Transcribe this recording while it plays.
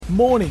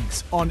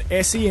Mornings on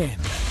SEN.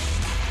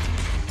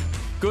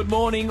 Good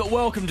morning.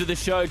 Welcome to the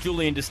show.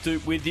 Julian De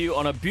Stoop with you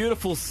on a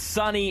beautiful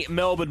sunny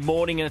Melbourne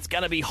morning, and it's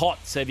going to be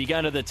hot. So if you're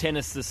going to the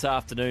tennis this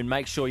afternoon,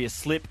 make sure you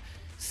slip,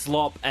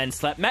 slop and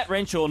slap. Matt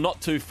Renshaw not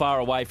too far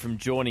away from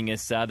joining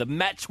us. The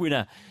match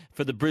winner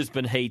for the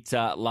Brisbane Heat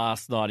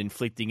last night,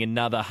 inflicting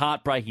another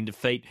heartbreaking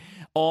defeat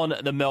on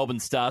the Melbourne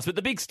Stars. But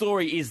the big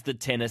story is the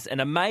tennis, and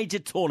a major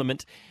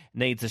tournament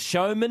needs a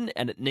showman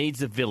and it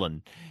needs a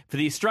villain. For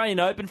the Australian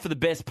Open for the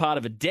best part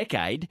of a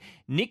decade,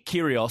 Nick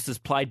Kyrgios has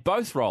played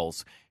both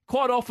roles.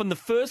 Quite often, the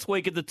first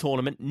week of the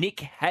tournament, Nick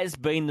has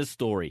been the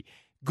story.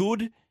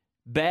 Good,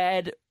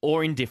 bad,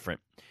 or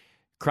indifferent.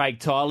 Craig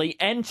Tiley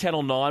and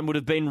Channel 9 would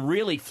have been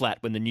really flat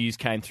when the news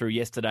came through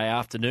yesterday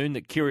afternoon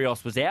that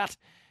Kyrgios was out,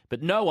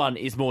 but no one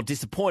is more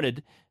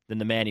disappointed than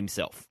the man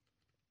himself.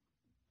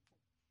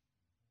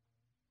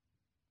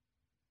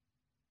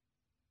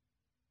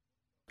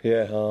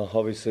 Yeah,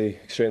 obviously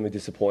extremely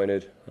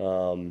disappointed. I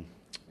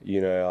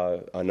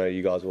know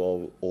you guys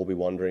will all be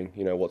wondering,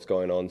 what's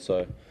going on.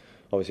 So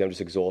obviously I'm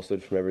just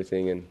exhausted from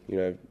everything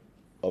and,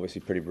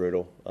 obviously pretty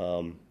brutal.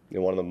 One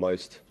of the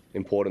most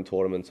important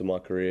tournaments of my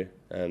career,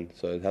 and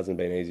so it hasn't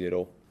been easy at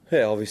all.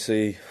 Yeah,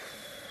 obviously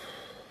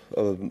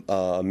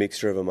a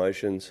mixture of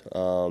emotions.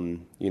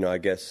 I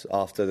guess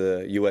after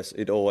the US,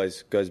 it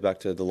always goes back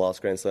to the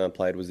last Grand Slam I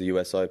played was the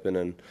US Open,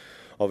 and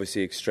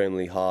obviously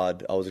extremely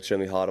hard. I was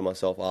extremely hard on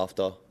myself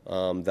after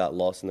that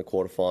loss in the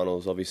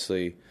quarterfinals,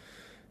 obviously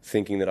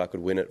thinking that I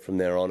could win it from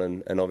there on,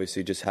 and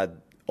obviously just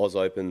had Oz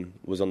Open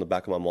was on the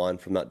back of my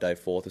mind from that day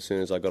forth as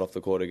soon as I got off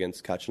the court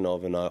against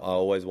Kachanov, and I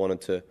always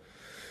wanted to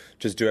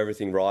just do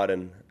everything right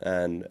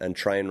and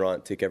train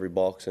right, tick every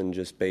box and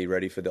just be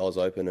ready for the Oz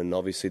Open, and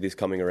obviously this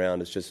coming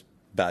around is just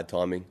bad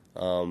timing.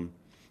 But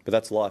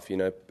that's life,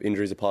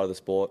 injuries are part of the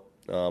sport.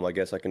 I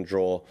guess I can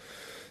draw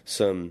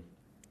some,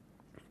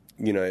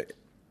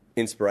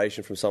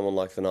 inspiration from someone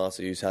like Thanasi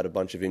who's had a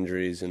bunch of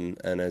injuries and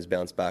has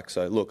bounced back.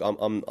 So look,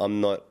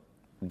 I'm not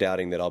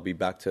doubting that I'll be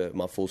back to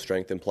my full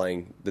strength and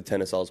playing the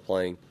tennis I was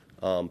playing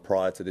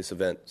prior to this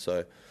event.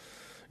 So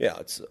yeah,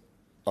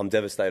 I'm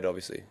devastated.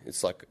 Obviously,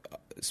 it's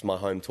my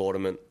home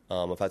tournament.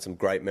 I've had some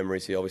great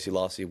memories here. Obviously,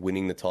 last year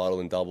winning the title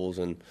in doubles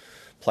and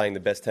playing the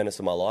best tennis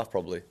of my life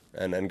probably,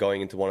 and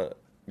going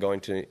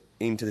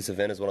into this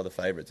event as one of the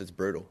favourites. It's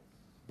brutal,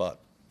 but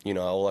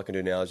all I can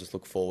do now is just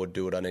look forward,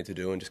 do what I need to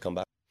do, and just come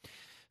back.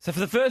 So for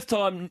the first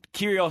time,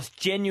 Kyrgios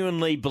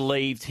genuinely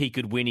believed he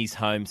could win his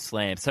home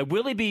slam. So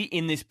will he be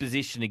in this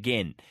position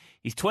again?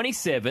 He's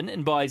 27,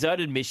 and by his own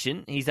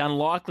admission, he's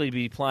unlikely to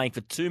be playing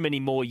for too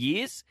many more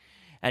years,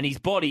 and his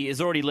body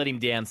has already let him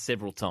down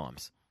several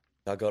times.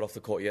 I got off the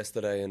court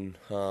yesterday and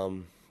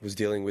was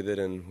dealing with it,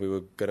 and we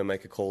were going to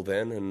make a call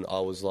then, and I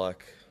was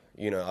like,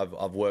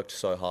 I've worked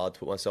so hard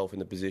to put myself in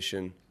the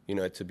position,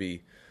 to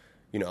be,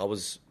 I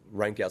was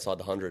ranked outside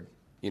the 100,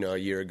 a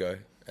year ago.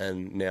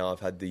 And now I've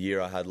had the year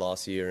I had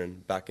last year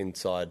and back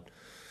inside,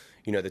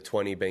 the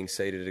 20, being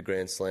seeded at a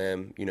Grand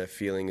Slam,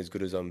 feeling as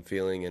good as I'm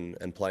feeling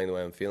and playing the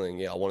way I'm feeling.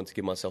 Yeah, I wanted to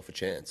give myself a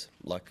chance.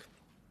 It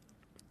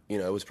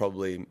was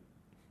probably,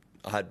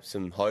 I had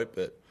some hope,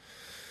 but,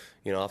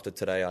 after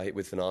today I hit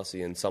with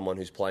Thanasi and someone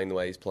who's playing the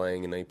way he's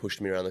playing, and he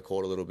pushed me around the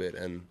court a little bit,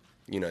 and,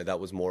 that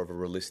was more of a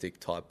realistic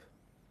type,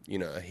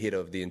 a hit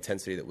of the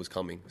intensity that was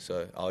coming.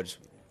 So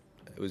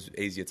it was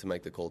easier to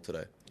make the call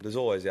today. There's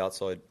always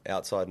outside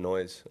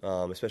noise,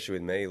 especially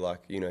with me,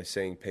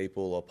 seeing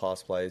people or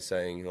past players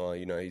saying,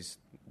 he's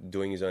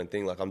doing his own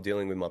thing. I'm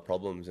dealing with my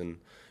problems, and,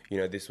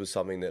 this was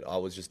something that I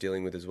was just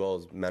dealing with as well,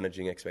 as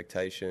managing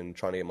expectation,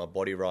 trying to get my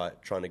body right,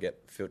 trying and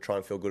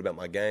feel good about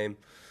my game.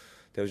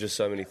 There was just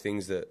so many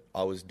things that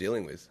I was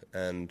dealing with,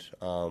 and,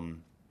 I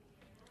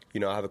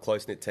have a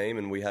close-knit team,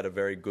 and we had a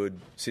very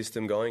good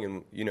system going,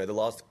 and, the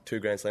last 2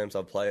 Grand Slams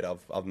I've played,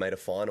 I've made a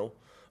final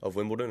of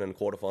Wimbledon and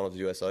quarterfinals of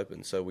the US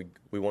Open. So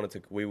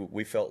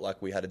we felt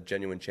like we had a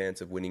genuine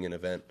chance of winning an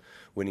event,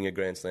 winning a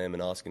Grand Slam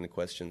and asking the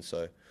questions.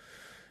 So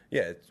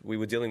yeah, we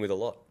were dealing with a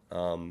lot,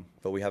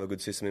 but we have a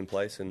good system in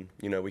place, and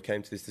we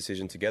came to this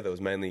decision together. It was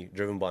mainly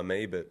driven by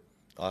me, but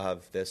I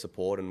have their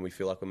support, and we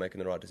feel like we're making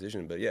the right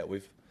decision. But yeah,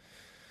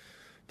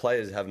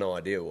 players have no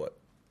idea what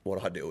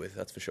I deal with,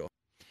 that's for sure.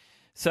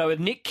 So with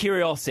Nick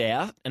Kyrgios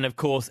out, and of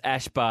course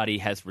Ash Barty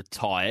has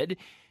retired,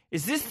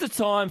 is this the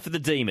time for the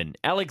Demon,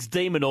 Alex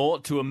de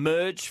Minaur, to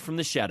emerge from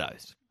the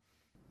shadows?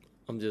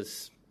 I'm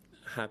just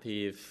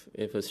happy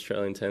if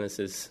Australian tennis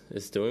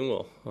is doing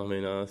well. I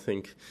mean, I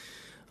think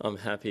I'm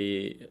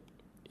happy,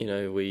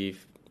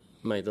 we've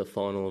made the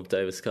final of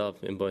Davis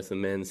Cup in both the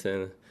men's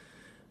and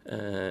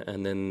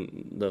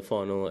then the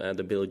final at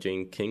the Billie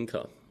Jean King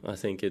Cup. I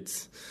think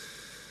it's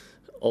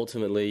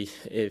ultimately,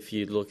 if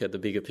you look at the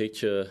bigger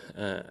picture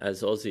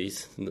as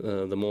Aussies,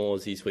 the more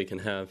Aussies we can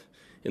have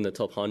in the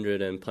top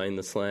 100 and playing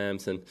the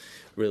slams and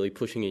really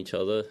pushing each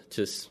other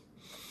just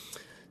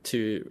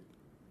to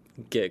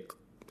get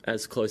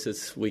as close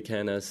as we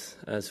can as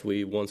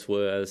we once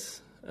were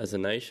as a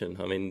nation.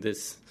 I mean,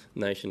 this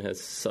nation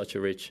has such a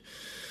rich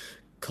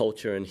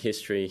culture and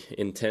history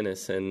in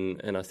tennis,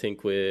 and I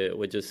think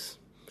we're just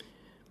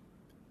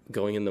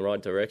going in the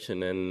right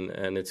direction,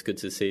 and it's good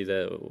to see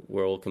that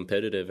we're all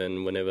competitive,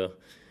 and whenever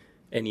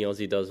any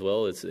Aussie does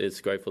well,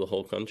 it's great for the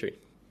whole country.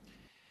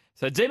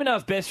 So De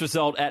Minaur's best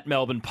result at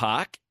Melbourne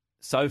Park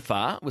so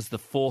far was the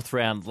 4th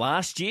round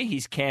last year.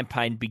 His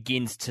campaign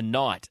begins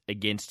tonight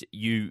against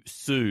Yu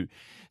Su.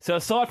 So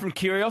aside from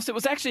Kyrgios, it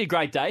was actually a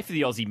great day for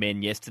the Aussie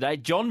men yesterday.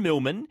 John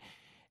Millman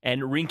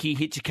and Rinky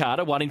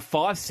Hijikata won in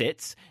 5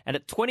 sets. And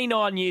at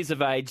 29 years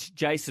of age,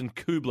 Jason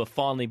Kubler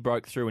finally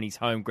broke through in his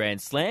home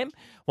Grand Slam.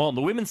 While on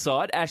the women's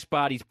side, Ash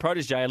Barty's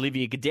protégé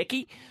Olivia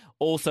Gadecki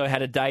also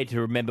had a day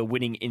to remember,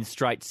 winning in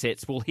straight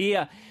sets. We'll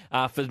hear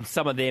from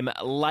some of them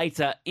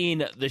later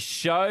in the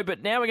show.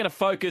 But now we're going to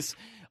focus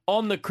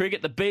on the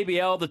cricket. The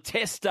BBL, the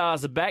Test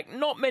stars are back.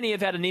 Not many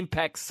have had an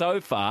impact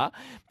so far,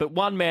 but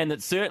one man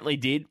that certainly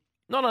did,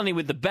 not only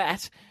with the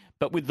bat,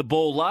 but with the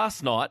ball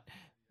last night,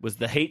 was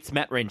the Heat's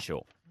Matt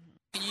Renshaw.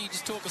 Can you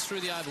just talk us through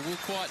the over? We'll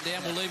quiet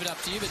down, we'll leave it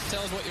up to you, but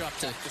tell us what you're up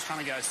to. Just trying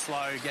to go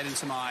slow, get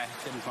into my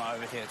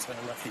over here. It's very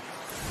lefty.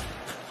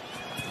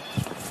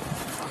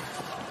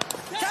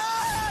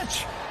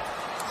 Catch!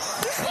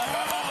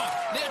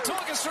 Now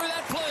talk us through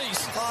that, please.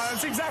 Oh,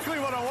 that's exactly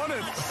what I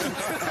wanted.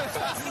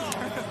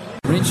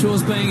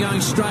 Renshaw's been going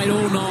straight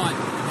all night.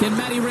 Can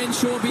Matty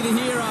Renshaw be the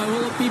hero?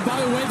 Will it be Bo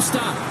Webster?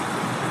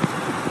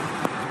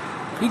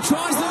 He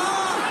tries the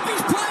line.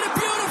 He's played it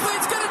beautifully.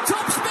 It's got a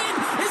top spin.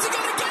 Is he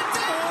going to get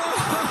there?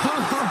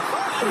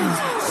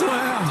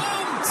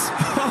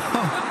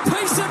 A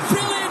piece of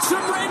brilliance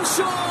from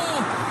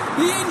Renshaw.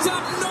 He ends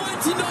up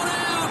 90 not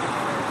out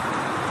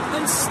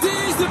and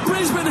steers the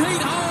Brisbane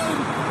Heat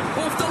home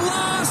off the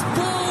last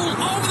ball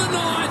of the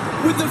night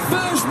with the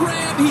first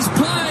round he's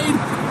played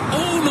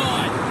all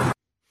night.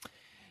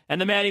 And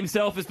the man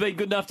himself has been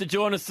good enough to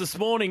join us this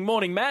morning.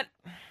 Morning, Matt.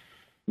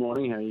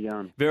 Morning, how are you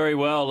going? Very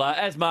well.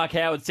 As Mark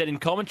Howard said in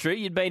commentary,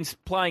 you'd been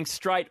playing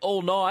straight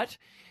all night,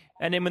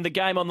 and then when the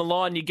game on the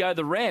line, you go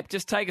the ramp.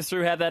 Just take us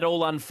through how that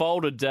all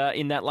unfolded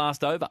in that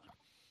last over.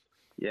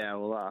 Yeah,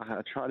 well,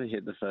 I tried to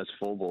hit the first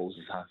 4 balls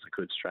as hard as I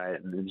could straight,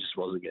 and it just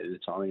wasn't getting the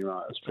timing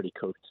right. I was pretty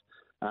cooked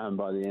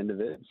by the end of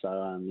it.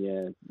 So,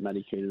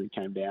 Matty Cooter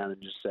came down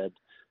and just said,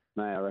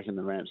 mate, I reckon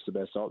the ramp's the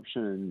best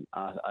option.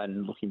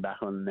 And looking back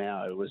on it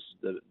now, it was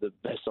the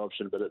best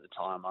option. But at the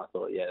time, I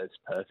thought, yeah, it's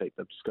perfect.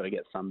 I've just got to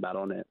get some bat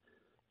on it,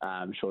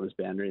 shortest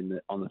boundary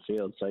on the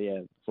field. So, yeah,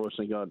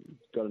 fortunately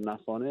got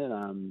enough on it.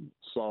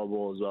 Slower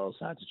ball as well,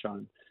 so I had to try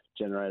and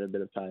generate a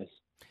bit of pace.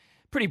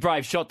 Pretty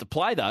brave shot to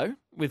play, though,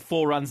 with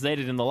 4 runs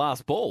needed in the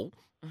last ball.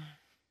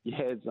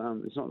 Yeah, it's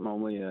not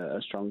normally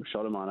a strong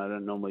shot of mine. I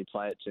don't normally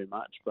play it too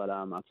much, but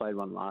I played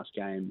one last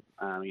game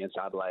against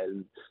Adelaide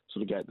and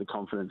sort of get the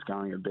confidence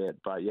going a bit.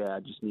 But yeah,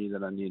 I just knew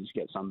that I needed to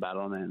get some bat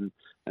on it,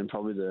 and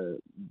probably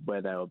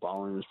where they were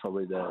bowling was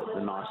probably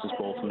the nicest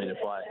ball for me to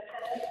play.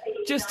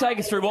 Just take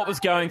us through what was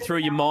going through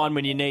your mind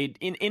when you need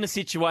in a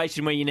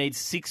situation where you need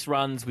 6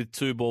 runs with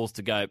 2 balls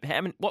to go.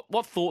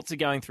 What thoughts are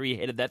going through your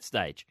head at that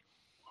stage?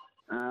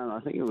 I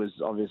think it was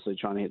obviously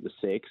trying to hit the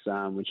 6,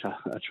 which I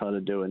tried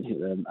to do and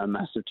hit a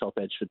massive top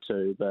edge for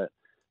 2. But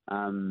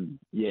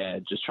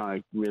just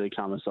trying to really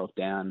calm myself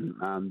down.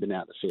 Been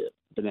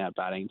out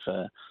batting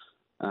for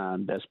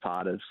best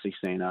part of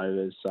 16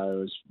 overs,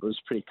 so it was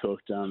pretty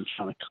cooked. Trying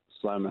to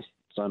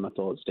slow my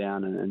thoughts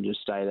down and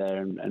just stay there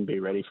and be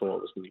ready for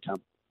what was going to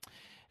come.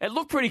 It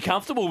looked pretty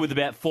comfortable with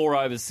about 4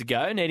 overs to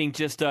go, needing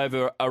just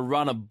over a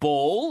run a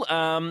ball.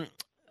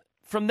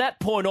 From that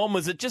point on,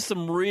 was it just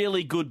some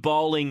really good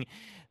bowling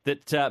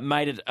that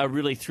made it a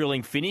really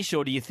thrilling finish,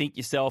 or do you think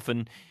yourself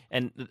and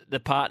the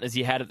partners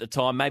you had at the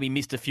time maybe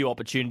missed a few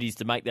opportunities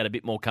to make that a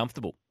bit more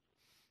comfortable?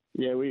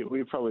 Yeah,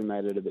 we probably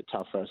made it a bit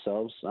tough for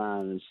ourselves.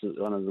 It's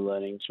one of the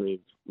learnings.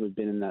 We've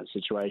been in that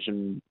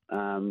situation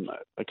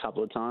a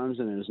couple of times,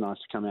 and it was nice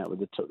to come out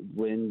with a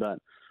win. But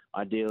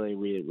ideally,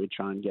 we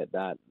try and get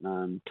that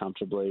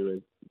comfortably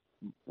with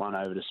 1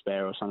 over to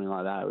spare or something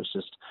like that. It was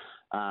just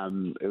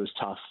it was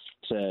tough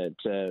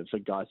for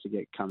guys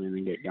to come in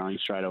and get going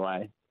straight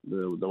away.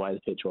 The way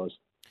the pitch was.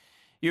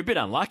 You're a bit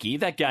unlucky.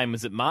 That game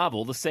was at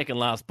Marvel. The second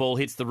last ball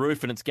hits the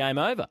roof and it's game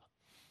over.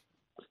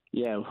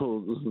 Yeah,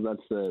 well,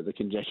 that's the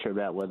conjecture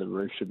about whether the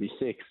roof should be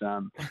 6.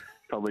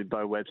 Probably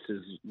Bo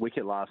Webster's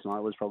wicket last night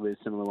was probably a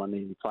similar one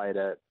he played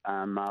at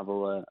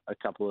Marvel a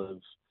couple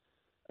of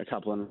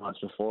nights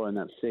before, and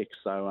that's 6.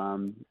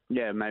 So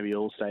maybe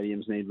all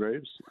stadiums need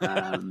roofs,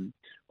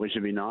 which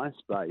would be nice.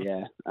 But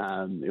yeah,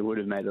 it would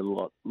have made a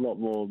lot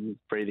more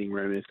breathing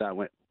room if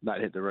that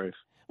hit the roof.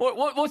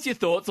 What's your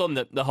thoughts on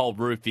the whole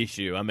roof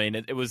issue? I mean,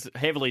 it was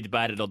heavily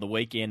debated on the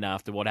weekend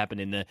after what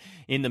happened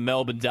in the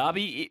Melbourne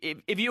Derby.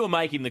 If you were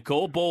making the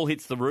call, ball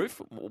hits the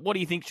roof, what do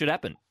you think should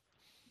happen?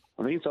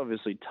 I think it's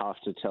obviously tough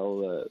to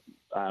tell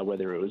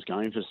whether it was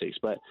going for 6,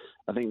 but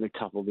I think the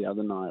couple the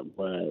other night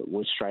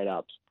were straight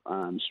up,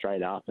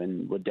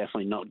 and were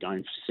definitely not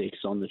going for 6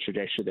 on the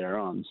trajectory they're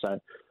on. So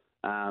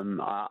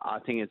I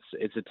think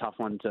it's a tough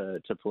one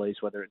to police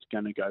whether it's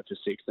going to go for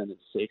 6, then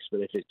it's 6. But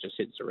if it just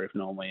hits the roof,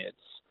 normally it's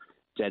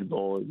dead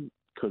ball.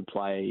 Could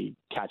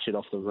catch it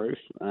off the roof.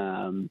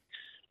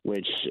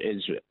 which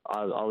is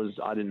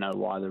I didn't know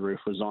why the roof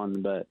was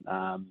on, but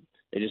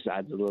it just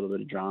adds a little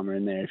bit of drama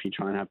in there if you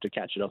try and have to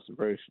catch it off the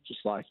roof,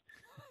 just like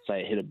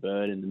say it hit a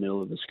bird in the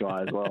middle of the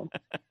sky as well.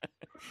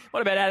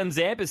 What about Adam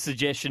Zampa's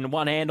suggestion,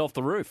 one hand off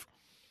the roof?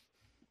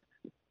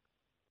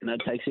 And that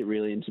takes it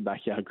really into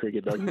backyard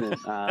cricket, doesn't it?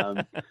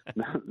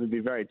 It'd be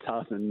very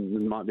tough, and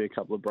there might be a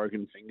couple of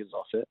broken fingers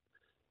off it.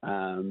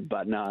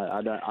 But no,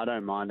 I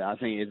don't mind it. I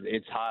think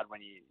it's hard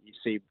when you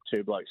see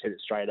two blokes hit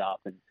it straight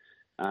up, and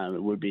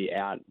it would be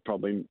out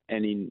probably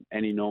any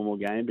normal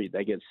game, but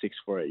they get 6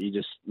 for it. You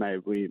just maybe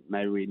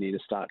we need to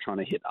start trying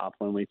to hit up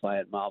when we play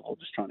at Marvel,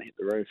 just trying to hit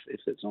the roof if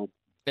it's on.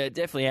 It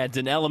definitely adds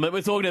an element.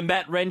 We're talking to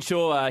Matt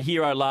Renshaw,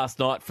 hero last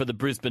night for the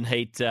Brisbane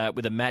Heat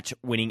with a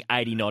match-winning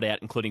 80 not out,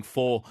 including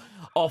 4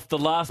 off the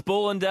last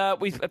ball. And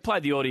we've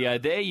played the audio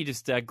there. You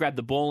just grab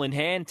the ball in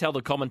hand, tell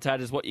the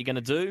commentators what you're going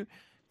to do,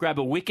 grab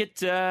a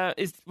wicket.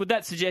 Would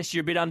that suggest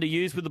you're a bit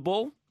underused with the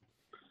ball?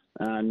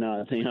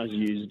 No, I think I was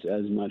used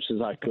as much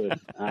as I could.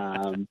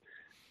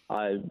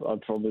 I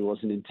probably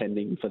wasn't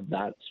intending for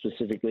that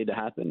specifically to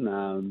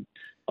happen.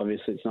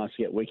 Obviously, it's nice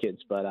to get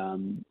wickets, but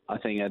I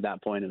think at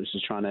that point it was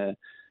just trying to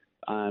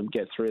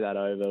get through that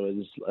over with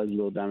as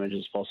little damage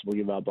as possible,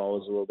 give our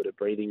bowlers a little bit of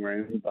breathing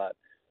room. But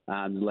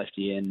the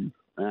lefty end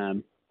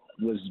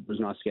was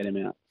nice to get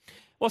him out.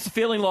 What's the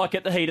feeling like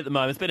at the Heat at the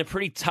moment? It's been a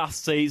pretty tough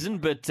season,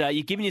 but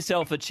you're giving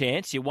yourself a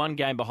chance. You're one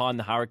game behind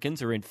the Hurricanes,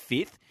 who are in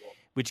 5th,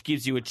 which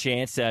gives you a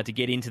chance to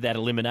get into that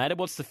eliminator.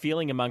 What's the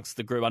feeling amongst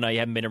the group? I know you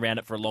haven't been around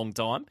it for a long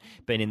time,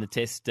 been in the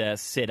test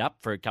setup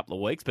for a couple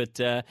of weeks,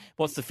 but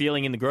what's the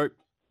feeling in the group?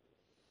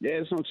 Yeah,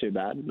 it's not too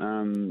bad.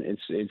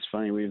 It's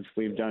funny. We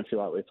don't feel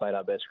like we've played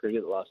our best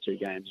cricket the last 2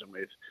 games, and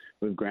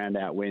we've ground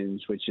out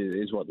wins, which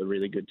is what the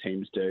really good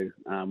teams do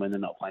when they're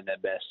not playing their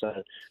best. So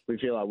we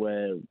feel like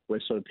we're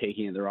sort of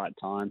peaking at the right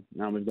time.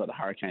 We've got the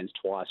Hurricanes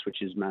twice,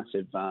 which is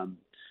massive,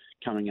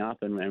 coming up,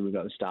 and we've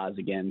got the Stars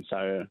again.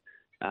 So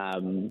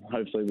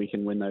hopefully we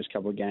can win those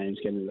couple of games,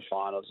 get into the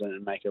finals,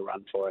 and make a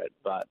run for it.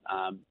 But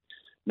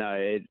no,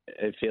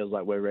 it feels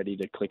like we're ready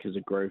to click as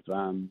a group.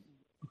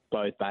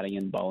 Both batting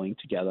and bowling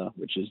together,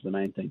 which is the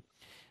main thing.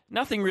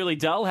 Nothing really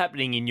dull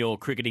happening in your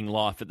cricketing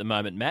life at the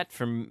moment, Matt.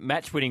 From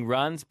match-winning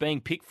runs,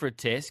 being picked for a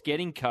test,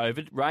 getting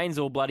COVID, rains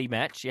all bloody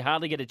match. You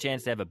hardly get a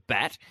chance to have a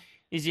bat.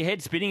 Is your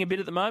head spinning a bit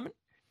at the moment?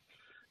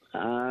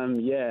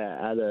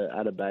 Yeah,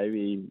 add a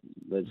baby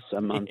that's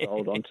a month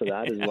old onto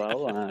that as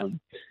well.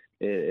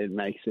 It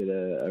makes it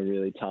a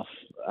really tough,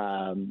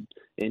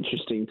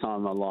 interesting time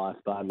in my life,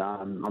 but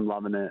I'm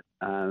loving it.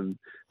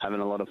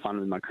 Having a lot of fun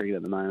with my cricket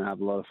at the moment. I have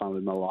a lot of fun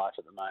with my life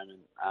at the moment.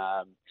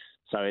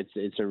 So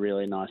it's a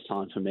really nice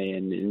time for me,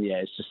 and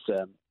yeah, it's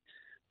just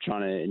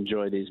trying to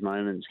enjoy these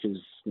moments, because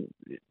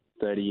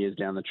 30 years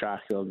down the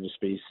track, I'll just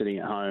be sitting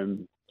at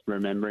home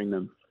remembering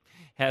them.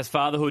 How's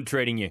fatherhood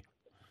treating you?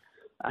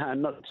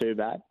 Not too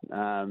bad.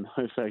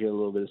 Hopefully I get a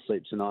little bit of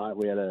sleep tonight.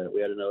 We had an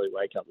early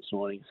wake up this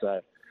morning,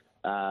 so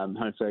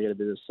hopefully I get a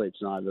bit of sleep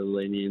tonight, a little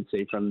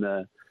leniency from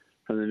the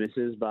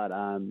missus. But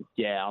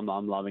yeah,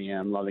 I'm loving it.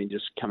 I'm loving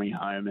just coming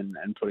home and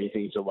putting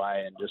things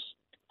away, and just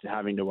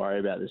having to worry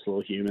about this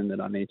little human that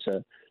I need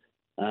to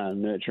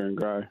nurture and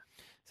grow.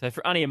 So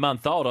for only a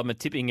month old, I'm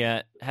tipping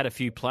had a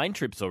few plane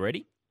trips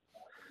already.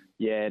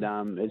 Yeah,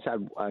 it's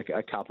had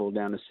a couple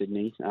down to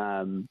Sydney.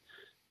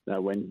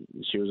 When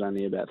she was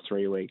only about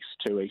 2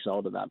 weeks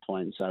old at that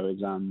point, so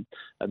it's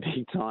a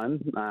big time.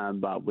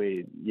 But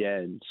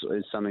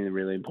it's something that's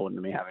really important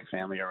to me, having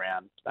family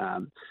around,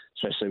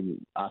 especially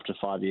after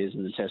 5 years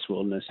in the Test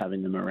wilderness,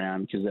 having them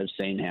around, because they've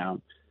seen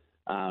how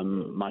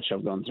much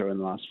I've gone through in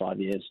the last 5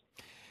 years.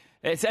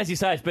 It's, as you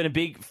say, it's been a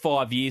big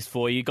 5 years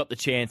for you. You got the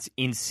chance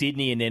in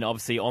Sydney, and then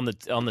obviously on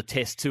the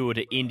Test tour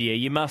to India.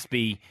 You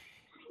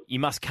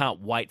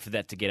can't wait for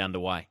that to get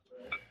underway.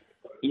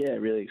 Yeah,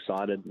 really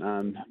excited.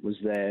 Was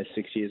there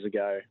 6 years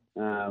ago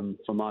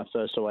for my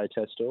first away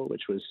Test tour,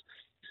 which was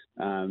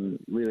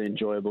really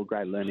enjoyable,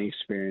 great learning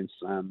experience.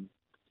 I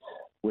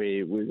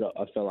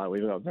felt like we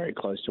got very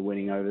close to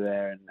winning over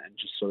there, and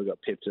just sort of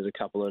got pipped at a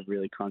couple of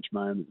really crunch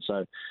moments.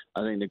 So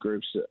I think the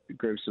group's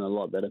in a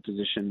lot better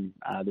position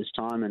this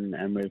time,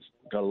 and we've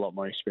got a lot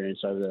more experience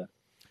over there.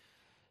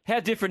 How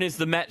different is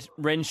the Matt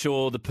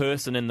Renshaw, the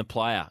person and the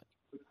player,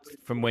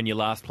 from when you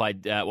last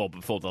played,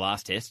 before the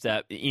last Test,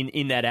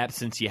 in that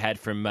absence you had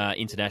from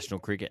international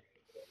cricket?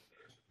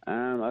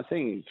 I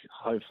think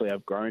hopefully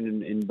I've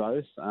grown in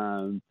both.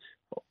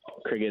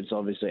 Cricket's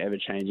obviously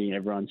ever-changing.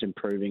 Everyone's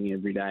improving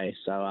every day.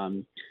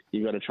 So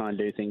you've got to try and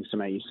do things to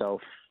make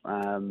yourself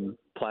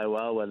play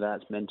well, whether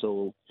that's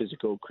mental,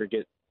 physical,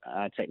 cricket,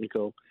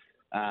 technical.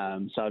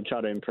 So I've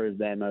tried to improve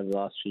them over the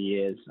last few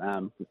years,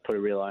 put a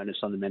real onus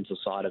on the mental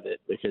side of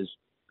it, because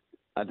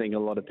I think a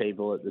lot of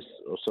people at this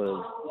sort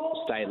of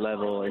state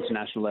level,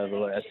 international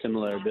level, have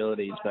similar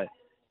abilities, but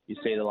you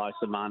see the likes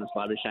of Marnus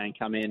Labuschagne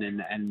come in,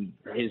 and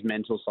his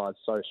mental side's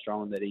so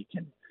strong that he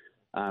can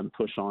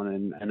push on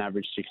and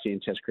average 60 in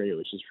Test cricket,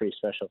 which is pretty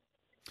special.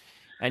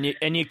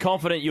 And you're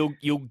confident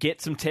you'll get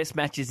some Test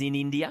matches in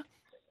India?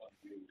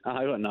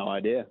 I got no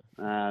idea.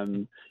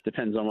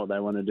 Depends on what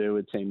they want to do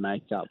with team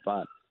makeup,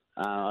 but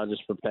I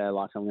just prepare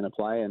like I'm going to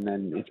play, and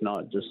then if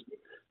not, just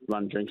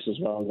run drinks as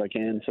well as I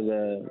can for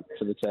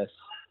the test.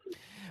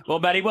 Well,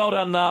 Matty, well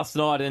done last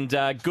night, and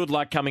good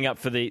luck coming up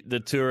for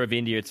the Tour of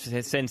India.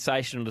 It's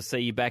sensational to see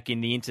you back in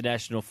the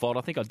international fold.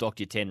 I think I docked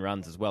you 10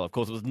 runs as well. Of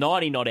course, it was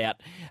 90 not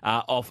out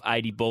off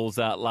 80 balls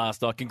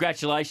last night.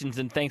 Congratulations,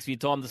 and thanks for your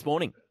time this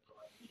morning.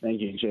 Thank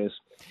you. Cheers.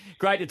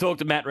 Great to talk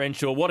to Matt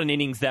Renshaw. What an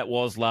innings that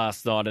was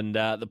last night, and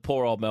the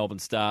poor old Melbourne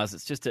Stars.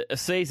 It's just a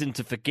season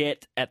to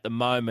forget at the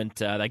moment.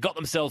 They got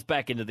themselves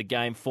back into the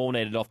game,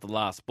 4-netted off the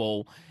last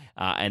ball,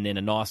 and then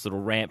a nice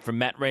little ramp from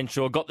Matt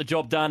Renshaw. Got the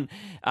job done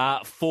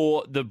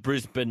for the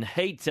Brisbane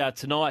Heat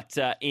tonight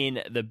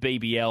in the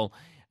BBL.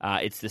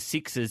 It's the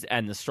Sixers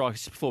and the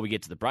Strikers. Before we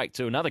get to the break,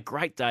 too, another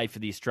great day for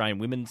the Australian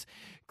women's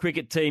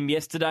cricket team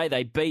yesterday.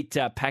 They beat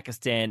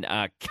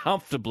Pakistan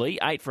comfortably,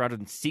 8 for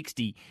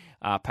 160.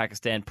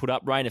 Pakistan put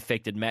up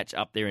rain-affected match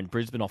up there in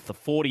Brisbane off the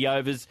 40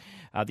 overs.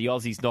 The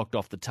Aussies knocked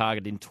off the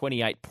target in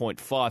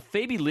 28.5.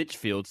 Phoebe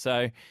Litchfield,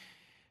 so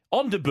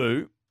on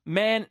debut,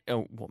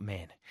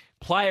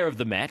 player of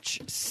the match,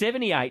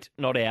 78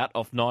 not out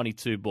off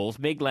 92 balls.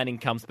 Meg Lanning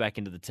comes back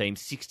into the team,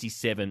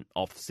 67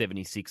 off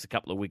 76, a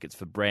couple of wickets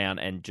for Brown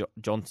and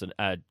Johnson.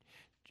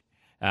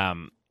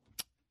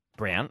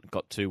 Brown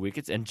got 2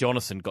 wickets, and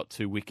Jonathan got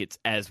 2 wickets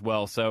as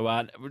well. So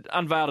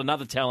unveiled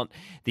another talent,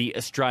 the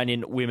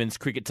Australian women's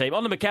cricket team.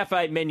 On the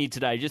McCafe menu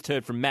today, just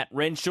heard from Matt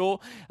Renshaw.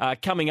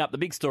 Coming up, the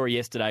big story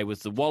yesterday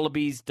was the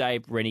Wallabies.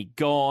 Dave Rennie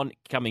gone.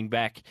 Coming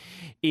back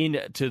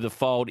into the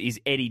fold is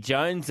Eddie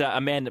Jones, a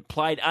man that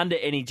played under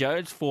Eddie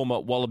Jones, former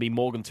Wallaby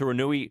Morgan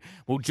Turanui,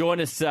 will join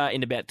us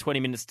in about 20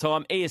 minutes'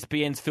 time.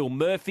 ESPN's Phil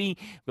Murphy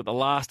got the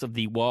last of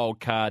the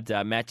wild card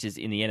matches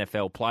in the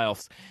NFL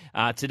playoffs.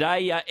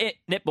 Today,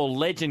 netball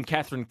legend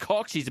Catherine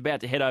Cox, she's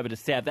about to head over to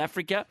South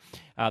Africa.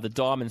 The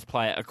Diamonds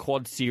play a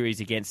quad series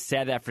against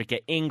South Africa,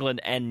 England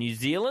and New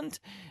Zealand,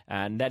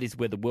 and that is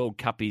where the World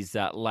Cup is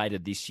later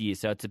this year.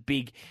 So it's a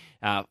big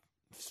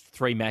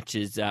 3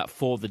 matches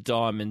for the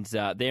Diamonds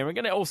there. We're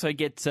going to also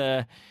get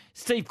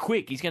Steve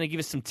Quick. He's going to give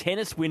us some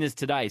tennis winners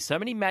today. So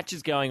many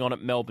matches going on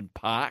at Melbourne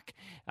Park.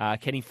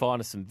 Can he find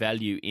us some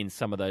value in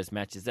some of those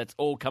matches? That's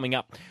all coming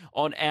up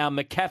on our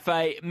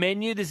McCafe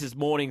menu. This is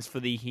mornings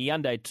for the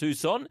Hyundai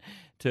Tucson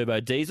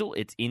Turbo Diesel.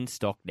 It's in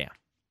stock now.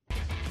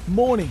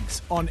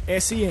 Mornings on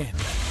SEN.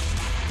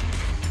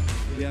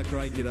 Yeah,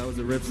 crikey, that was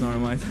a rip snarl,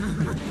 mate.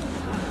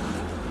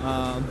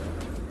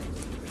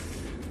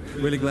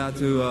 Really glad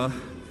to,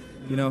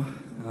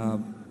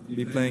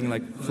 be playing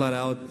like flat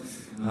out,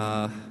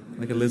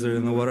 like a lizard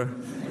in the water.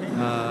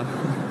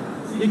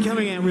 You're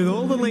coming out with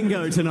all the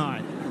lingo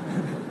tonight.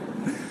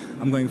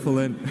 I'm going full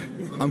in.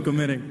 I'm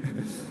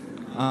committing.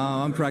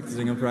 I'm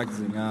practicing.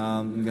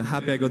 I'm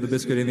happy I got the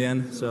biscuit in the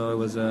end, so it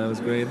was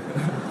great.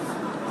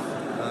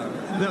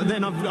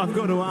 Then I've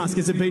got to ask,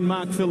 has it been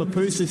Mark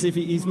Philippoussis, if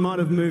he might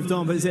have moved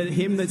on, but is it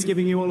him that's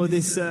giving you all of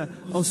this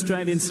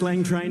Australian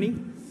slang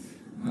training?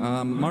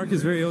 Mark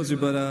is very Aussie,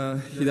 but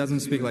he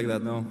doesn't speak like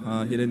that, no.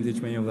 He didn't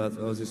teach me any of that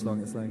Aussie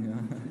slang.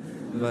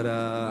 But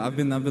I've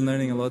been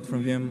learning a lot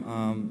from him.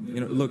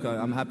 Look,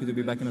 I'm happy to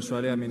be back in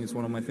Australia. I mean, it's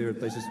one of my favorite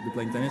places to be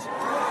playing tennis. So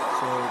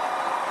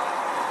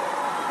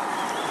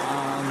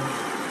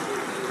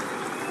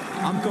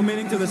I'm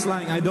committing to the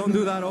slang. I don't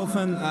do that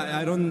often.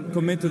 I don't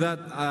commit to that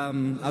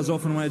as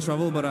often when I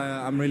travel, but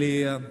I'm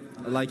really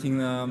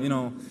liking,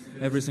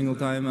 every single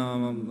time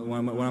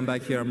when I'm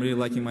back here, I'm really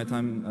liking my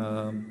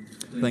time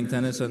playing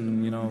tennis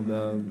and,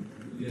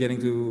 getting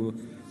to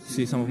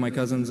see some of my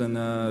cousins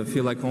and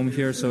feel like home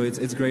here. So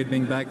it's great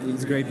being back.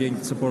 It's great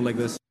getting support like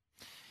this.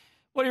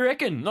 What do you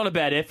reckon? Not a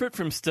bad effort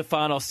from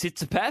Stefanos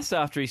Tsitsipas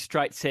after his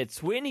straight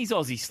sets win. His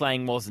Aussie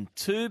slang wasn't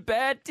too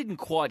bad. Didn't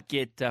quite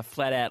get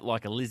flat out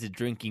like a lizard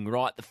drinking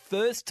right the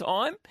first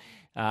time.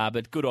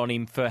 But good on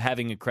him for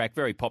having a crack.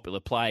 Very popular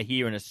player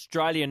here in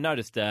Australia.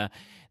 Noticed the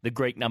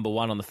Greek number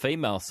 1 on the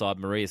female side,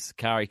 Maria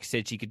Sakkari,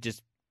 said she could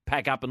just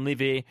pack up and live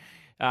here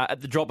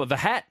at the drop of a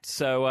hat.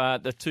 So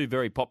the 2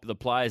 very popular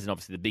players, and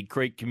obviously the big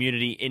Greek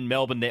community in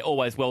Melbourne, they're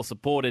always well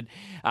supported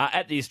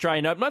at the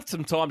Australian Open. I have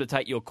some time to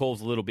take your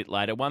calls a little bit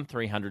later,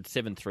 1300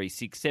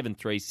 736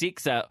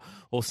 736,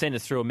 or send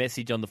us through a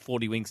message on the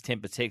 40 Wings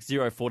Temper text,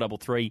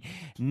 0433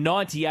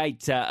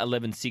 98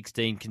 11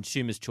 16.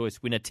 Consumer's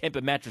Choice winner.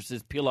 Tempur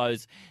mattresses,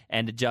 pillows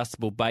and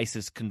adjustable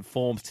bases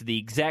conforms to the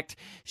exact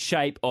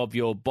shape of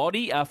your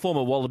body.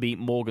 Former Wallaby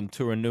Morgan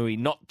Turanui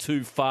not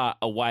too far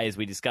away as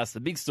we discussed the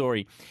big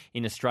story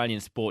in Australian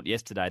sport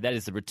yesterday. That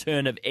is the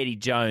return of Eddie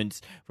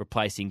Jones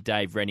replacing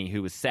Dave Rennie,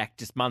 who was sacked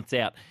just months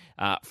out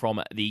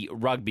from the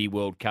Rugby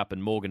World Cup,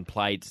 and Morgan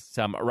played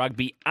some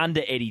rugby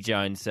under Eddie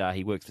Jones.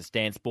 He works for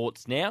Stan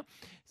Sports now,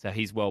 so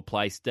he's well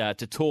placed to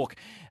talk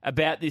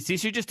about this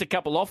issue. Just a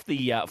couple off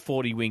the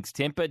 40 Winks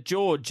Temper.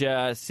 George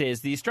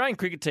says the Australian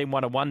cricket team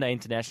won a one-day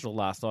international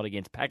last night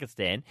against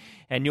Pakistan,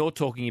 and you're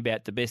talking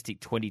about domestic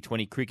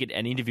 2020 cricket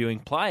and interviewing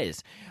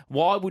players.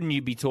 Why wouldn't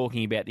you be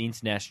talking about the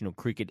international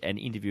cricket and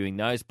interviewing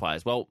those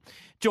players? Well,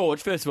 George,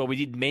 first of all, we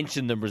did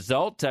mention the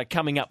result.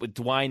 Coming up with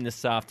Dwayne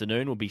this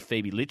afternoon will be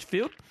Phoebe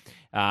Litchfield.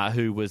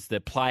 who was the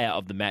player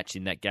of the match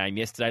in that game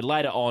yesterday.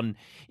 Later on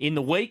in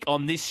the week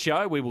on this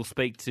show, we will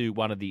speak to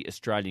one of the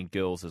Australian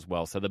girls as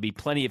well. So there'll be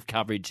plenty of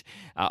coverage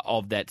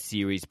of that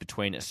series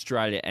between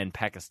Australia and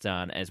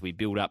Pakistan as we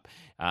build up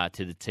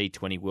to the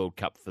T20 World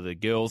Cup for the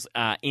girls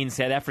in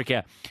South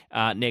Africa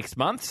next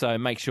month. So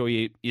make sure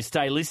you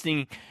stay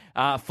listening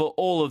for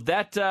all of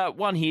that.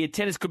 One here,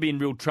 tennis could be in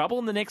real trouble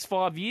in the next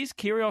 5 years.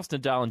 Kyrgios,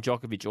 Nadal and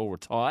Djokovic all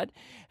retired,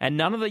 and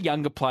none of the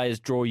younger players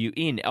draw you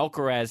in.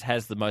 Alcaraz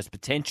has the most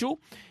potential,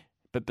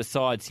 but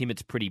besides him,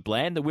 it's pretty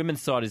bland. The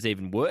women's side is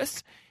even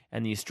worse,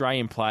 and the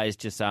Australian players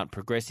just aren't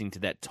progressing to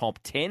that top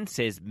 10,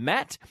 says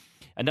Matt.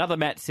 Another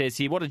Matt says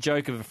here, what a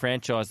joke of a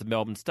franchise the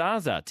Melbourne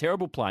Stars are.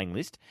 Terrible playing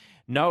list.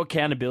 No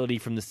accountability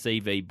from the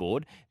CV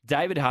board.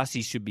 David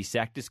Hussey should be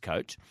sacked as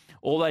coach.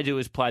 All they do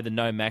is play the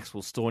no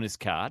Maxwell Stoinis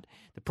card.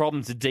 The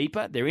problems are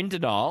deeper. They're in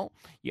denial.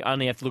 You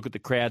only have to look at the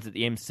crowds at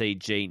the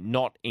MCG,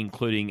 not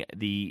including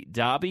the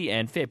derby.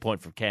 And fair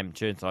point from Cam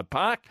Churnside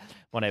Park,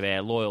 one of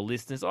our loyal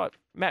listeners.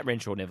 Matt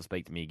Renshaw never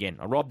speak to me again.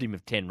 I robbed him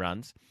of 10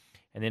 runs.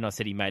 And then I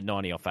said he made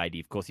 90 off 80.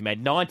 Of course, he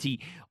made 90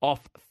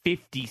 off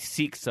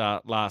 56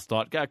 last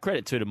night.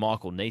 Credit to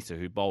Michael Nisa,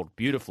 who bowled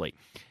beautifully.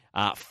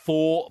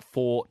 4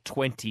 for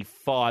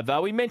 25.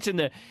 We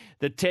mentioned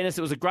the tennis.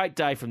 It was a great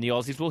day from the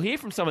Aussies. We'll hear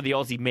from some of the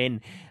Aussie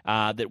men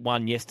that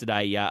won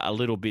yesterday a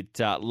little bit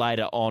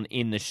later on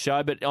in the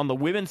show. But on the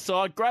women's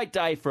side, great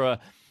day for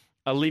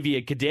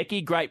Olivia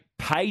Gadecki. Great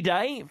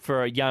payday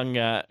for a young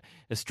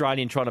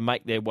Australian trying to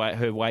make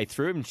her way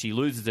through. And she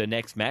loses her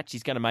next match.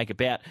 She's going to make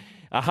about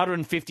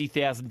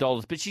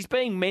 $150,000. But she's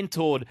being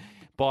mentored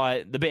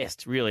by the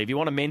best, really. If you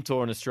want to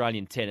mentor in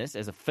Australian tennis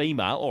as a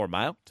female or a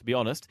male, to be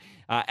honest,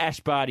 Ash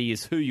Barty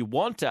is who you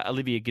want.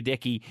 Olivia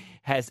Gadecki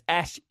has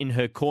Ash in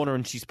her corner,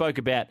 and she spoke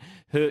about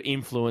her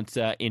influence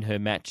in her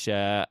match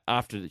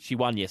after she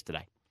won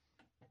yesterday.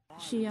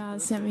 She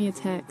sent me a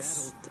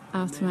text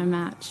after my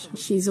match.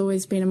 She's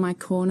always been in my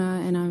corner,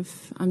 and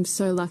I'm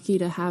so lucky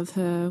to have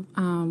her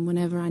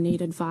whenever I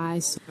need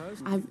advice.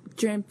 I've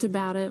dreamt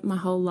about it my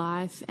whole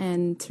life,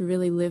 and to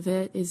really live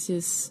it is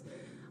just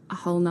a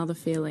whole nother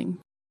feeling.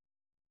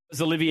 It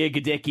was Olivia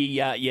Gadecki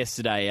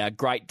yesterday. A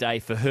great day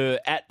for her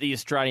at the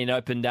Australian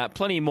Open.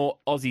 Plenty more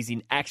Aussies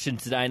in action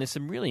today, and there's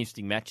some really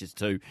interesting matches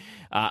too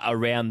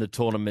around the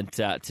tournament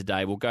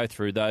today. We'll go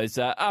through those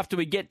after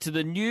we get to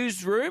the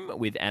newsroom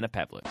with Anna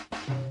Pavlik.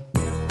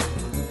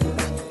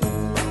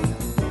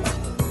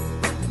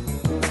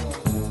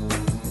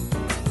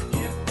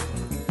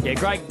 Yeah,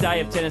 great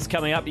day of tennis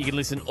coming up. You can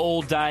listen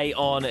all day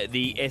on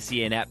the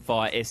SEN app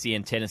via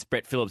SEN Tennis.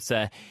 Brett Phillips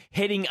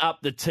heading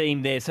up the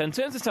team there. So in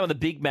terms of some of the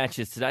big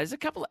matches today, there's a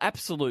couple of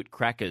absolute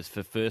crackers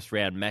for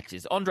first-round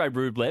matches. Andrei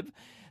Rublev,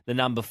 the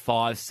number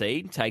 5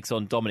 seed, takes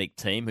on Dominic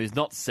Thiem, who's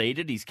not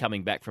seeded. He's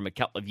coming back from a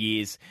couple of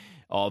years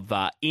of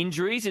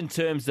injuries. In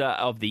terms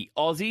of the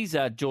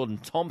Aussies, Jordan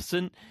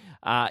Thompson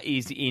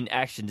is in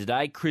action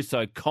today. Chris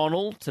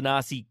O'Connell,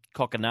 Thanasi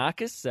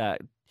Kokkinakis.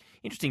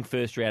 Interesting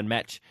first-round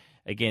match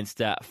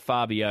against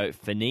Fabio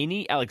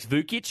Fognini. Alex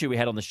Vukic, who we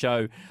had on the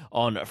show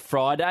on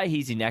Friday,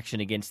 he's in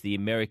action against the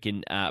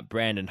American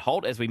Brandon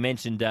Holt. As we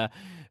mentioned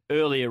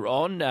earlier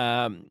on,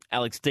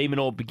 Alex de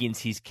Minaur begins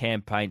his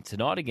campaign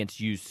tonight against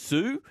Yu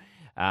Su.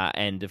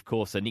 And, of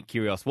course, Nick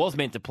Kyrgios was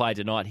meant to play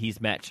tonight. His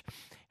match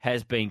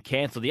has been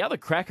cancelled. The other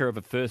cracker of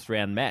a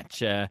first-round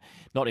match,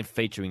 not in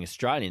featuring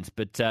Australians,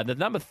 but the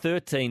number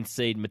 13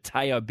 seed,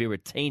 Matteo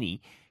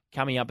Berrettini,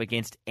 coming up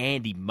against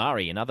Andy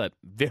Murray, another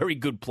very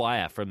good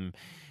player from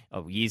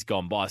years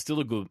gone by.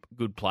 Still a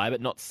good player, but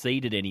not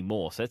seeded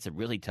anymore. So that's a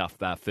really tough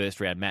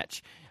first-round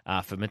match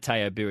for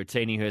Matteo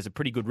Berrettini, who has a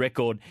pretty good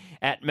record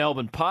at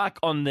Melbourne Park.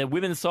 On the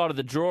women's side of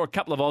the draw, a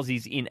couple of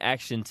Aussies in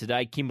action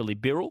today. Kimberly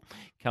Birrell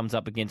comes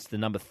up against the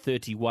number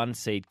 31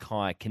 seed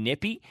Kaya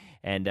Kanepi,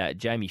 and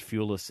Jamie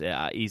Fulis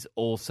is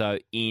also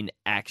in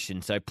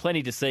action. So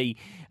plenty to see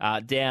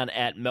down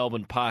at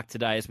Melbourne Park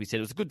today. As we said,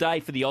 it was a good day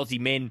for the Aussie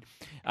men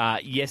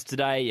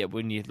yesterday.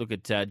 When you look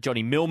at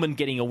Johnny Millman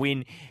getting a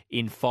win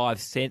in 5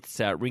 sets,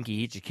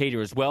 Rinky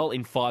Hichikita as well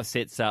in 5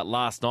 sets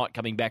last night,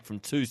 coming back from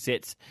 2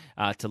 sets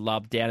to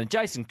love down. And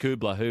Jason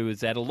Kubler, who has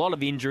had a lot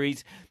of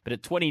injuries, but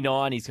at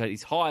 29, he's got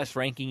his highest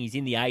ranking. He's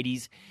in the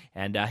 80s,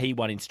 and he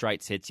won in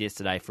straight sets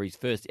yesterday for his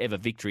first ever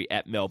victory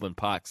at Melbourne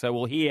Park. So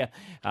we'll hear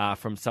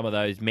from some of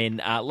those men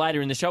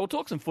later in the show. We'll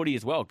talk some footy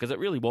as well, because it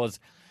really was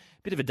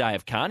a bit of a day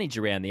of carnage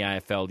around the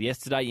AFL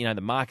yesterday. You know, the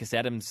Marcus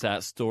Adams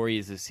story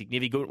is a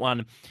significant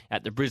one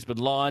at the Brisbane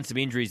Lions. Some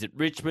injuries at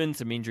Richmond,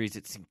 some injuries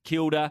at St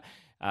Kilda.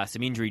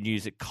 Some injury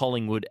news at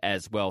Collingwood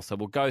as well. So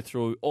we'll go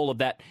through all of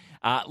that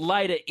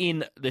later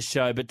in the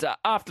show. But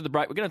after the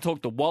break, we're going to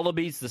talk the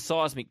Wallabies, the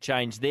seismic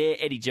change there.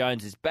 Eddie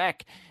Jones is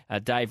back.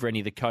 Dave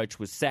Rennie, the coach,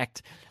 was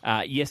sacked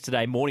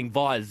yesterday morning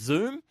via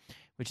Zoom,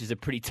 which is a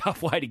pretty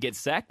tough way to get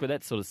sacked, but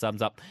that sort of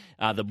sums up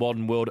the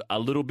modern world a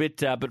little bit.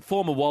 But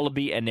former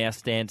Wallaby and now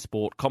Stan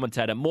Sport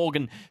commentator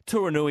Morgan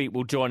Turanui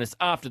will join us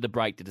after the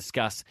break to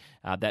discuss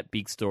that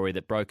big story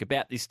that broke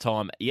about this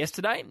time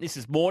yesterday. This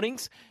is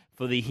Mornings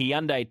for the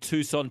Hyundai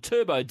Tucson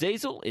Turbo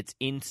Diesel. It's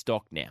in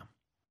stock now.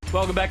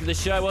 Welcome back to the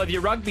show. Well, if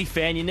you're a rugby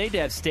fan, you need to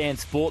have Stan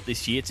Sport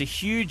this year. It's a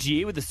huge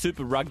year with the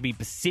Super Rugby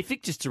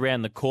Pacific just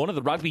around the corner,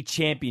 the Rugby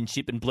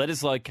Championship and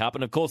Bledisloe Cup,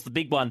 and of course the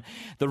big one,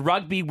 the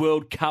Rugby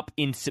World Cup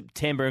in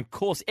September. And of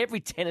course,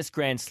 every tennis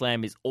Grand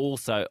Slam is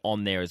also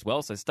on there as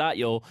well. So start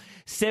your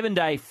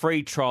 7-day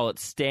free trial at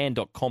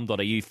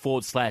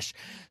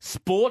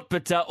stan.com.au/sport.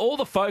 But all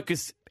the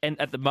focus and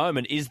at the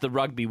moment is the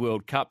Rugby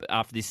World Cup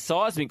after this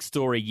seismic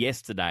story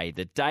yesterday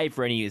that Dave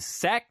Rennie is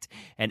sacked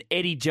and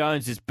Eddie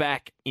Jones is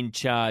back in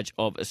charge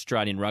of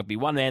Australian rugby.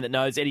 One man that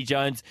knows Eddie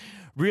Jones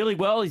really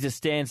well. He's a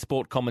Stan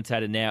Sport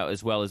commentator now,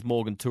 as well as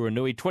Morgan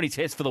Turanui. 20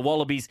 tests for the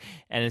Wallabies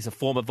and is a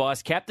former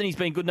vice-captain. He's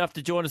been good enough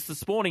to join us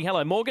this morning.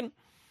 Hello, Morgan.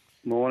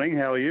 Morning,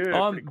 how are you?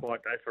 Pretty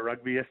quiet day for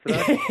rugby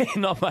yesterday.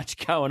 Not much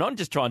going on.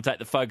 Just try and take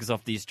the focus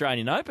off the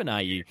Australian Open,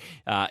 are you,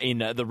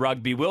 in the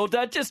rugby world?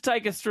 Just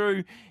take us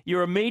through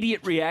your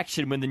immediate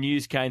reaction when the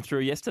news came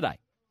through yesterday.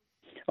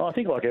 Oh, I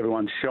think like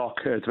everyone's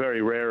shocked. It's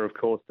very rare, of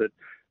course, that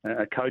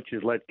a coach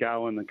is let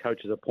go and the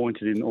coach is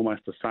appointed in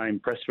almost the same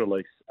press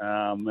release.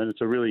 And it's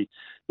a really,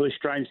 really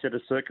strange set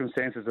of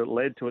circumstances that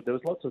led to it. There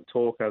was lots of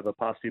talk over the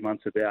past few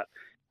months about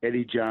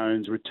Eddie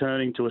Jones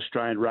returning to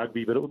Australian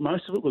rugby, but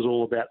most of it was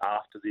all about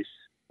after this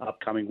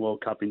upcoming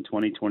World Cup in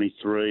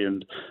 2023,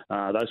 and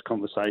those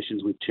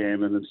conversations with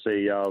Chairman and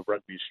CEO of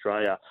Rugby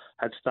Australia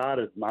had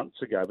started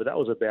months ago, but that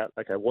was about,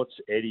 okay, what's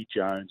Eddie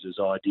Jones's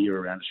idea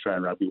around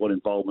Australian rugby? What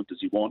involvement does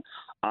he want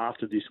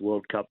after this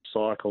World Cup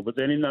cycle? But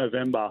then in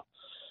November,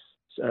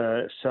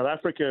 South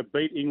Africa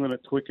beat England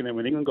at Twickenham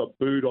when England got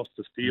booed off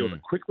the field.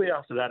 And quickly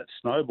after that, it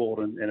snowballed.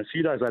 And a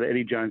few days later,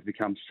 Eddie Jones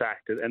becomes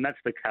sacked. And that's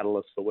the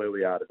catalyst for where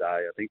we are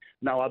today. I think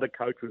no other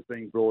coach was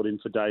being brought in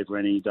for Dave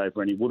Rennie. Dave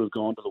Rennie would have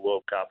gone to the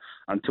World Cup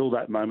until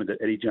that moment that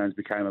Eddie Jones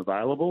became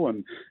available.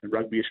 And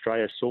Rugby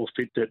Australia saw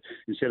fit that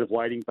instead of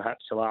waiting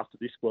perhaps till after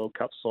this World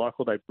Cup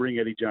cycle, they bring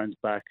Eddie Jones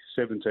back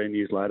 17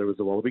 years later as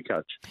the Wallaby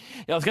coach.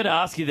 I was going to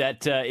ask you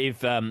that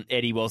if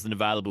Eddie wasn't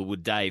available,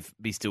 would Dave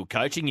be still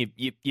coaching?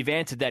 You've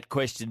answered that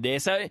question there.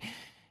 So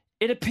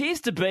it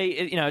appears to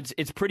be,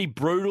 it's pretty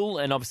brutal,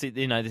 and obviously,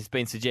 there's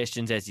been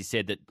suggestions, as you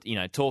said, that,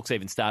 talks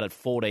even started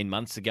 14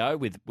 months ago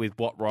with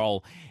what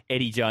role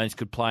Eddie Jones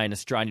could play in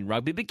Australian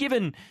rugby. But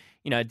given,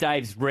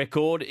 Dave's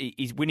record,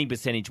 his winning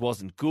percentage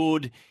wasn't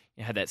good.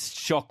 He had that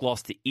shock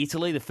loss to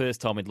Italy, the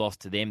first time he'd lost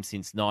to them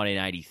since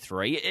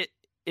 1983.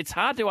 It's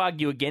hard to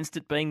argue against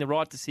it being the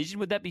right decision.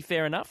 Would that be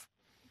fair enough?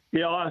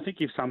 Yeah, I think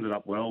you've summed it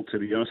up well, to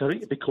be honest. I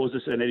think because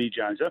it's an Eddie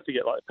Jones, don't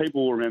forget,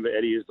 people will remember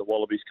Eddie as the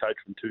Wallabies coach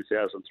from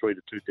 2003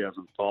 to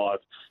 2005.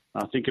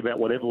 Think about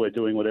whatever we're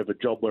doing, whatever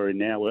job we're in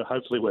now,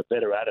 hopefully we're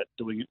better at it,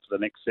 doing it for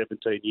the next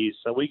 17 years.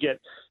 So we get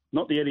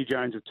not the Eddie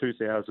Jones of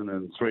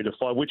 2003 to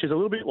 5, which is a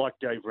little bit like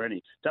Dave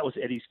Rennie. That was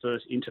Eddie's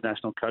first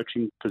international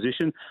coaching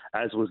position,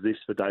 as was this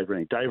for Dave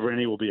Rennie. Dave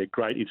Rennie will be a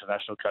great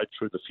international coach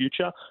through the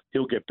future.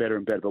 He'll get better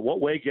and better. But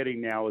what we're getting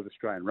now as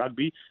Australian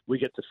rugby, we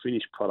get the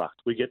finished product.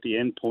 We get the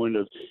end point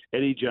of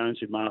Eddie Jones,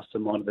 who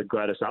masterminded the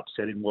greatest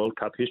upset in World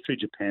Cup history,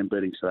 Japan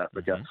beating South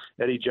Africa.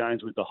 Mm-hmm. Eddie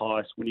Jones with the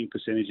highest winning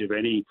percentage of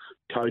any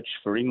coach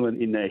for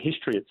England in their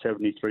history at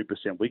 73%.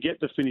 We get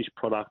the finished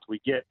product.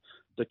 We get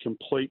the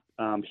complete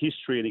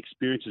history and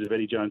experiences of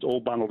Eddie Jones all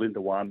bundled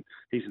into one.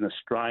 He's an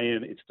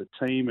Australian. It's the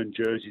team and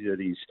jersey that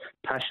he's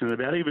passionate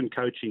about. Even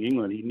coaching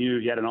England, he knew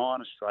he had an eye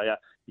on Australia.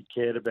 He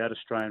cared about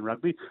Australian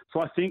rugby.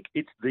 So I think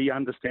it's the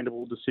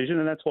understandable decision,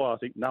 and that's why I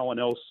think no one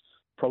else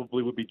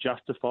probably would be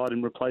justified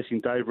in replacing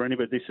Dave Rennie,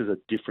 but this is a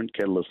different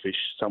kettle of fish.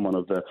 Someone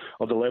of the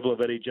level of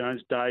Eddie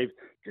Jones. Dave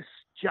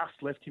just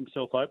left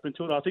himself open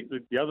to it. I think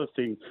the other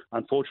thing,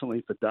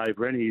 unfortunately for Dave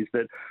Rennie, is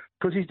that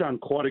because he's done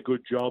quite a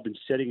good job in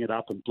setting it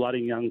up and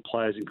blooding young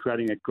players and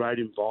creating a great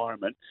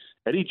environment,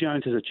 Eddie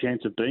Jones has a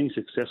chance of being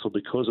successful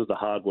because of the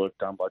hard work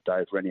done by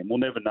Dave Rennie. And we'll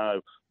never know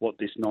what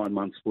this 9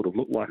 months would have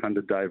looked like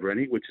under Dave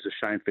Rennie, which is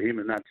a shame for him.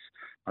 And that's,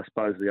 I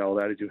suppose, the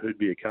old adage of who'd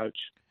be a coach.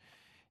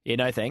 Yeah,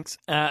 no thanks.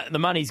 The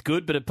money's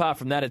good, but apart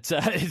from that, it's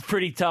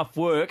pretty tough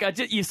work.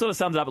 You sort of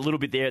summed it up a little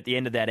bit there at the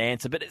end of that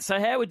answer. But so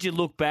how would you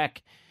look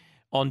back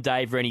on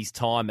Dave Rennie's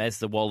time as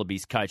the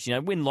Wallabies coach?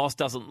 Win-loss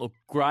doesn't look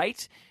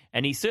great,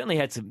 and he certainly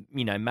had some,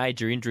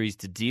 major injuries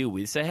to deal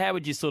with. So how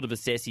would you sort of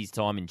assess his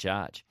time in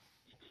charge?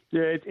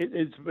 Yeah,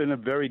 it's been a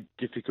very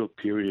difficult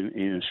period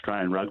in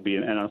Australian rugby,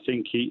 and I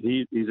think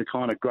he's a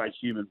kind of great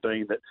human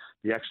being that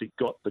he actually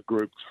got the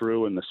group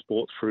through and the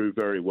sport through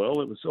very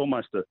well. It was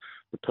almost the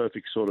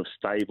perfect sort of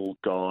stable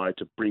guy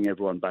to bring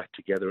everyone back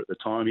together at the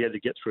time. He had to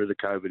get through the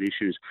COVID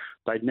issues.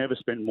 They'd never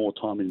spent more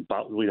time in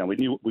bubble.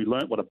 We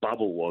learnt what a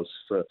bubble was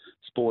for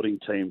sporting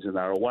teams, and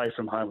they were away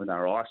from home and they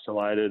were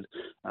isolated.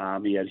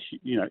 He had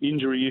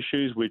injury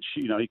issues, which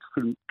he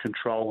couldn't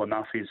control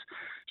enough his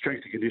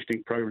strength and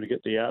conditioning program to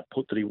get the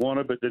output that he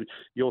wanted, but then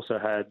he also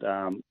had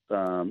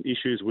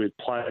issues with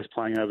players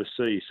playing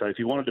overseas. So if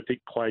he wanted to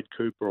pick Quade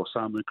Cooper or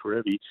Samu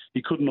Kerevi,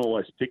 he couldn't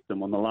always pick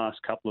them. On the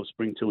last couple of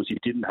spring tours, he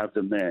didn't have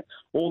them there.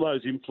 All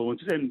those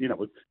influences, and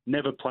we've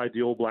never played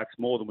the All Blacks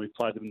more than we've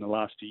played them in the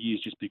last few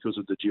years just because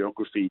of the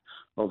geography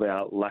of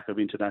our lack of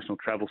international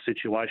travel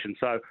situation.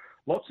 So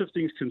lots of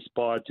things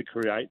conspired to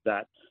create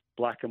that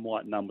black and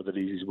white number that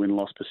is his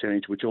win-loss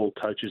percentage, which all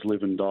coaches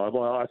live and die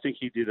by. I think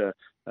he did a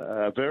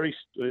very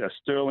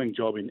sterling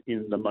job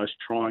in the most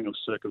trying of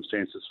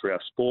circumstances for our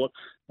sport.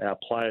 Our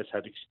players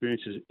have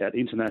experiences at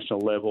international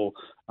level.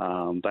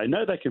 They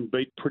know they can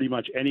beat pretty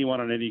much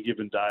anyone on any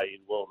given day in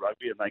World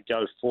Rugby, and they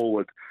go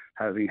forward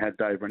having had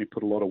Dave Rennie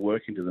put a lot of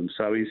work into them.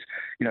 So he's,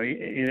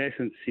 in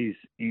essence,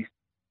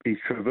 he's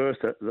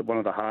traversed one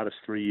of the hardest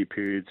 3-year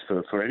periods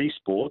for any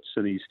sports,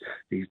 and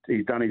he's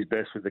done his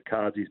best with the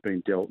cards he's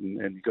been dealt,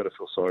 and you've got to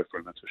feel sorry for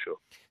him, that's for sure.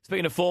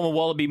 Speaking of former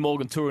Wallaby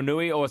Morgan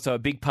Turanui, also a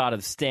big part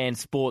of Stan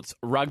Sports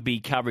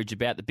rugby coverage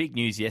about the big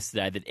news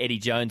yesterday that Eddie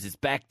Jones is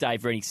back,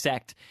 Dave Rennie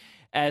sacked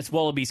as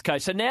Wallabies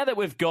coach. So now that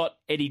we've got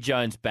Eddie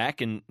Jones back,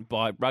 and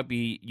by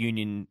rugby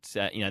union,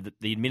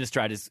 the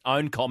administrator's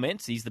own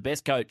comments, he's the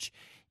best coach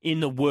in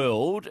the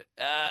world.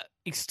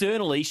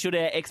 Externally, should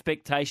our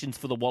expectations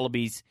for the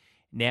Wallabies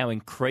now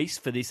increase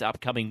for this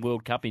upcoming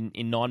World Cup in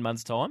 9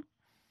 months' time?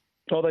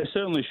 Oh, they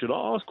certainly should.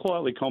 I was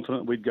quietly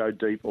confident we'd go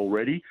deep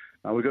already.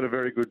 We've got a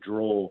very good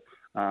draw.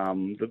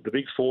 The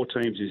big 4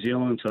 teams, New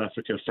Zealand, South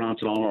Africa, France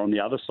and Ireland, are on the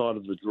other side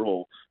of the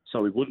draw,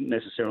 so we wouldn't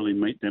necessarily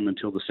meet them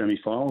until the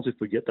semi-finals if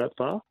we get that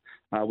far.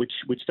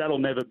 Which that'll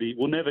never be.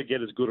 We'll never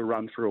get as good a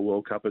run through a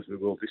World Cup as we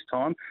will this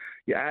time.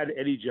 You add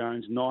Eddie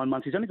Jones, 9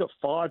 months. He's only got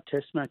 5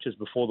 Test matches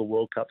before the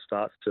World Cup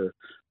starts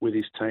with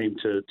his team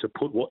to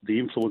put what the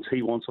influence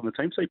he wants on the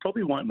team. So he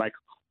probably won't make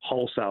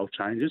wholesale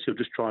changes. He'll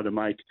just try to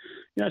make,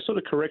 sort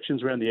of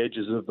corrections around the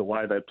edges of the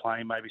way they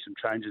play, maybe some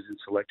changes in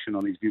selection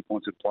on his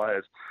viewpoints of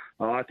players.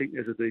 I think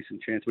there's a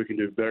decent chance we can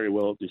do very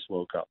well at this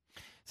World Cup.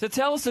 So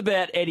tell us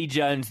about Eddie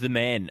Jones, the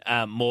man,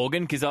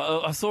 Morgan, because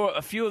I saw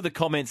a few of the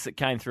comments that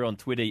came through on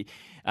Twitter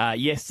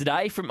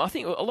yesterday from, I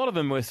think a lot of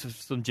them were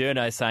some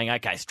journos saying,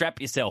 okay,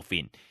 strap yourself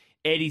in.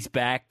 Eddie's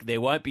back.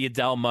 There won't be a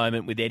dull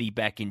moment with Eddie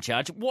back in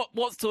charge.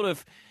 What sort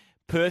of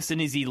person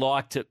is he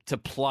like to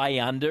play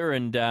under,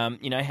 and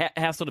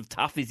how sort of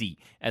tough is he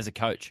as a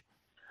coach?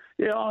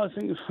 Yeah, I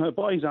think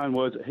by his own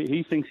words,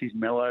 he thinks he's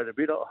mellowed a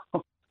bit.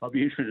 I'll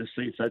be interested to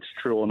see if that's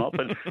true or not.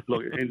 But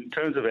look, in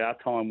terms of our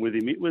time with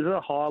him, it was a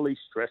highly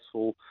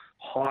stressful,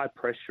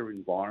 high-pressure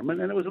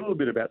environment, and it was a little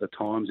bit about the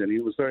times, and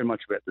it was very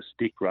much about the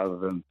stick rather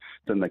than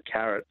the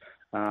carrot.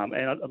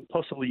 And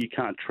possibly you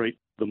can't treat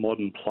the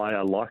modern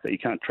player like that. You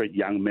can't treat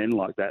young men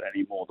like that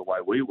anymore the way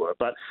we were.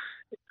 But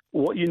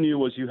what you knew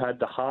was you had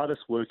the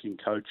hardest working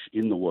coach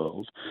in the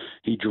world.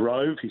 He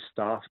drove his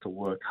staff to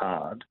work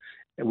hard,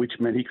 which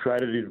meant he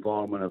created an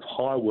environment of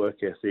high work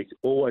ethic,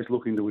 always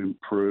looking to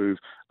improve,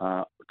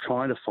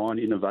 trying to find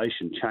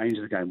innovation, change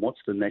the game.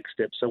 What's the next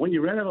step? So when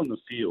you ran out on the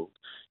field,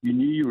 you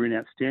knew you were in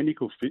outstanding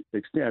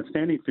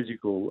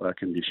physical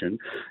condition.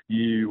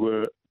 You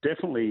were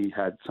definitely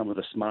had some of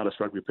the smartest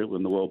rugby people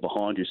in the world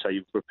behind you. So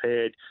you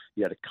prepared,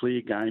 you had a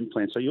clear game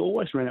plan. So you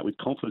always ran out with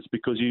confidence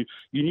because you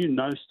knew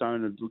no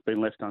stone had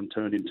been left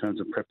unturned in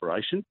terms of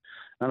preparation.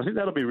 And I think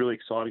that'll be really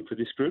exciting for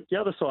this group. The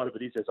other side of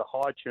it is there's a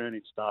high churn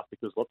in staff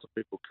because lots of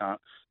people can't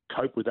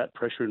cope with that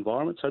pressure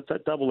environment. So it's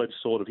that double-edged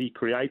sword of he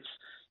creates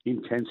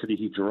intensity,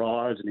 he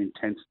drives an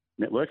intense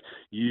network.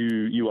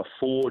 You are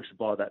forged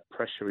by that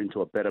pressure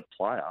into a better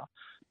player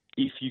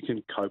if you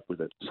can cope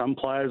with it. Some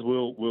players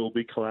will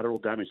be collateral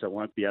damage. They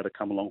won't be able to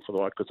come along for the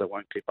ride because they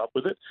won't keep up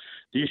with it.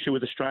 The issue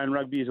with Australian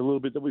rugby is a little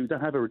bit that we don't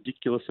have a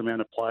ridiculous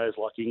amount of players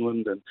like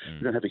England, and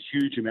we don't have a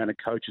huge amount of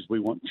coaches we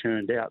want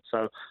churned out.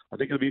 So I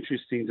think it'll be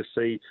interesting to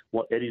see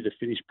what Eddie, the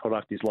finished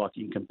product, is like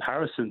in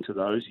comparison to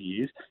those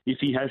years. If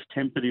he has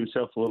tempered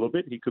himself a little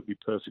bit, he could be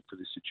perfect for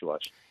this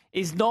situation.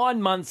 Is 9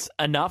 months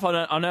enough?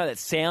 I know that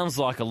sounds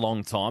like a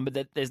long time,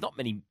 but there's not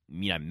many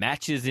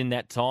matches in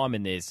that time,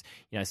 and there's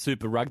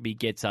Super Rugby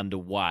gets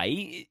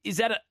underway. Is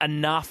that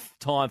enough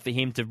time for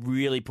him to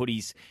really put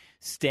his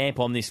stamp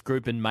on this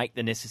group and make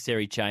the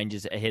necessary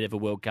changes ahead of a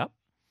World Cup?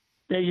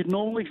 Yeah, you'd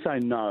normally say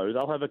no.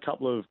 They'll have a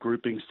couple of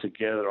groupings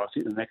together. I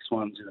think the next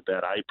one's in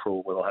about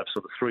April, where they'll have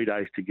sort of 3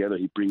 days together.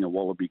 He'd bring a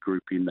Wallaby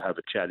group in to have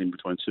a chat in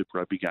between Super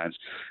Rugby games.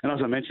 And as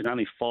I mentioned,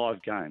 only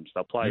 5 games.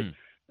 They'll play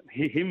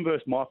him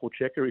versus Michael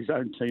Cheika, his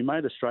own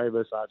teammate, Australia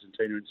versus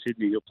Argentina in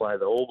Sydney. He'll play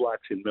the All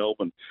Blacks in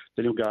Melbourne.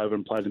 Then he'll go over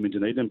and play them in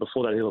Dunedin.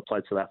 Before that, he'll have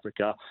played South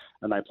Africa,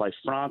 and they play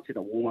France in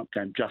a warm-up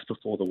game just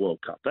before the World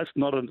Cup. That's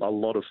not a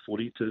lot of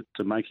footy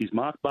to make his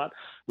mark, but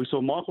we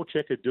saw Michael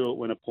Cheika do it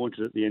when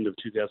appointed at the end of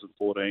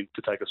 2014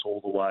 to take us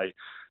all the way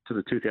to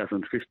the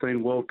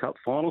 2015 World Cup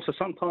final. So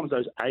sometimes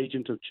those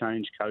agent of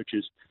change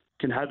coaches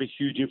can have a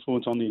huge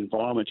influence on the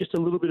environment. Just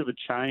a little bit of a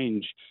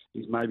change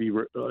is maybe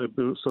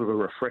sort of a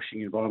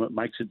refreshing environment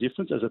makes a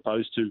difference, as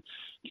opposed to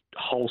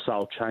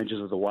wholesale changes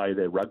of the way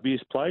their rugby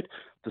is played.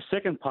 The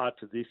second part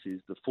to this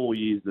is the 4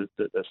 years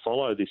that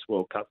follow this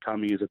World Cup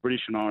coming is a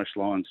British and Irish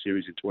Lions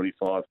series in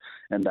 25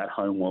 and that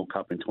home World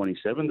Cup in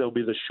 27. There'll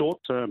be the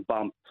short-term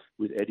bump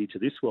with Eddie to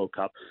this World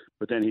Cup,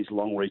 but then his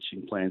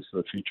long-reaching plans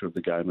for the future of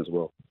the game as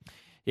well.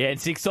 Yeah,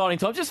 it's an exciting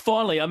time. Just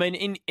finally, I mean,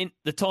 in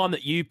the time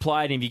that you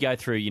played, if you go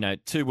through,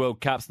 2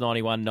 World Cups,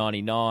 91,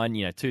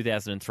 99,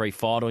 2003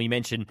 final, you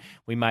mentioned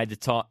we made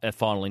the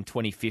final in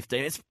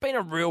 2015. It's been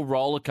a real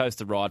roller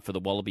coaster ride for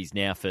the Wallabies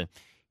now for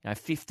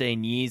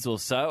 15 years or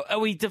so. Are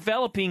we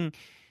developing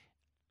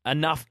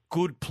enough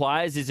good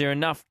players? Is there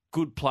enough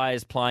good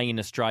players playing in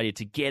Australia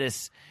to get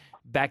us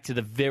back to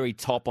the very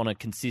top on a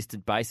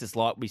consistent basis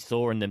like we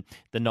saw in the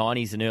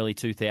 90s and early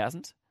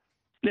 2000s?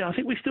 Yeah, I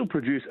think we still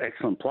produce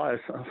excellent players.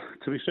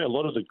 To be fair, a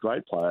lot of the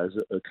great players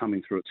are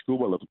coming through at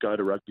school level go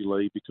to rugby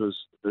league because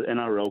the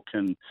NRL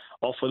can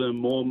offer them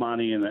more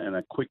money and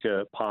a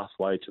quicker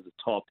pathway to the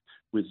top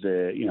with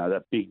their,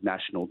 that big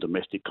national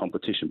domestic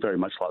competition, very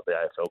much like the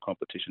AFL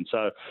competition.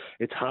 So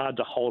it's hard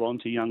to hold on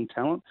to young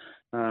talent.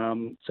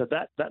 So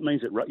that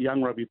means that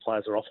young rugby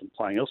players are often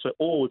playing elsewhere,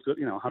 or we've got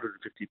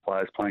 150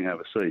 players playing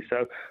overseas.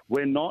 So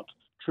we're not.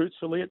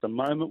 Truthfully, at the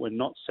moment, we're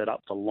not set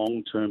up for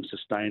long-term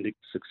sustained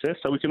success.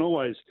 So we can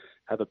always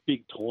have a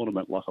big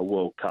tournament like a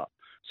World Cup.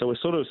 So we're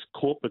sort of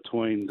caught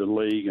between the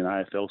league and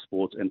AFL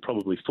sports and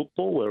probably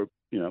football, where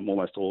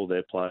almost all of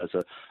their players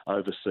are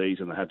overseas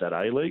and they have that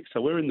A-League.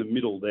 So we're in the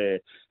middle there.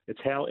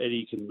 It's how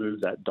Eddie can move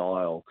that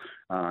dial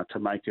to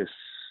make us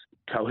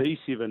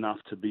cohesive enough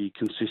to be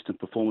consistent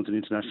performance at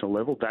international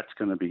level. That's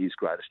going to be his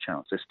greatest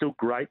challenge. There's still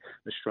great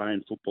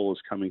Australian footballers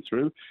coming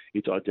through.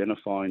 It's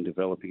identifying,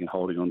 developing and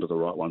holding on to the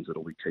right ones that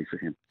will be key for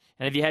him.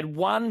 And if you had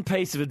one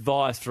piece of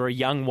advice for a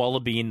young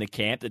Wallaby in the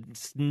camp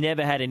that's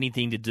never had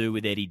anything to do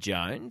with Eddie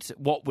Jones,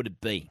 what would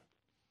it be?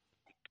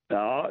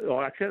 I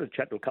actually had a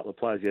chat to a couple of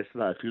players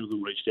yesterday. A few of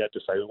them reached out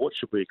to say, well, what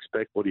should we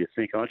expect? What do you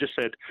think? And I just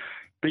said,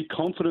 be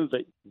confident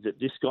that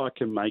this guy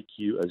can make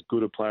you as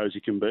good a player as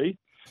you can be,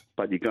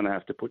 but you're going to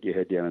have to put your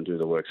head down and do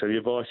the work. So the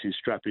advice is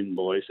strap in,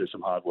 boys. There's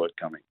some hard work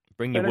coming.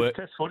 Bring your work. It's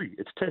Test footy.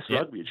 It's Test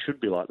rugby. It should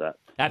be like that.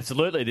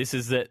 Absolutely. This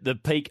is the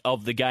peak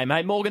of the game.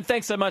 Hey, Morgan,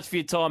 thanks so much for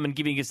your time and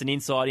giving us an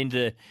insight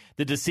into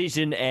the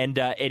decision and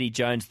Eddie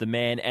Jones, the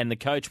man and the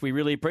coach. We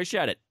really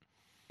appreciate it.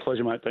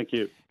 Pleasure, mate. Thank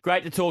you.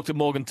 Great to talk to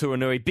Morgan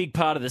Turinui, big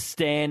part of the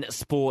Stan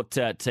Sport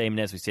team. And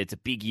as we said, it's a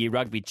big year.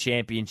 Rugby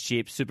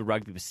Championship, Super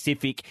Rugby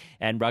Pacific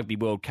and Rugby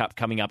World Cup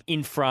coming up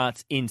in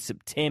France in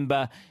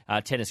September.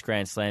 Tennis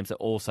Grand Slams are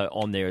also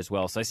on there as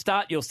well. So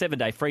start your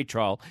 7-day free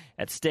trial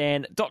at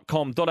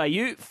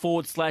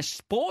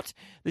stan.com.au/sport.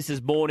 This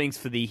is mornings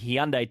for the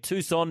Hyundai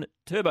Tucson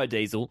Turbo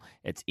Diesel.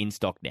 It's in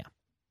stock now.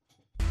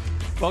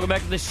 Welcome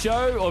back to the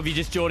show, or if you're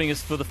just joining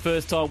us for the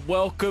first time,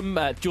 welcome.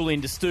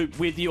 Julian De Stoop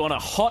with you on a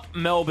hot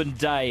Melbourne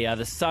day.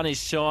 The sun is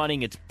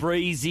shining, it's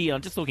breezy.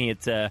 I'm just looking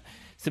at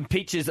some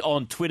pictures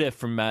on Twitter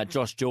from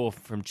Josh Jaw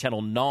from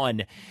Channel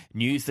 9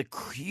 News. The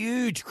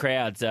huge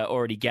crowds are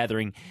already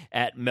gathering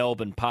at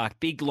Melbourne Park.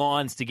 Big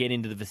lines to get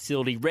into the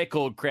facility.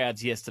 Record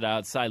crowds yesterday,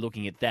 I'd say,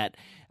 looking at that.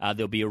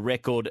 There'll be a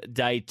record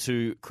Day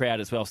 2 crowd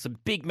as well. Some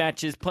big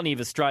matches, plenty of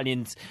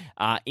Australians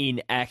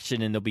in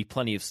action, and there'll be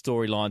plenty of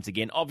storylines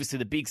again. Obviously,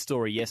 the big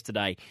story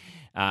yesterday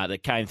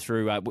that came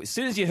through, as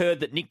soon as you heard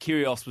that Nick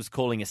Kyrgios was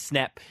calling a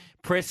snap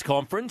press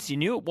conference, you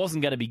knew it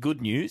wasn't going to be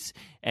good news,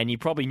 and you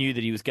probably knew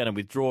that he was going to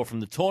withdraw from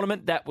the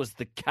tournament. That was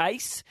the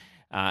case.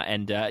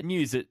 And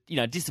news that,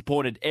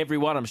 disappointed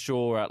everyone. I'm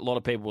sure a lot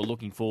of people were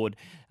looking forward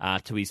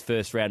to his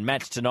first round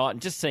match tonight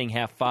and just seeing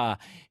how far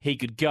he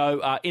could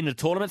go in the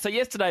tournament. So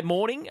yesterday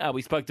morning,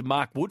 we spoke to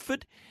Mark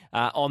Woodford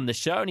on the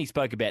show, and he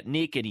spoke about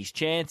Nick and his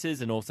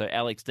chances and also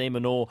Alex de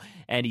Minaur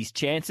and his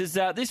chances.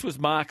 This was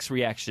Mark's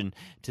reaction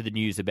to the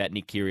news about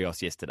Nick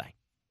Kyrgios yesterday.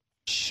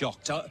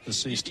 Shocked.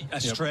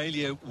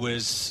 Australia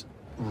was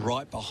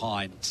right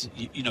behind.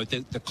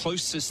 The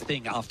closest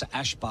thing after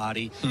Ash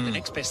Barty, the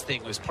next best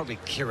thing was probably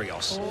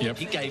Kyrgios. Yep.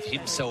 He gave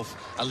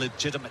himself a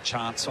legitimate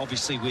chance,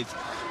 obviously with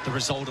the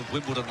result of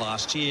Wimbledon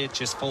last year,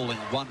 just falling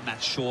one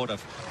match short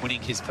of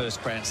winning his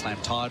first Grand Slam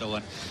title,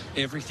 and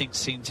everything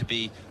seemed to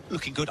be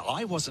looking good.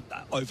 I wasn't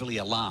overly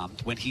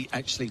alarmed when he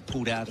actually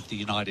pulled out of the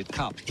United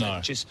Cup. He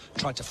just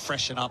tried to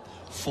freshen up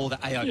for the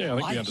AO. Yeah, I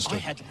think we understood. I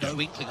had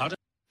no inkling.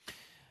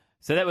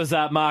 So that was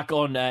Mark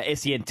on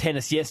SEN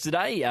Tennis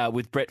yesterday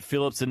with Brett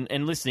Phillips,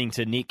 and listening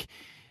to Nick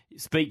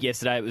speak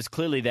yesterday, it was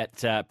clearly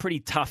that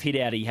pretty tough hit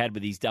out he had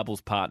with his doubles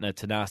partner,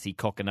 Thanasi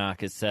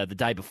Kokkinakis, the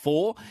day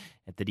before,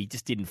 that he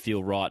just didn't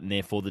feel right, and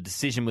therefore the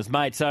decision was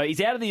made. So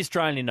he's out of the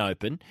Australian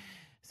Open.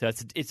 So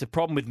it's a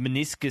problem with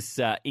meniscus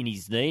in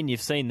his knee, and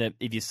you've seen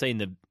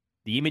the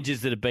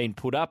images that have been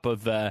put up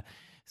of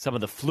some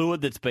of the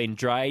fluid that's been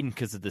drained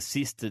because of the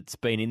cyst that's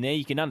been in there.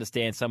 You can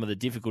understand some of the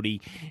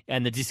difficulty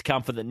and the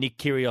discomfort that Nick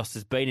Kyrgios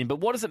has been in. But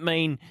what does it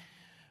mean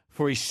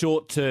for his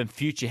short-term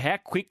future? How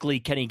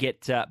quickly can he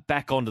get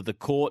back onto the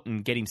court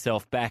and get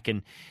himself back?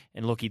 And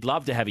look, he'd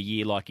love to have a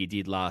year like he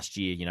did last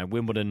year.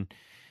 Wimbledon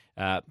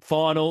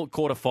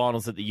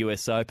quarterfinals at the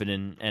US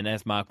Open. And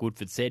as Mark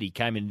Woodford said, he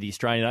came into the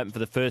Australian Open for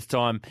the first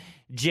time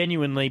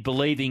genuinely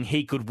believing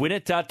he could win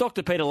it.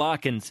 Dr. Peter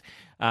Larkins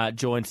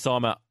joined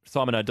Simon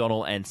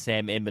O'Donnell and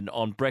Sam Edmund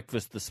on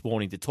breakfast this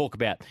morning to talk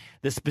about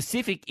the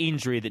specific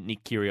injury that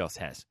Nick Kyrgios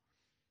has.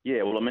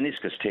 Yeah, well, a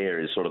meniscus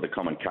tear is sort of the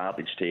common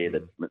cartilage tear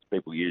that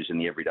people use in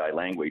the everyday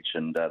language,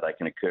 and they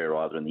can occur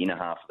either in the inner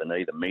half of the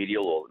knee, the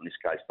medial, or in this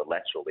case, the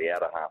lateral, the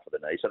outer half of the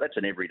knee. So that's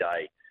an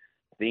everyday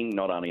thing,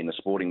 not only in the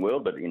sporting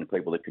world, but in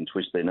people that can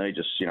twist their knee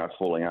just,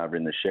 falling over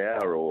in the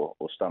shower or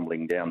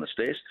stumbling down the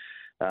stairs.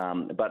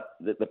 But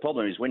the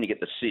problem is when you get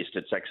the cyst,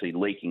 it's actually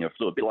leaking a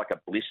fluid, a bit like a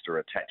blister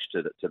attached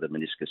to the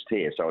meniscus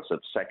tear. So it's a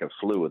sac of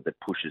fluid that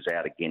pushes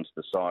out against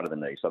the side of the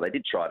knee. So they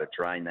did try to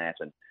drain that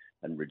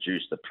and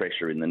reduce the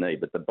pressure in the knee.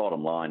 But the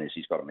bottom line is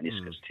he's got a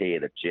meniscus tear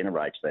that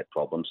generates that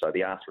problem. So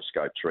the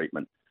arthroscope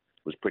treatment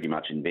was pretty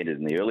much invented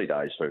in the early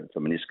days for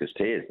meniscus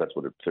tears. That's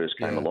what it first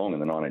came along in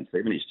the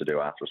 1970s to do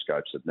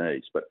arthroscopes of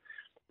knees. But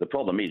the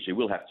problem is you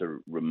will have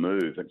to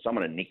remove, and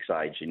someone at Nick's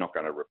age, you're not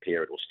going to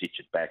repair it or stitch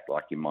it back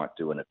like you might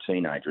do in a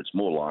teenager. It's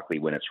more likely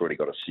when it's already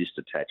got a cyst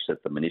attached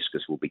that the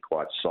meniscus will be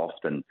quite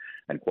soft and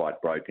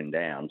quite broken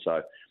down.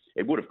 So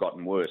it would have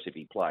gotten worse if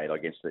he played. I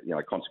guess the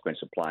consequence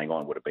of playing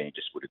on would have been he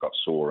just would have got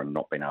sore and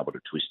not been able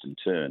to twist and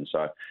turn.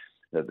 So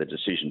the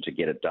decision to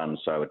get it done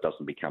so it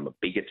doesn't become a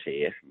bigger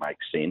tear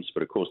makes sense.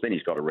 But, of course, then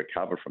he's got to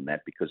recover from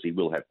that because he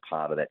will have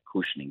part of that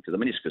cushioning. Because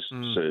the meniscus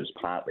serves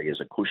partly as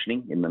a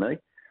cushioning in the knee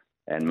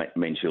and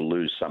means he'll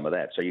lose some of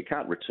that. So you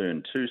can't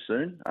return too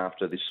soon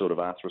after this sort of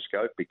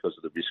arthroscope because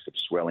of the risk of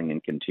swelling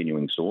and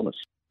continuing soreness.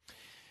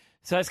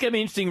 So it's going to be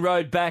an interesting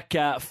road back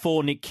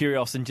for Nick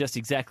Kyrgios and just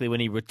exactly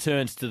when he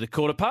returns to the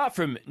court. Apart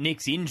from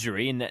Nick's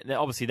injury, and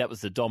obviously that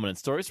was the dominant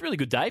story, it's a really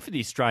good day for the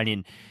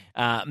Australian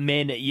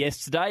men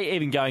yesterday,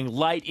 even going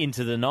late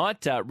into the night.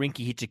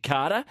 Rinky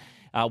Hijikata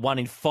won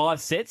in 5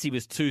 sets. He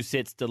was 2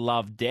 sets to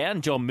love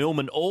down. John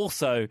Millman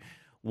also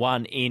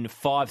won in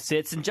 5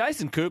 sets. And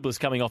Jason Kubler's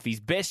coming off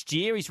his best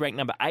year. He's ranked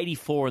number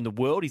 84 in the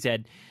world. He's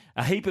had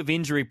a heap of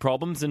injury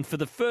problems, and for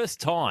the first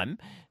time,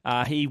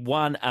 he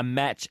won a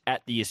match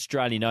at the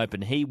Australian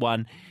Open. He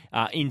won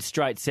in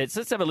straight sets.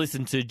 Let's have a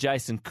listen to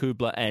Jason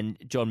Kubler and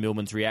John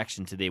Millman's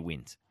reaction to their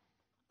wins.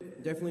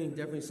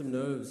 Definitely some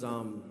nerves.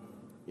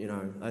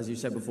 As you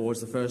said before,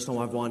 it's the first time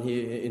I've won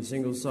here in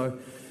singles, so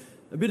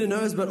a bit of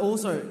nerves, but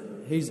also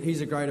he's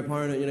a great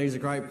opponent. He's a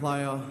great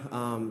player.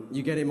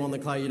 You get him on the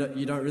clay,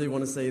 you don't really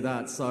want to see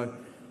that. So,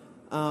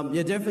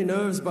 definitely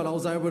nerves, but I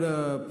was able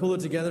to pull it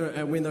together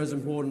and win those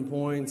important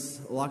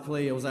points.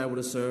 Luckily, I was able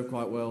to serve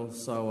quite well.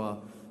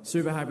 So,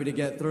 super happy to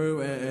get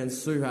through and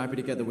super happy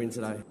to get the win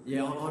today.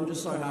 Yeah, I'm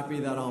just so happy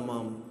that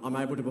I'm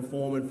able to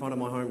perform in front of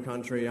my home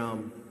country.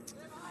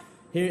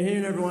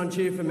 Hearing everyone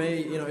cheer for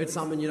me, it's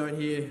something you don't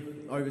hear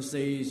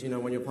overseas,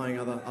 when you're playing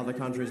other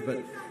countries,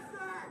 but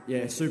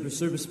yeah,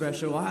 super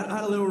special. I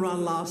had a little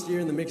run last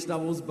year in the mixed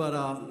doubles, but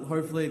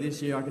hopefully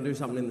this year I can do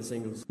something in the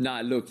singles.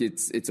 No, look,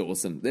 it's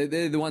awesome.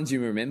 They're the ones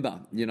you remember,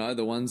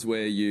 the ones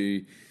where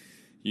you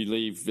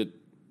leave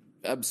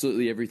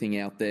absolutely everything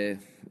out there.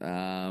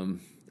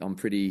 I'm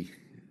pretty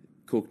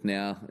cooked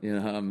now,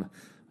 I'm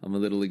a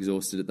little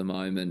exhausted at the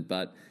moment,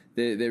 but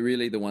they're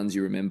really the ones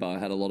you remember. I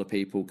had a lot of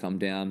people come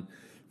down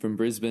from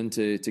Brisbane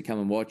to come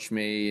and watch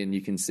me, and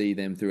you can see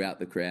them throughout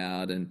the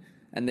crowd, and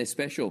they're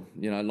special.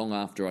 Long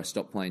after I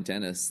stop playing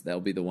tennis, they'll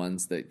be the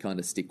ones that kind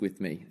of stick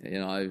with me.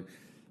 I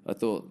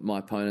thought my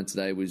opponent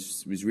today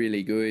was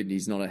really good.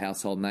 He's not a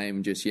household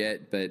name just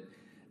yet, but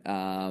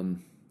that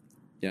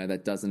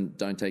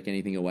don't take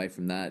anything away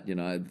from that.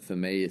 For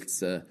me,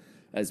 it's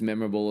as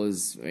memorable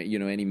as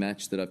any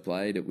match that I've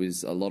played. It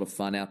was a lot of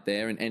fun out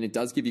there, and it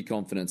does give you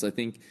confidence. I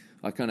think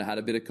I kind of had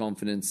a bit of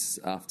confidence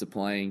after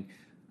playing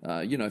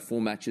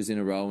 4 matches in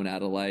a row in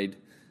Adelaide.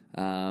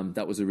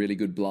 That was a really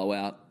good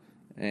blowout.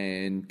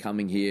 And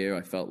coming here,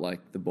 I felt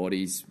like the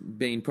body's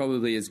been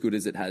probably as good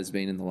as it has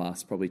been in the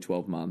last probably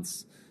 12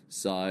 months.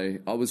 So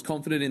I was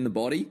confident in the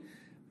body,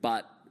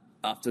 but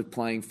after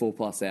playing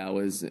 4+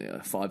 hours,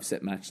 a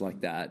 5-set match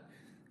like that,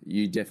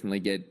 you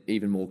definitely get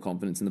even more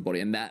confidence in the body.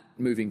 And that,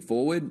 moving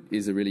forward,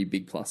 is a really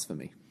big plus for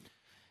me.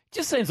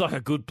 Just seems like a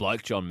good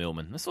bloke, John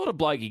Millman. The sort of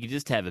bloke you could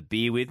just have a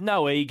beer with,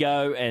 no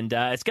ego. And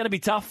it's going to be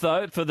tough,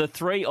 though, for the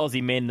 3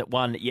 Aussie men that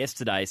won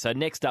yesterday. So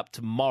next up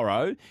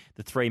tomorrow,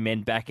 the 3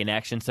 men back in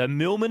action. So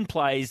Millman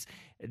plays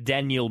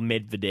Daniil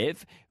Medvedev.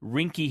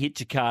 Rinky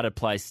Hijikata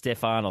plays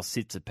Stefanos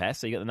Tsitsipas.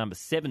 So you got the number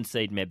 7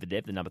 seed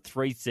Medvedev, the number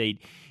 3 seed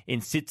in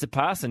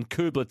Tsitsipas, and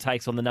Kubler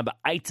takes on the number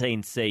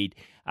 18 seed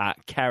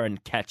Karen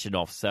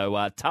Khachanov.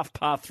 So tough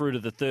path through to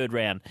the third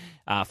round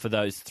for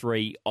those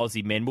 3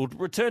 Aussie men. We'll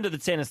return to the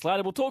tennis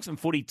later. We'll talk some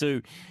footy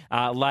too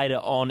later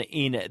on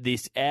in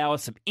this hour.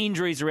 Some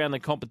injuries around the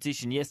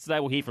competition yesterday.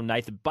 We'll hear from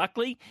Nathan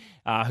Buckley,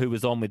 who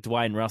was on with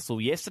Dwayne Russell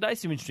yesterday.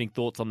 Some interesting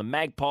thoughts on the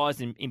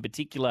Magpies, in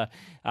particular,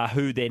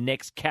 who their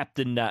next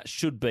captain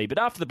should be. But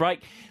after the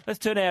break, let's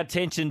turn our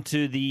attention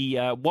to the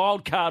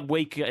wildcard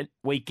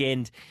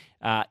weekend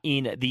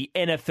in the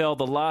NFL,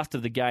 the last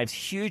of the games.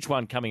 Huge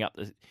one coming up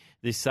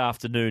this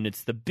afternoon.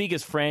 It's the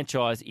biggest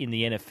franchise in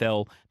the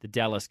NFL, the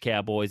Dallas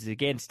Cowboys,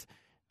 against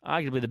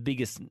arguably the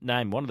biggest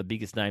name, one of the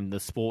biggest names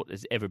the sport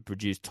has ever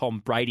produced,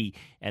 Tom Brady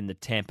and the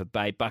Tampa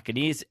Bay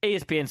Buccaneers.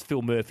 ESPN's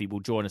Phil Murphy will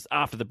join us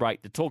after the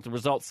break to talk the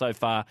results so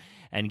far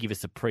and give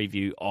us a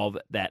preview of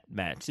that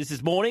match. This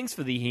is Mornings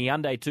for the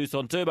Hyundai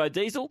Tucson Turbo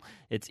Diesel.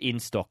 It's in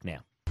stock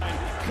now.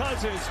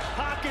 Cousins,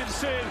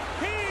 Hawkinson,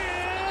 he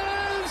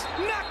is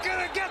not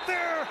going to get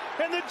there,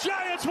 and the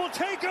Giants will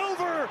take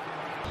over.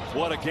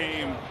 What a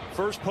game.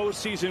 First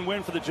postseason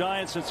win for the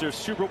Giants since their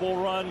Super Bowl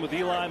run with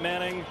Eli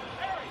Manning.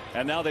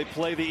 And now they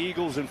play the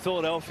Eagles in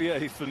Philadelphia,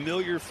 a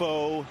familiar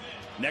foe,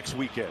 next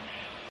weekend.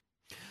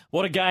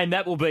 What a game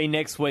that will be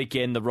next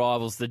weekend, the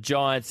rivals, the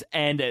Giants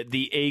and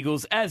the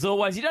Eagles. As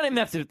always, you don't even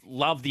have to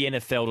love the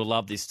NFL to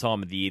love this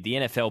time of the year. The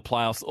NFL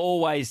playoffs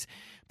always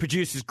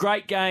produces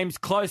great games,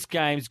 close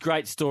games,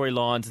 great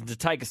storylines. And to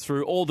take us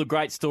through all the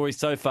great stories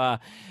so far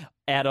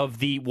out of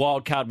the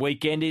wildcard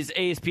weekend is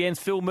ESPN's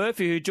Phil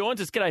Murphy, who joins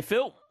us. G'day,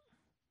 Phil.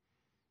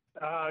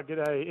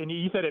 G'day. And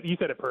you said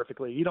it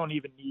perfectly. You don't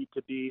even need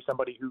to be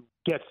somebody who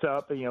gets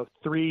up,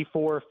 3,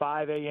 4,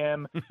 5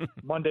 a.m.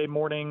 Monday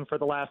morning for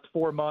the last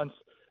 4 months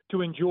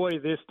to enjoy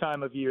this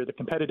time of year. The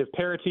competitive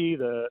parity,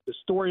 the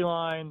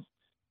storylines,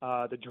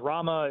 the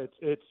drama.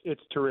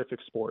 It's terrific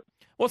sport.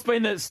 What's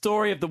been the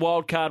story of the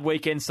wildcard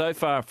weekend so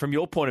far from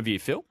your point of view,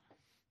 Phil?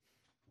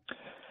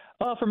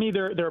 For me,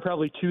 there are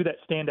probably two that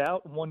stand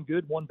out, one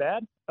good, one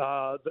bad.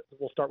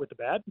 We'll start with the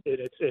bad.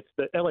 It's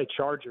the LA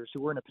Chargers,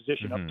 who were in a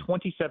position of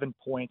 27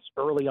 points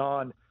early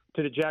on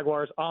to the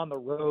Jaguars on the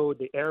road.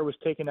 The air was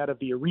taken out of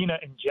the arena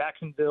in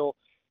Jacksonville,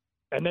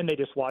 and then they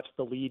just watched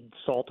the lead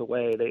salt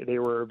away. They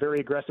were very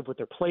aggressive with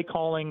their play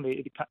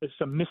calling,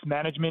 some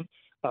mismanagement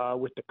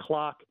with the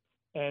clock,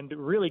 and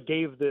really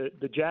gave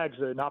the Jags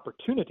an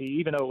opportunity,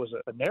 even though it was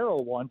a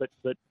narrow one,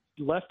 but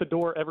left the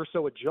door ever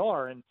so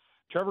ajar. And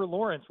Trevor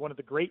Lawrence, one of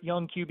the great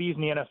young QBs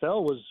in the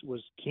NFL,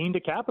 was keen to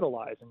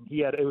capitalize, and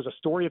it was a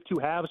story of two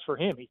halves for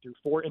him. He threw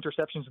 4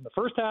 interceptions in the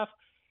first half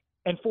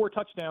and 4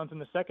 touchdowns in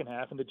the second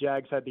half, and the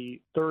Jags had the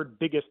third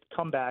biggest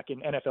comeback in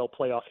NFL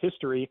playoff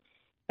history,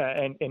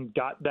 and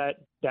got that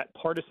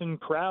partisan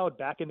crowd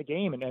back in the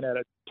game and had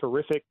a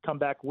terrific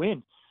comeback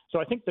win. So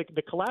I think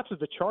the collapse of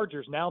the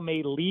Chargers now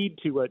may lead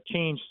to a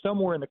change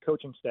somewhere in the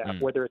coaching staff,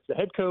 whether it's the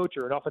head coach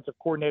or an offensive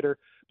coordinator.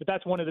 But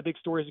that's one of the big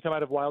stories to come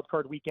out of Wild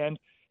Card Weekend.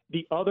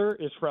 The other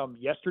is from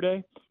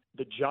yesterday,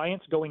 the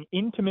Giants going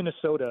into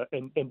Minnesota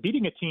and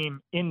beating a team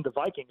in the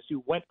Vikings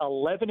who went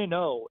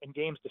 11-0 in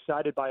games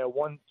decided by a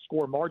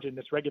 1-score margin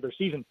this regular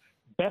season,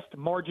 best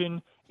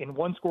margin in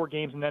 1-score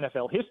games in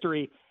NFL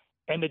history.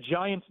 And the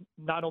Giants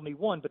not only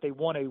won, but they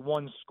won a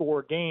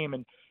 1-score game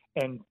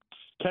and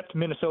kept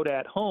Minnesota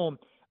at home.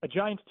 A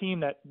Giants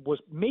team that was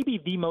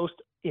maybe the most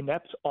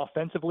inept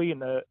offensively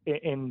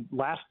in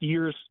last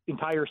year's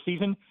entire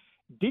season.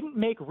 Didn't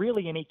make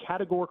really any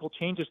categorical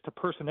changes to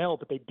personnel,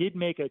 but they did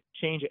make a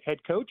change at head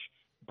coach.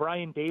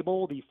 Brian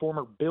Daboll, the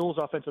former Bills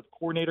offensive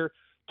coordinator,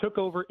 took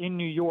over in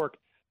New York,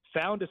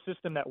 found a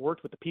system that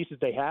worked with the pieces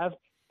they have,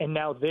 and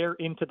now they're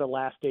into the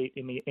last 8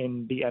 in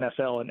the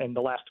NFL and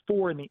the last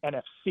 4 in the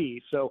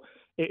NFC. So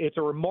it's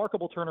a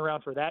remarkable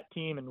turnaround for that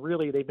team, and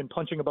really they've been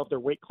punching above their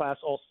weight class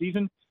all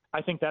season.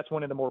 I think that's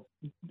one of the more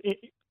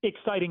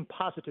exciting,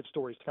 positive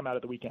stories to come out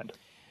of the weekend.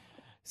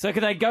 So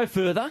can they go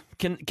further?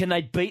 Can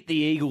they beat the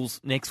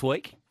Eagles next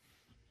week?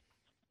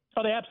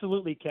 Oh, they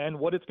absolutely can.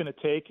 What it's going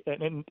to take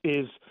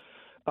is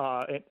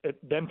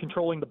them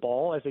controlling the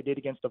ball as they did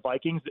against the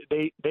Vikings.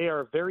 They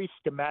are very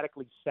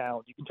schematically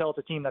sound. You can tell it's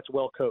a team that's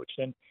well coached.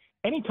 And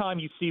anytime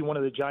you see one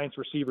of the Giants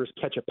receivers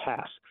catch a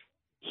pass,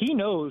 he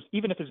knows,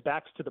 even if his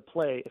back's to the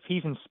play, if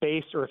he's in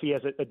space or if he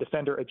has a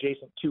defender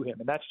adjacent to him.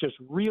 And that's just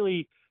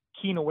really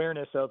keen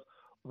awareness of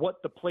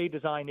what the play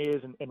design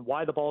is and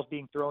why the ball's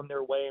being thrown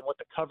their way and what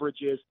the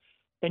coverage is.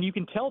 And you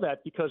can tell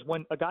that because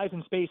when a guy's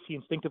in space, he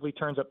instinctively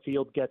turns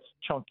upfield, gets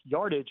chunk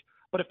yardage.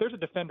 But if there's a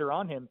defender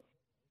on him,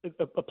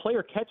 a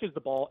player catches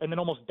the ball and then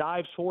almost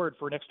dives forward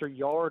for an extra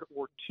yard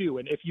or 2.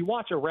 And if you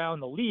watch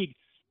around the league,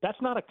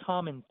 that's not a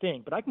common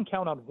thing. But I can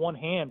count on one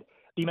hand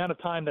the amount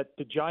of time that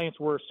the Giants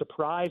were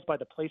surprised by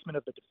the placement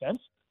of the defense.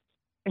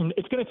 And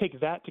it's going to take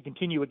that to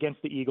continue against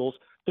the Eagles.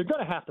 They're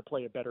going to have to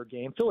play a better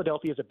game.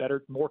 Philadelphia is a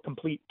better, more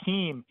complete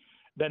team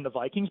than the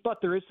Vikings, but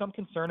there is some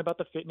concern about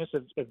the fitness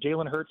of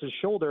Jalen Hurts'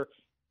 shoulder.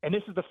 And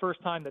this is the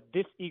first time that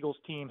this Eagles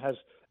team has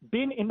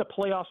been in the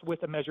playoffs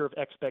with a measure of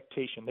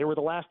expectation. They were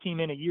the last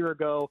team in a year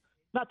ago.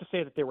 Not to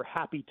say that they were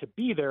happy to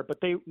be there, but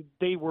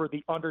they were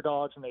the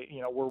underdogs and they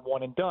were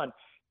one and done.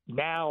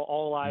 Now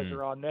all eyes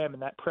are on them,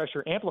 and that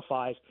pressure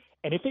amplifies.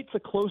 And if it's a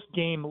close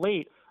game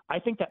late, I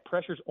think that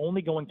pressure is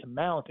only going to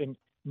mount and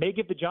may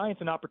give the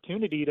Giants an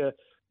opportunity to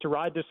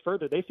ride this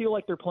further. They feel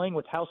like they're playing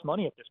with house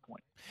money at this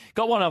point.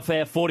 Got one off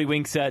our 40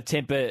 Winks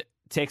temper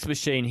text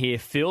machine here,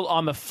 Phil.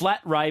 I'm a flat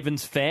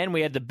Ravens fan.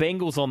 We had the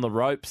Bengals on the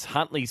ropes.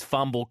 Huntley's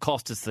fumble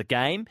cost us the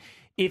game.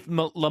 If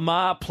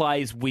Lamar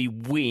plays, we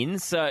win.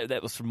 So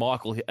that was from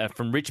Michael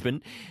from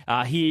Richmond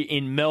here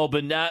in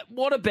Melbourne.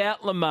 What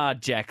about Lamar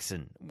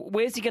Jackson?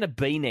 Where's he going to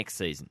be next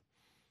season?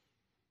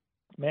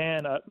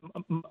 Man,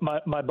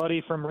 my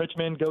buddy from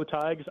Richmond, go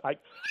Tigers.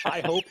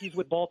 I hope he's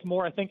with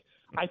Baltimore. I think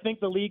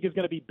the league is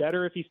going to be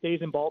better if he stays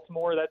in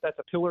Baltimore. That's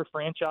a pillar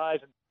franchise,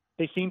 and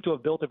they seem to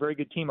have built a very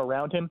good team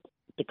around him.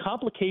 The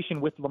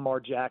complication with Lamar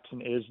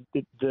Jackson is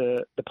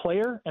the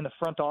player and the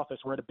front office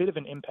were at a bit of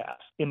an impasse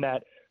in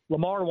that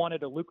Lamar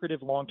wanted a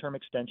lucrative long-term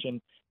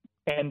extension,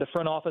 and the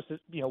front office,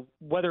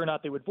 whether or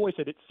not they would voice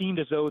it, it seemed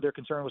as though their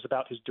concern was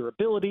about his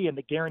durability and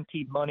the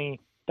guaranteed money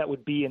that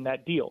would be in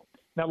that deal.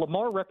 Now,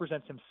 Lamar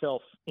represents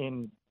himself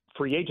in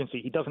free agency.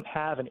 He doesn't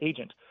have an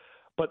agent.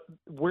 But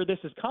where this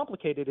is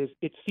complicated is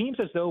it seems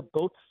as though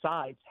both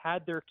sides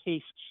had their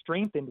case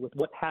strengthened with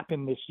what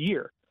happened this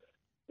year.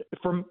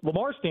 From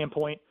Lamar's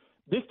standpoint,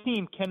 this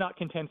team cannot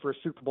contend for a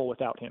Super Bowl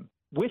without him.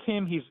 With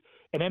him, he's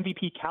an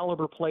MVP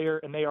caliber player,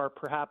 and they are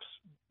perhaps,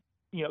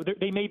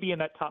 they may be in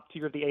that top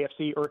tier of the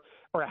AFC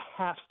or a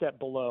half step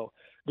below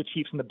the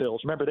Chiefs and the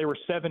Bills. Remember, they were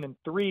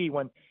 7-3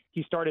 when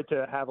he started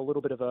to have a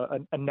little bit of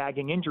a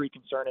nagging injury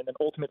concern, and then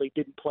ultimately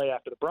didn't play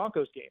after the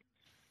Broncos game.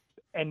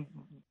 And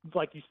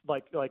like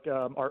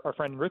our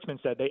friend in Richmond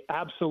said, they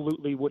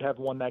absolutely would have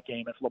won that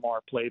game if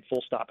Lamar played,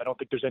 full stop. I don't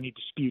think there's any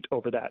dispute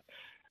over that.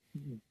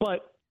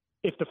 But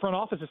if the front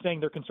office is saying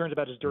they're concerned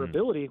about his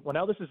durability, well,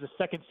 now this is the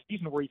second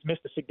season where he's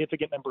missed a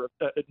significant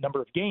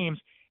number of games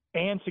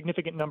and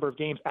significant number of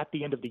games at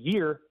the end of the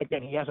year.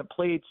 Again, he hasn't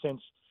played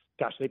since,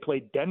 they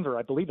played Denver,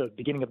 I believe, at the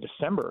beginning of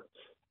December.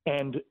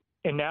 And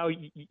now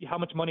how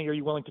much money are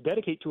you willing to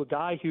dedicate to a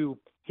guy who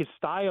his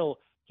style,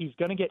 he's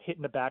going to get hit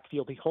in the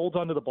backfield. He holds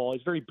onto the ball.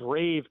 He's very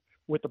brave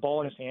with the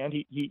ball in his hand.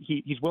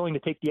 He's willing to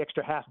take the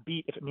extra half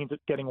beat if it means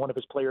it's getting one of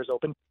his players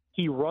open.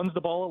 He runs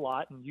the ball a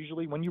lot, and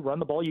usually when you run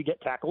the ball, you get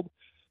tackled.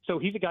 So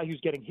he's a guy who's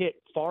getting hit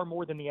far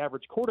more than the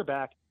average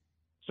quarterback.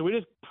 So it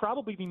is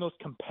probably the most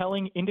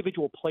compelling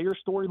individual player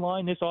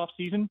storyline this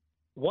offseason.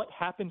 What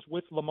happens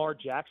with Lamar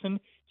Jackson?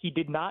 He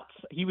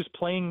was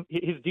playing,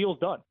 his deal's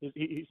done.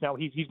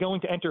 He's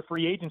going to enter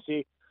free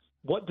agency.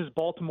 What does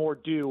Baltimore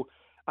do?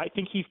 I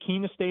think he's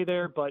keen to stay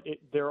there, but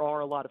there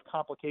are a lot of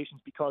complications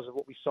because of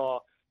what we saw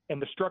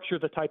and the structure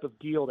of the type of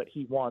deal that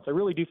he wants. I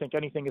really do think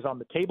anything is on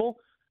the table,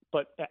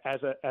 but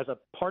as a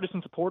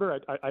partisan supporter,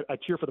 I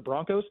cheer for the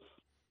Broncos.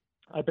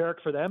 I barrack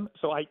for them.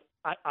 So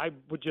I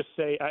would just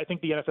say I think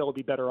the NFL would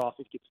be better off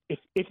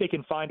if they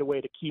can find a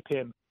way to keep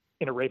him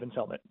in a Ravens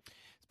helmet.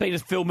 Speaking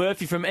to Phil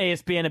Murphy from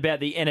ESPN about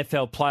the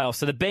NFL playoffs.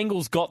 So the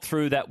Bengals got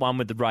through that one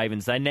with the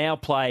Ravens. They now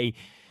play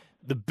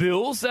the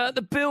Bills.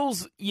 The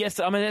Bills, yes,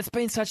 I mean, it's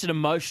been such an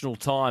emotional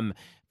time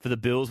for the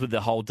Bills with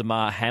the whole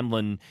Damar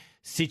Hamlin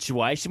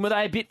situation. Were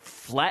they a bit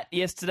flat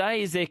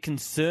yesterday? Is there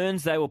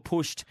concerns they were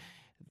pushed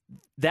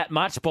that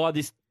much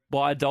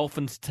by a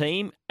Dolphins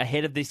team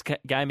ahead of this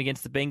game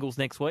against the Bengals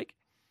next week?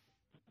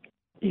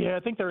 Yeah,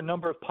 I think there are a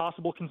number of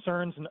possible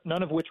concerns,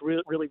 none of which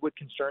really would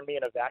concern me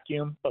in a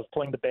vacuum of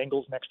playing the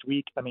Bengals next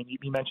week. I mean,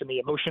 you mentioned the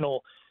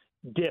emotional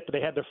dip.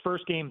 They had their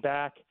first game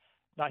back.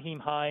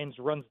 Nyheim Hines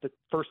runs the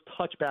first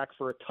touchback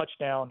for a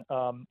touchdown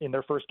in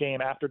their first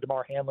game after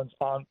Damar Hamlin's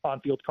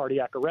on-field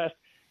cardiac arrest.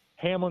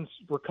 Hamlin's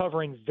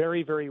recovering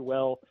very, very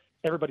well.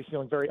 Everybody's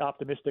feeling very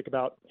optimistic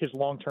about his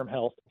long-term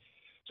health.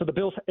 So the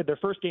Bills, their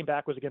first game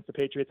back was against the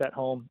Patriots at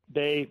home.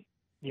 They,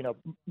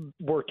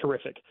 were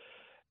terrific.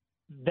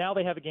 Now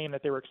they have a game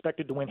that they were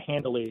expected to win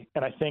handily,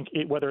 and I think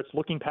whether it's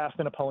looking past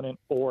an opponent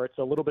or it's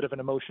a little bit of an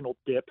emotional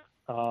dip,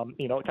 kind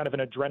of an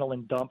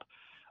adrenaline dump,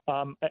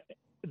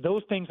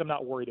 those things I'm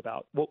not worried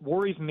about. What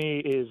worries me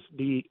is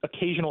the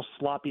occasional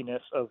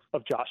sloppiness of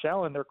Josh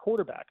Allen, their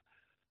quarterback.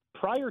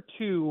 Prior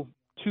to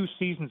 2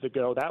 seasons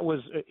ago, that was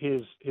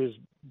his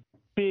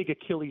big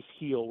Achilles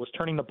heel, was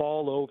turning the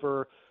ball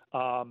over,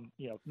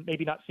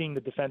 maybe not seeing the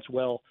defense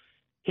well.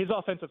 His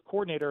offensive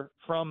coordinator,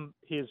 from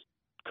his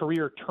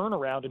career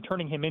turnaround and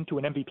turning him into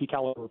an MVP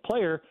caliber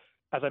player,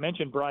 as I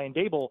mentioned, Brian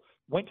Daboll,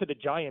 went to the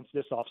Giants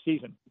this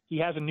offseason. He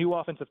has a new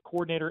offensive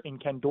coordinator in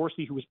Ken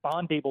Dorsey, who was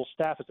on Daboll's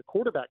staff as a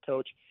quarterback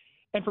coach.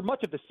 And for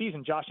much of the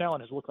season, Josh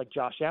Allen has looked like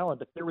Josh Allen,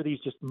 but there were these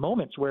just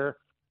moments where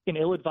an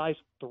ill-advised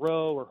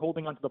throw or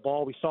holding onto the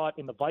ball, we saw it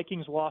in the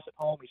Vikings loss at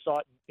home, we saw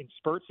it in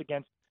spurts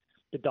against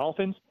the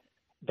Dolphins.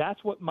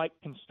 That's what might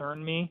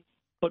concern me,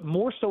 but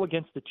more so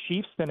against the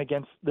Chiefs than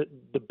against the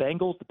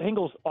Bengals. The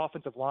Bengals'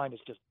 offensive line is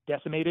just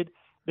decimated.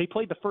 They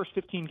played the first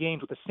 15 games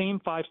with the same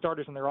 5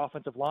 starters in their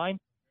offensive line.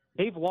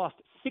 They've lost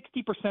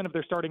 60% of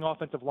their starting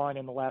offensive line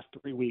in the last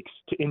 3 weeks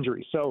to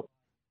injury. So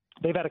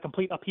they've had a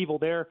complete upheaval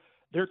there.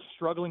 They're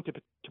struggling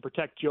to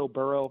protect Joe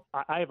Burrow.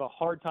 I have a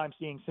hard time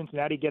seeing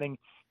Cincinnati getting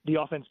the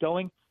offense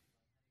going,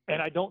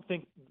 and I don't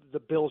think the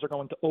Bills are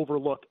going to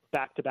overlook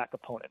back-to-back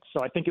opponents.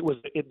 So I think it was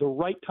the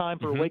right time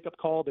for a wake-up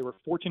call. They were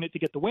fortunate to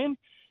get the win,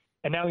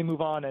 and now we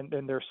move on,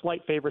 and they're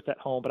slight favorites at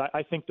home. But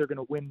I think they're going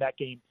to win that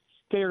game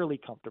fairly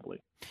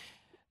comfortably.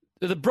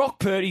 The Brock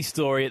Purdy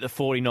story at the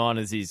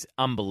 49ers is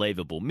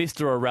unbelievable.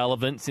 Mr.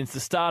 Irrelevant since the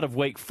start of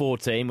Week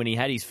 14 when he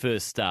had his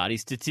first start.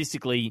 He's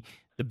statistically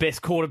the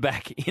best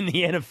quarterback in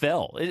the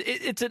NFL.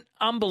 It's an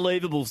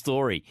unbelievable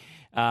story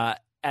at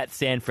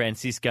San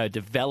Francisco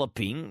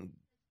developing.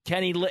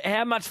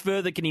 How much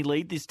further can he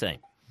lead this team?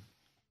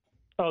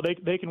 Oh,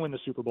 they can win the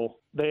Super Bowl.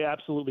 They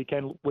absolutely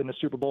can win the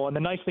Super Bowl. And the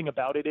nice thing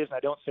about it is, and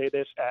I don't say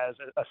this as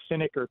a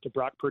cynic or to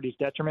Brock Purdy's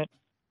detriment,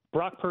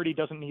 Brock Purdy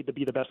doesn't need to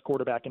be the best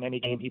quarterback in any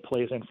game he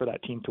plays in for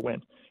that team to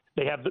win.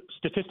 They have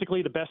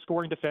statistically the best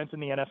scoring defense in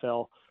the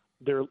NFL.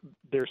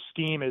 Their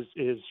scheme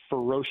is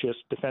ferocious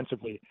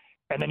defensively.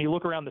 And then you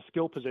look around the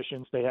skill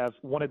positions, they have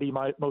one of the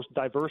most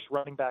diverse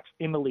running backs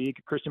in the league,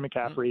 Christian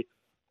McCaffrey.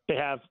 They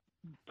have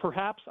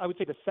perhaps, I would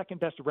say, the second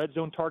best red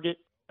zone target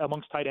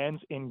amongst tight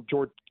ends in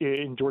George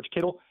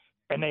Kittle.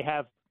 And they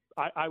have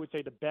I would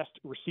say, the best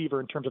receiver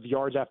in terms of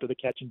yards after the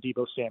catch in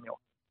Deebo Samuel.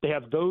 They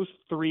have those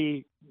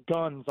three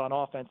guns on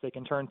offense they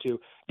can turn to.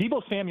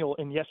 Deebo Samuel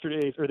in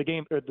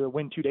the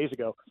win 2 days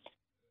ago,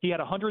 he had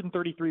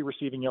 133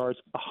 receiving yards.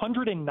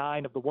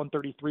 109 of the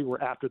 133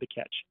 were after the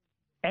catch.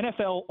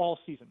 NFL all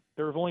season,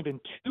 there have only been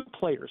 2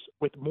 players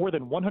with more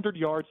than 100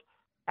 yards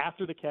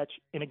after the catch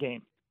in a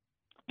game.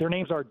 Their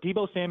names are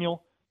Deebo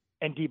Samuel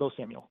and Deebo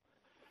Samuel.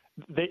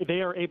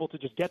 They are able to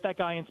just get that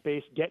guy in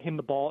space, get him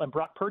the ball, and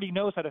Brock Purdy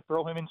knows how to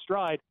throw him in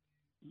stride.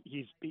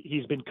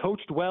 He's been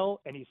coached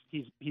well, and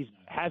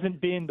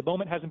the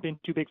moment hasn't been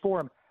too big for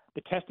him.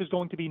 The test is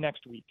going to be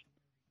next week.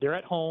 They're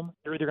at home.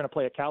 They're either going to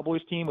play a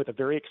Cowboys team with a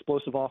very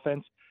explosive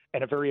offense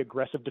and a very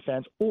aggressive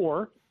defense,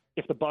 or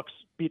if the Bucs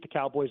beat the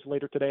Cowboys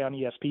later today on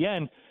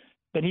ESPN,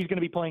 then he's going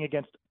to be playing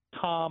against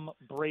Tom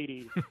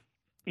Brady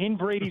in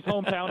Brady's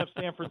hometown of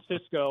San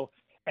Francisco,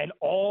 and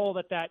all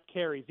that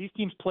carries. These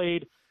teams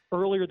played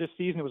earlier this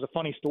season. It was a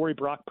funny story.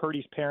 Brock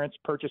Purdy's parents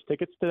purchased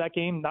tickets to that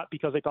game, not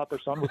because they thought their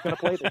son was going to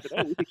play. They said,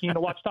 hey, we'd be keen to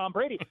watch Tom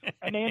Brady.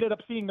 And they ended up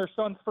seeing their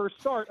son's first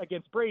start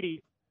against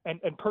Brady, and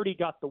Purdy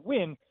got the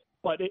win.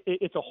 But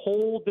it's a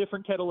whole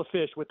different kettle of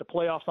fish with the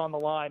playoffs on the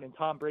line and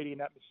Tom Brady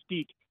and that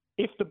mystique.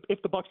 If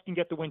the Bucs can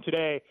get the win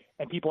today,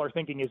 and people are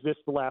thinking, is this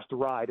the last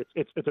ride?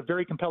 It's a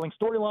very compelling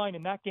storyline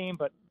in that game,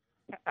 but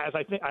as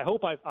I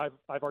hope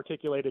I've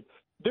articulated,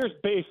 there's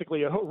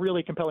basically a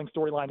really compelling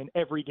storyline in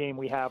every game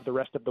we have the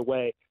rest of the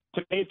way.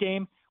 Today's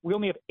game, we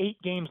only have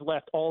 8 games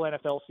left all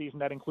NFL season.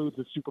 That includes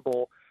the Super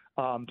Bowl.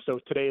 So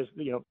today is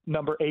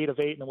number 8 of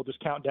 8, and then we'll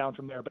just count down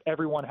from there. But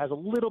everyone has a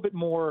little bit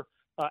more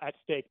at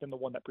stake than the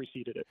one that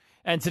preceded it.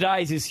 And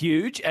today's is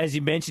huge. As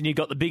you mentioned, you've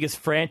got the biggest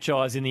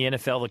franchise in the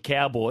NFL, the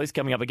Cowboys,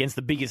 coming up against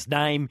the biggest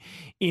name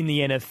in the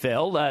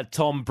NFL,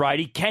 Tom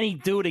Brady. Can he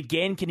do it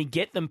again? Can he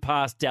get them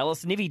past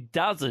Dallas? And if he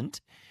doesn't,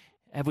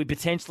 have we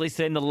potentially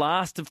seen the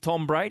last of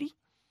Tom Brady?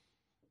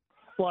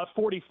 Well, at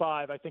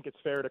 45, I think it's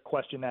fair to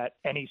question that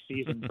any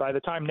season. By the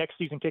time next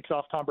season kicks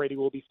off, Tom Brady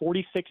will be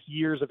 46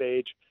 years of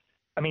age.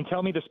 I mean,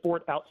 tell me the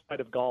sport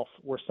outside of golf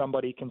where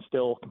somebody can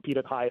still compete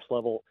at highest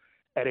level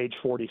at age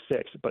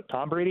 46. But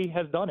Tom Brady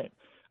has done it.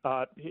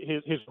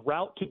 His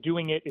route to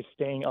doing it is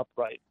staying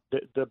upright.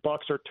 The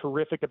Bucs are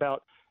terrific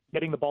about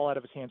getting the ball out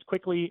of his hands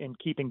quickly and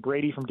keeping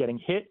Brady from getting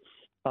hit.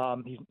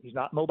 He's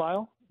not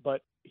mobile,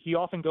 but he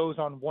often goes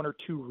on 1 or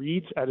 2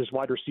 reads at his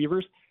wide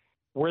receivers.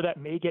 Where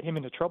that may get him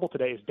into trouble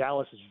today is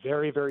Dallas is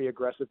very, very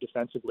aggressive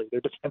defensively.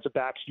 Their defensive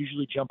backs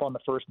usually jump on the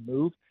first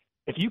move.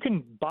 If you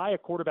can buy a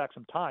quarterback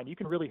some time, you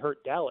can really hurt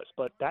Dallas,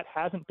 but that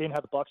hasn't been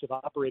how the Bucs have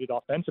operated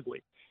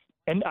offensively.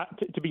 And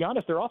to be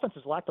honest, their offense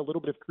has lacked a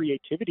little bit of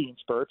creativity in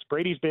spurts.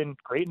 Brady's been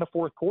great in the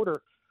fourth quarter,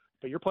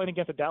 but you're playing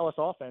against a Dallas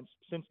offense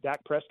since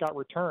Dak Prescott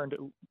returned,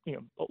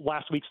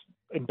 last week's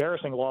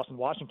embarrassing loss in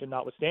Washington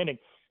notwithstanding.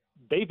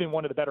 They've been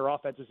one of the better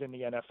offenses in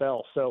the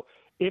NFL. So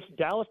if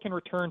Dallas can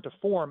return to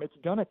form, it's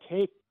going to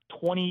take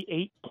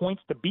 28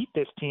 points to beat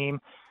this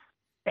team.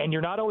 And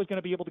you're not always going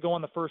to be able to go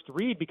on the first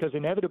read because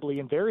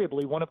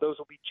invariably, one of those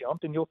will be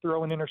jumped and you'll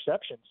throw an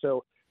interception.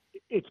 So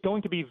it's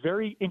going to be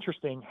very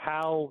interesting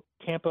how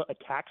Tampa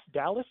attacks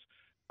Dallas.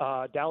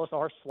 Dallas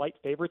are slight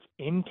favorites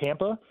in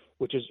Tampa,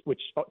 which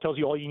tells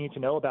you all you need to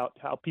know about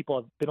how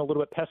people have been a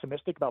little bit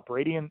pessimistic about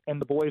Brady and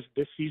the boys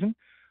this season.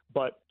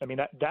 But, I mean,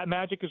 that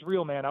magic is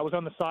real, man. I was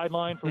on the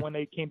sideline for when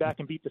they came back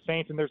and beat the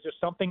Saints, and there's just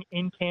something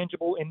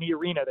intangible in the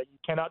arena that you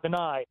cannot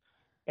deny.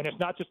 And it's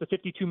not just the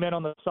 52 men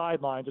on the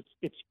sidelines.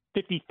 It's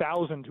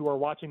 50,000 who are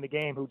watching the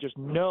game who just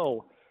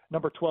know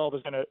number 12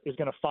 is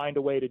gonna find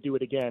a way to do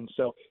it again.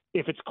 So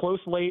if it's close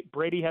late,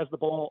 Brady has the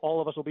ball, all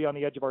of us will be on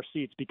the edge of our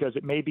seats because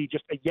it may be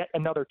just yet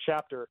another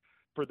chapter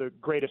for the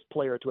greatest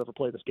player to ever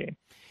play this game.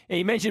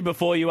 You mentioned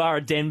before you are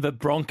a Denver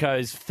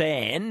Broncos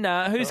fan.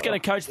 Who's going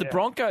to coach the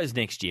Broncos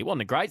next year?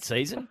 Wasn't a great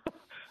season.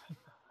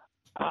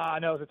 No,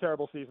 it was a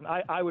terrible season.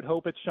 I would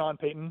hope it's Sean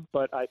Payton,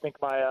 but I think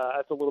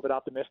that's a little bit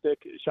optimistic.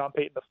 Sean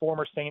Payton, the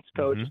former Saints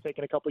coach, has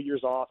taken a couple of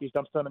years off. He's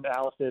done some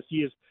analysis. He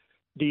is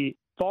the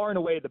far and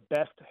away the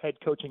best head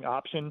coaching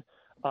option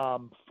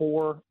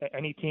for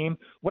any team.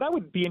 What I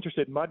would be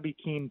interested in, I'd be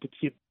keen to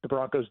see the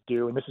Broncos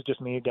do, and this is just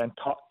me again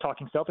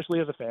talking selfishly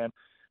as a fan.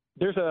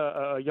 There's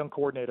a young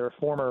coordinator, a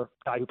former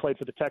guy who played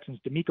for the Texans,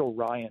 DeMeco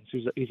Ryans.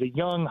 He's a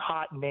young,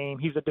 hot name.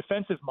 He's a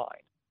defensive mind.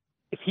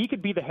 If he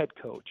could be the head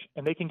coach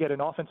and they can get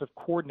an offensive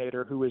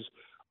coordinator who is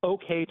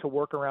okay to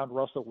work around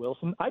Russell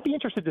Wilson, I'd be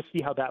interested to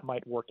see how that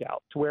might work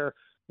out, to where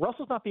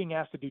Russell's not being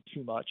asked to do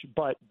too much,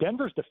 but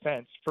Denver's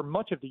defense for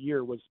much of the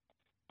year was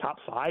top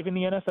 5 in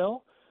the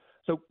NFL.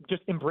 So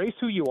just embrace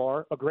who you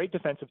are, a great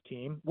defensive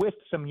team with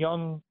some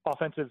young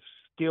offensive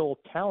skill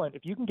talent.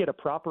 If you can get a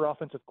proper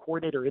offensive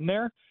coordinator in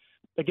there,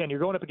 again, you're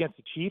going up against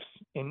the Chiefs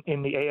in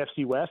the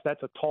AFC West.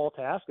 That's a tall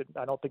task.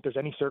 I don't think there's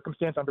any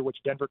circumstance under which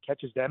Denver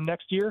catches them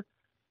next year.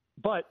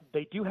 But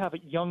they do have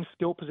young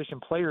skill position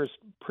players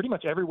pretty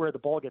much everywhere the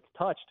ball gets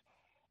touched.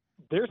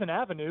 There's an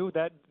avenue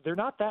that they're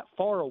not that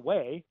far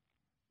away.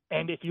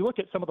 And if you look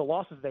at some of the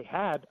losses they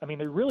had, I mean,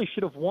 they really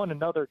should have won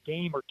another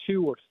game or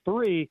 2 or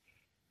 3.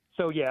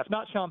 So, yeah, if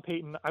not Sean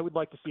Payton, I would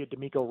like to see a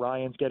DeMeco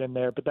Ryans get in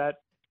there. But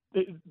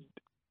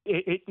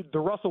the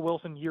Russell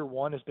Wilson year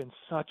one has been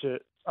such a.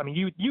 I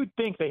mean, you'd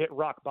think they hit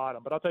rock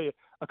bottom, but I'll tell you,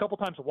 a couple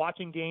times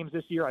watching games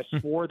this year, I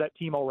swore that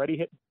team already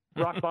hit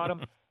rock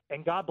bottom.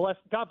 And God bless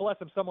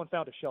them, someone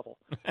found a shovel,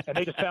 and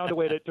they just found a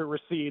way to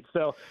recede.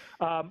 So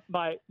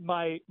my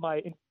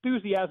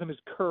enthusiasm is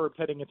curbed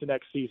heading into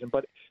next season.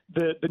 But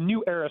the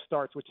new era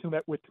starts with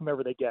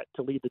whomever they get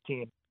to lead the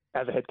team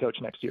as a head coach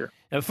next year.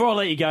 Now, before I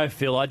let you go,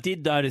 Phil, I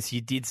did notice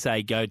you did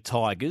say go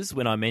Tigers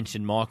when I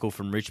mentioned Michael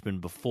from Richmond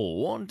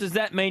before. Does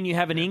that mean you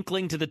have an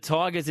inkling to the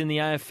Tigers in the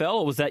AFL,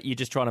 or was that you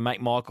just trying to make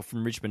Michael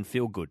from Richmond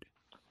feel good?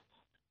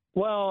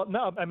 Well,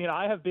 no. I mean,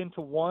 I have been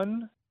to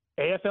one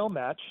AFL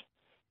match,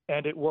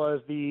 and it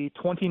was the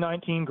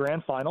 2019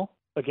 Grand Final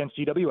against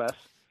GWS.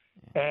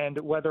 And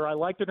whether I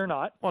liked it or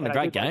not, a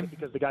great game,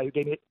 because the guy who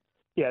gave me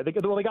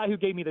the guy who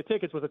gave me the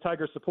tickets was a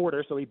Tigers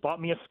supporter, so he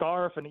bought me a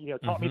scarf and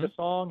taught me the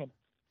song. And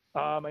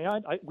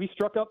we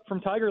struck up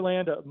from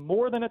Tigerland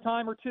more than a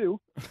time or two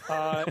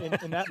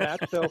in that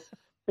match. So,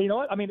 you know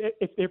what? I mean,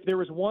 if there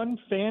was one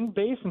fan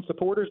base and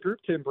supporters group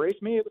to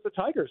embrace me, it was the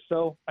Tigers.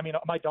 So, I mean,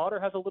 my daughter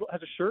has a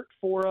shirt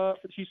for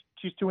she's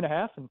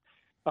 2.5, and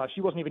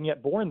she wasn't even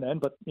yet born then.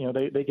 But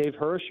they gave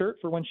her a shirt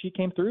for when she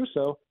came through.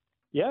 So,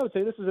 yeah, I would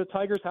say this is a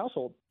Tigers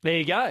household. There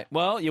you go.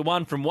 Well, you're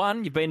 1 from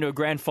 1. You've been to a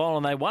grand final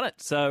and they won it.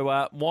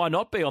 So why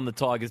not be on the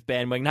Tigers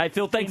bandwagon? Hey,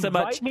 Phil, thanks so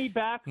much. Invite me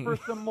back for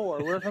some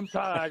more. We're from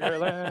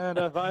Tigerland,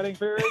 a fighting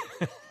spirit.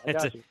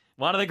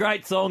 One of the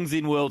great songs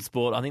in world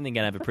sport. I think they're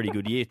going to have a pretty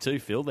good year too,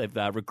 Phil. They've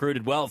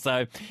recruited well,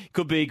 so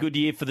could be a good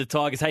year for the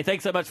Tigers. Hey,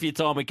 thanks so much for your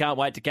time. We can't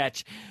wait to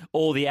catch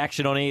all the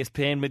action on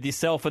ESPN with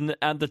yourself and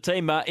the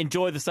team.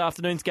 Enjoy this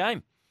afternoon's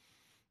game.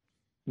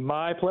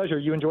 My pleasure.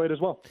 You enjoy it as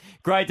well.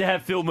 Great to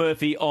have Phil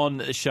Murphy on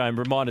the show.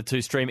 Reminder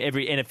to stream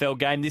every NFL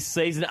game this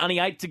season. Only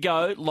 8 to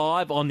go,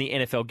 live on the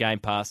NFL Game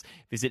Pass.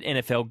 Visit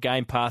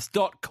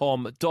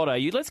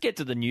nflgamepass.com.au. Let's get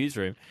to the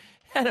newsroom.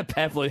 Hannah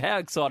Pavlou, how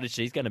excited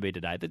she's going to be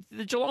today.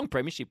 The Geelong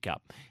Premiership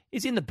Cup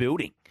is in the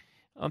building.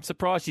 I'm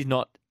surprised she's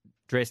not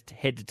dressed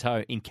head to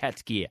toe in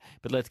Cats gear.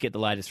 But let's get the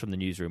latest from the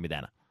newsroom with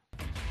Anna.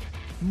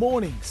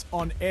 Mornings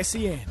on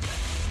SEN.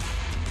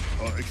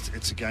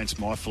 It's against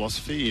my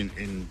philosophy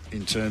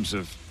in terms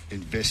of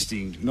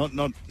investing, not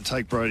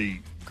take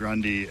Brodie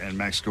Grundy and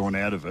Max Gawn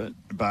out of it,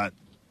 but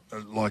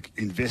like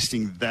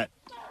investing that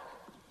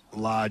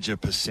larger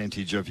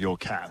percentage of your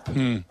cap,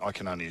 I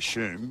can only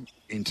assume,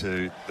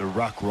 into the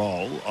ruck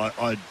role.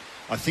 I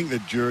think the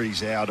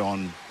jury's out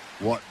on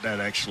what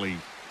that actually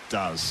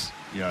does,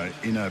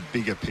 in a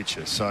bigger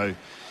picture. So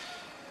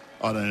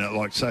I don't know,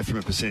 like say from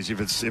a percentage,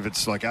 if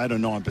it's like 8 or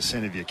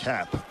 9% of your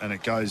cap and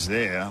it goes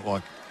there,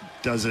 like,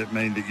 does it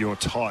mean that you're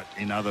tight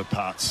in other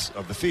parts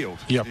of the field?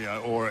 Yep.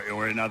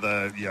 Or in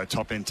other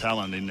top-end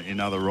talent in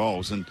other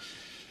roles? And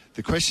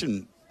the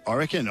question, I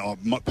reckon,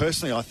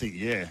 personally, I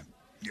think,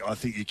 I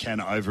think you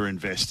can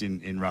over-invest in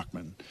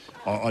ruckman.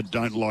 I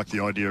don't like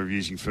the idea of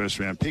using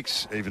first-round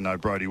picks, even though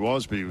Brodie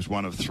was, but he was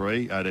one of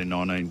 3, 18,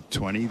 19,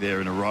 20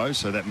 there in a row,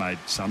 so that made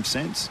some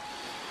sense.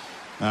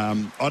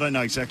 I don't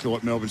know exactly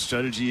what Melbourne's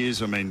strategy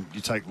is. I mean,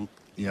 you take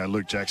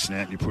Luke Jackson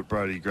out and you put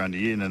Brodie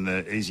Grundy in, and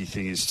the easy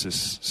thing is to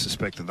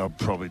suspect that they'll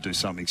probably do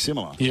something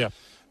similar. Yeah.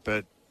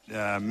 But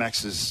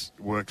Max has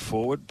worked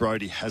forward.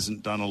 Brodie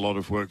hasn't done a lot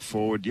of work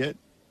forward yet.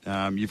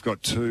 You've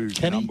got 2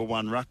 number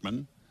 1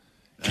 ruckmen.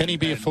 Can he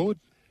be a forward?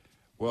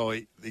 Well,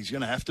 he's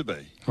going to have to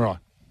be. Right.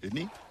 Isn't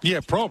he?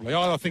 Yeah, probably.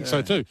 I think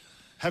so too.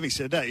 Having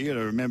said that, you got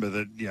to remember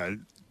that,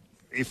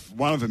 if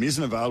one of them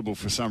isn't available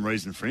for some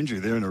reason for injury,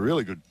 they're in a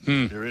really good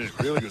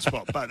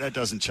spot. But that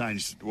doesn't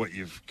change what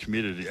you've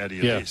committed out of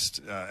your list,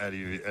 out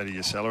of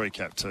your salary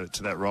cap to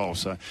that role.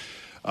 So,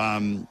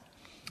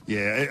 it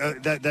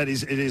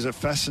is a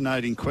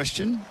fascinating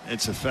question.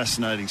 It's a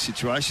fascinating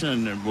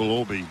situation, and we'll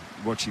all be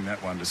watching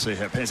that one to see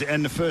how it pans out.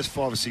 And the first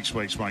 5 or 6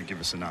 weeks won't give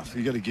us enough.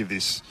 You've got to give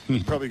this,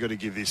 probably got to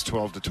give this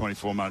 12 to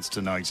 24 months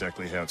to know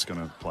exactly how it's going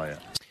to play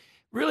out.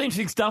 Really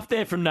interesting stuff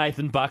there from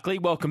Nathan Buckley.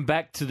 Welcome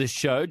back to the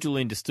show.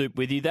 Julian De Stoop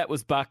with you. That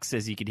was Bucks,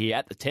 as you could hear,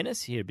 at the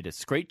tennis. He had a bit of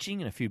screeching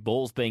and a few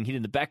balls being hit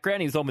in the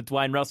background. He was on with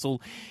Dwayne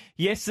Russell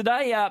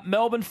yesterday.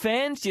 Melbourne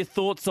fans, your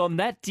thoughts on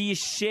that? Do you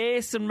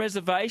share some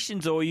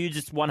reservations, or are you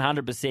just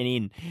 100%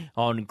 in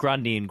on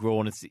Grundy and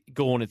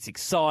Gawn? It's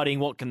exciting.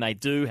 What can they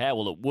do? How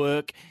will it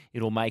work?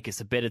 It'll make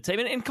us a better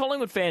team. And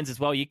Collingwood fans as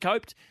well, you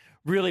coped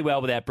really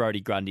well without Brodie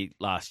Grundy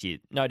last year.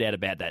 No doubt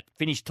about that.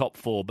 Finished top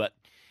 4, but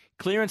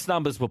clearance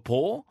numbers were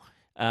poor.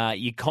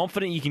 You're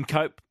confident you can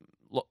cope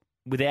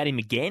without him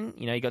again.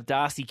 You got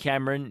Darcy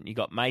Cameron, you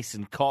got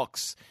Mason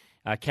Cox.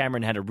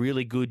 Cameron had a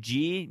really good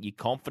year. You're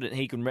confident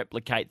he can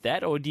replicate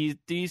that, or do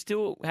you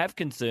still have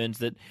concerns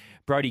that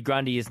Brodie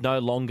Grundy is no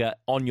longer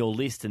on your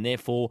list and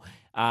therefore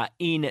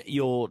in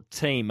your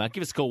team?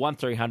 Give us a call,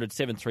 1300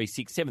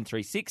 736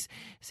 736.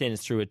 Send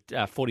us through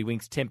a 40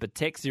 Winks Temper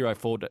text,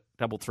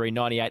 0433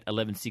 98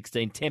 11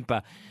 16.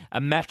 Temper, a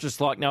mattress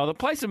like no other. I'll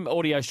play some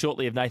audio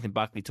shortly of Nathan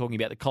Buckley talking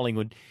about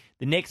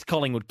the next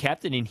Collingwood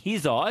captain in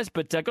his eyes,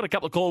 but got a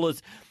couple of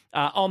callers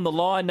on the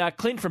line.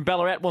 Clint from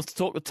Ballarat wants to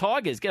talk the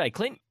Tigers. G'day,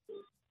 Clint.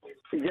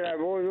 G'day,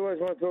 boys. We always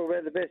want to talk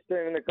about the best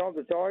team in the comp,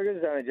 the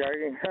Tigers. Only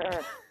joking.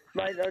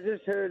 Mate, I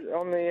just heard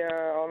on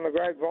the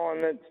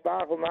grapevine that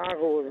Sparkle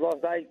Markle has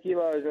lost 8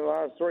 kilos in the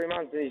last 3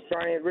 months and he's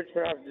training at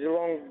Richmond after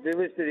Geelong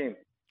delisted him.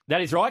 That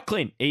is right,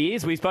 Clint. He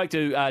is. We spoke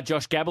to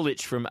Josh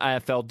Gabelich from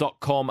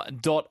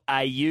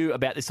AFL.com.au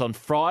about this on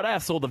Friday. I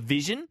saw the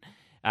vision.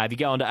 If you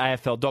go onto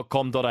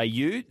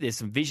AFL.com.au, there's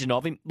some vision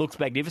of him. Looks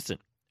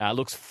magnificent.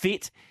 Looks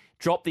fit.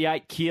 Dropped the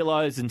 8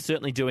 kilos and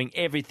certainly doing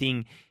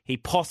everything he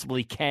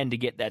possibly can to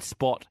get that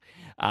spot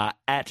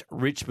at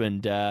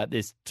Richmond.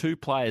 There's 2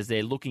 players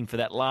there looking for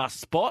that last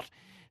spot,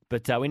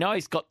 but we know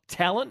he's got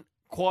talent.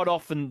 Quite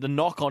often the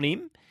knock on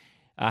him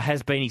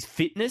has been his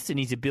fitness and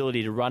his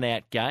ability to run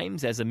out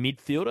games as a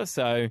midfielder,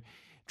 so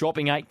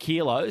dropping 8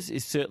 kilos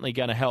is certainly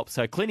going to help.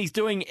 So Clint, he's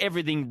doing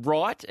everything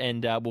right,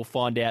 and we'll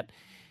find out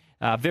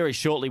very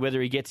shortly whether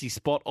he gets his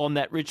spot on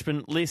that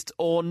Richmond list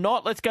or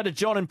not. Let's go to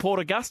John in Port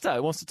Augusta,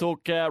 who wants to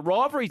talk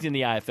rivalries in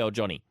the AFL.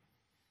 Johnny.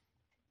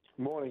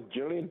 Morning,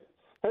 Julian.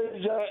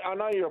 I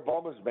know you're a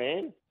Bombers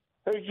man.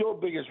 Who's your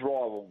biggest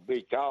rival?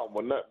 Be Carlton,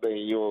 wouldn't that be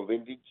your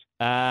vintage?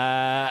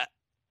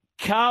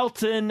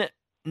 Carlton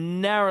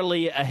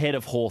narrowly ahead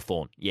of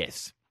Hawthorn,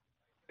 yes.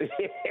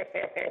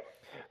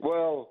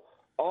 Well,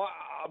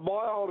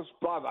 my oldest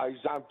brother,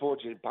 who's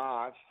unfortunately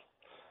passed,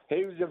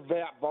 he was a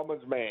devout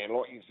Bombers man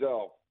like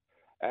yourself.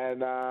 And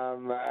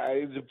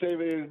he was a fair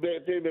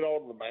bit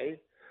older than me.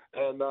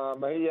 And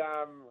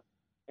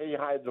he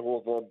hated the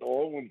Hawthorn. I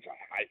wouldn't say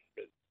hate,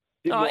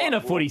 but in a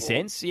footy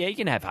sense. Yeah, you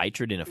can have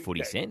hatred in a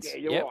footy sense.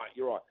 Yeah,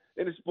 you're right.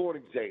 In a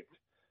sporting sense.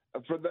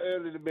 And from the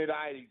early to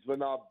mid-'80s, when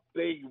they were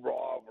big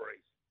rivalries,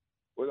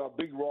 when they were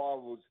big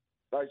rivals,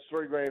 those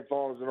 3 grand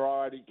finals in a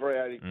row, 83,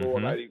 84,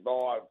 and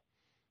 85,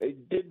 he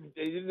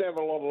didn't have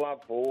a lot of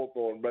love for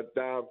Hawthorn. But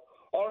I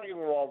reckon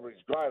the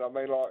rivalry's great. I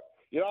mean, like,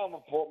 I'm a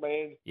Port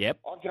man. Yep.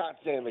 I can't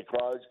stand the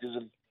Crows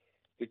because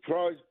the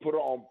Crows put it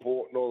on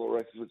Port and all the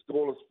rest of it.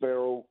 Scoreless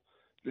Ferrell,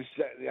 this,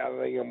 that, and the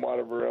other thing, and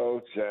whatever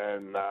else.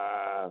 And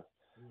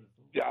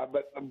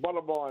but the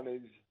bottom line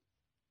is,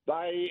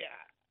 they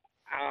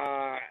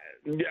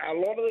a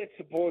lot of their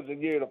supporters are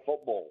new to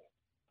football.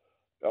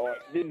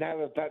 Didn't have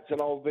that's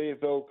an old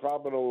VFL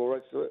club and all the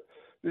rest of it.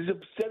 There's a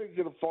percentage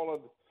that have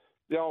followed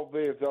the old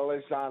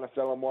VFL,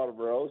 SNFL, and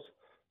whatever else.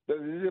 But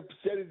there's a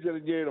percentage that are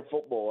new to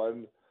football,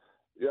 and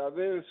they're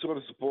the sort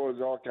of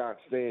supporters I can't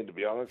stand, to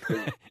be honest.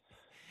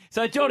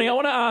 So, Johnny, I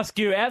want to ask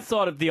you,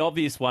 outside of the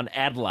obvious one,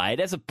 Adelaide,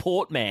 as a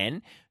Port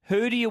man,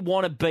 who do you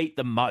want to beat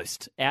the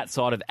most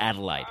outside of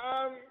Adelaide?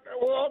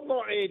 Well, I'm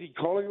not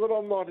anti-Collingwood.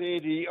 I'm not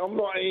anti.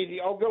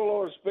 I've got a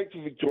lot of respect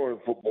for Victorian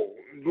football.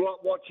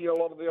 Like watching a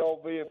lot of the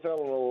old VFL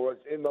and all that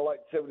in the late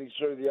 70s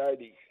through the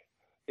 80s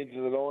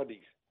into the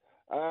 90s.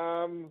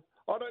 I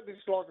don't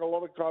dislike a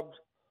lot of clubs,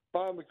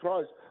 barring the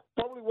Crows.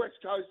 Probably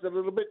West Coast a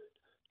little bit,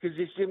 because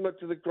they're similar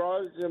to the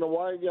Crows in a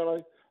way,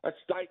 a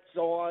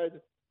stateside,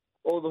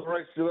 all the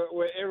rest of it,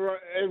 where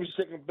every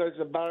second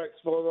person barracks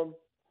for them.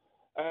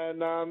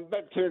 And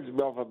that turns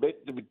me off a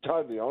bit, to be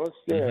totally honest.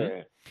 Yeah.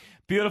 Mm-hmm.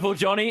 Beautiful,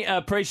 Johnny.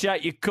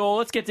 Appreciate your call.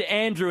 Let's get to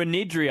Andrew and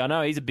Nidri. I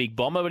know he's a big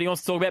bomber, but he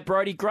wants to talk about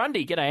Brodie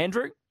Grundy. G'day,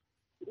 Andrew.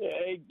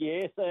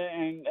 Yes,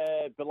 and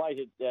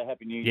belated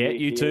Happy New Year. Yeah,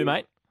 you too,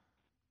 mate.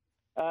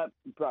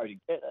 Brodie,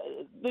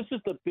 this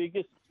is the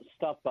biggest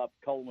stuff-up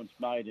Collingwood's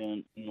made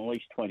in at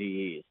least 20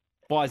 years.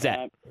 Why is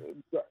that?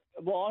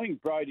 Well, I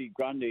think Brodie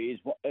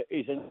Grundy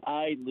is an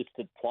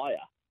A-listed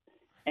player,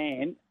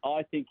 and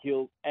I think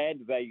he'll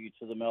add value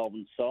to the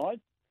Melbourne side,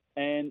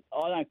 and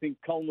I don't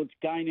think Collingwood's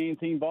gained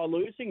anything by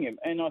losing him.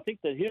 And I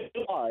think that he'll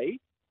play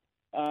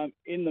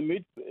in the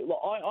mid.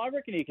 I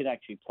reckon he can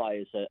actually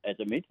play as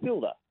a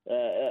midfielder,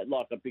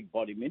 like a big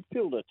body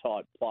midfielder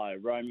type player,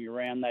 roaming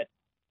around that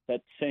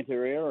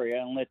centre area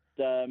and let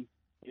the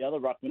other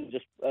ruckman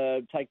just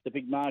take the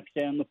big marks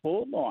down the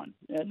forward line.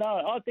 No,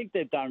 I think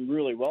they've done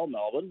really well,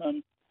 Melbourne,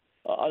 and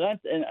I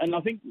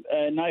think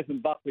Nathan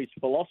Buckley's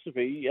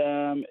philosophy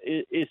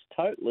is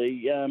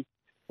totally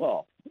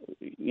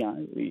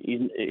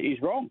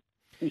he's wrong.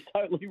 He's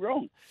totally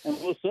wrong, and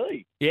we'll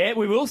see. Yeah,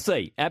 we will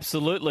see,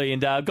 absolutely.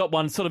 And I've got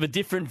one sort of a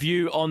different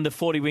view on the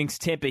 40 Winks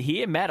temper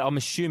here. Matt, I'm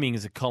assuming,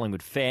 is a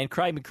Collingwood fan.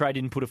 Craig McRae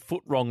didn't put a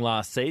foot wrong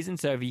last season,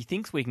 so if he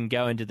thinks we can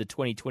go into the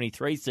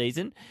 2023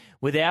 season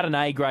without an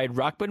A-grade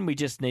ruckman, we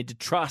just need to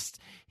trust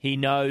he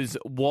knows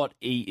what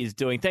he is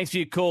doing. Thanks for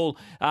your call,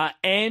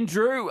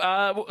 Andrew.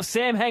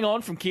 Sam, hang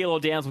on from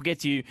Keilor Downs. We'll get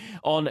to you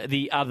on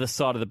the other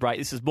side of the break.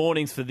 This is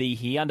Mornings for the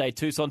Hyundai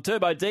Tucson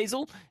Turbo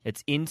Diesel.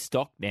 It's in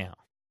stock now.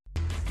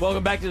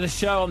 Welcome back to the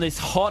show on this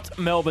hot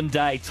Melbourne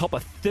day. Top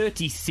of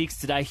 36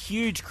 today.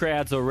 Huge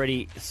crowds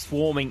already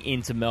swarming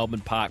into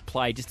Melbourne Park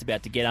Play. Just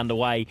about to get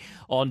underway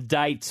on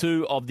day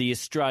 2 of the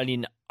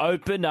Australian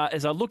Open.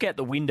 As I look out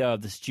the window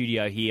of the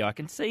studio here, I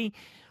can see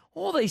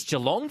all these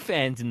Geelong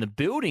fans in the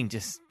building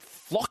just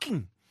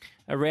flocking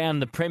around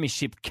the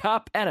Premiership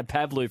Cup. Anna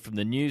Pavlou from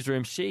the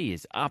newsroom. She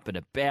is up and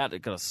about.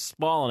 Got a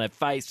smile on her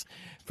face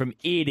from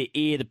ear to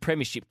ear. The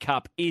Premiership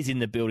Cup is in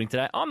the building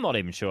today. I'm not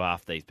even sure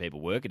half these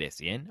people work at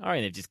SEN. I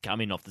reckon they've just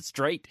come in off the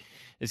street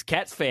as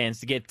Cats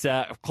fans to get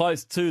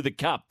close to the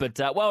Cup. But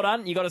well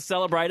done. You've got to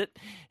celebrate it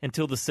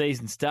until the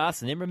season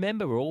starts. And then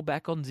remember, we're all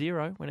back on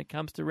zero when it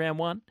comes to round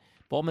one.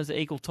 Bombers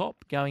equal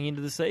top going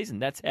into the season.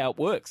 That's how it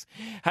works.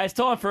 Hey, it's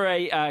time for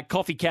a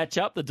coffee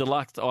catch-up, the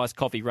Deluxe Iced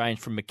Coffee range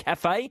from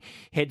McCafe.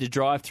 Head to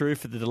drive-through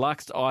for the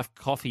Deluxe Iced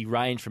Coffee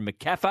range from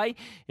McCafe.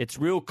 It's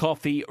real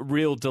coffee,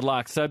 real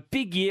deluxe. So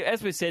big year.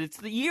 As we said, it's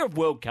the year of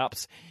World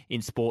Cups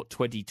in sport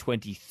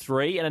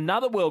 2023. And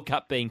another World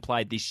Cup being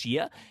played this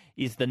year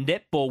is the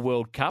Netball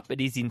World Cup.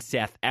 It is in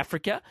South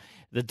Africa.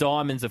 The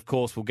Diamonds, of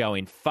course, will go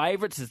in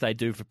favourites, as they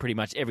do for pretty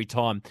much every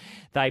time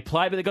they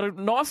play. But they've got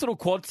a nice little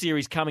quad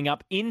series coming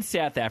up in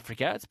South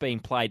Africa. It's being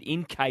played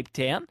in Cape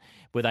Town,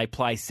 where they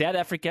play South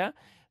Africa,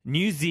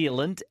 New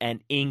Zealand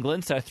and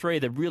England. So three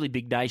of the really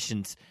big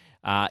nations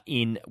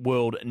in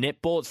world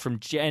netball. It's from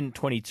Jan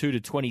 22 to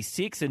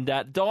 26. And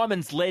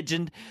Diamonds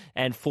legend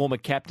and former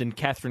captain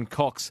Catherine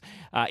Cox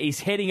is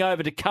heading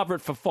over to cover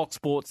it for Fox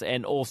Sports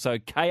and also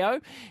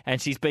KO.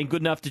 And she's been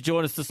good enough to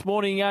join us this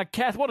morning.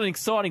 Kath, what an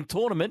exciting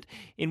tournament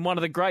in one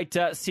of the great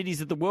cities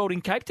of the world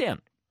in Cape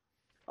Town.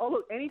 Oh,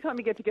 look, anytime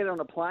you get to get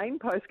on a plane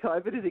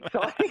post-COVID is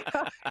exciting.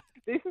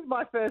 This is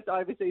my first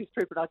overseas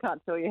trip, and I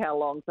can't tell you how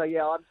long. So,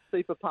 yeah, I'm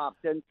super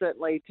pumped. And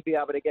certainly to be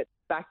able to get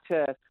back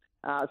to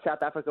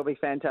South Africa will be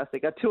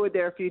fantastic. I toured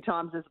there a few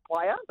times as a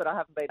player, but I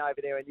haven't been over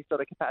there in this sort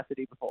of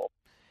capacity before.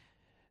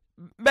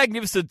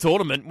 Magnificent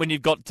tournament when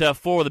you've got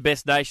four of the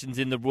best nations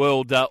in the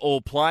world all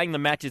playing. The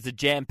matches are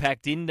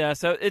jam-packed in,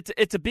 so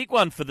it's a big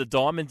one for the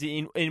Diamonds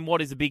in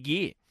what is a big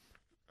year.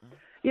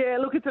 Yeah,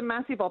 look, it's a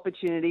massive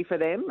opportunity for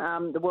them.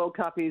 The World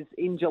Cup is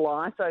in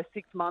July, so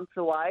 6 months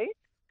away.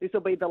 This will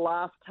be the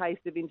last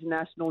taste of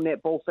international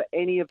netball for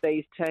any of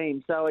these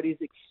teams, so it is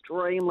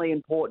extremely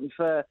important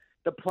for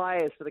the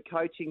players, for the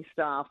coaching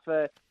staff,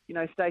 for,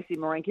 Stacey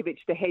Marinkovic,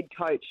 the head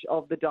coach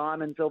of the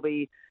Diamonds, will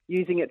be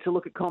using it to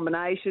look at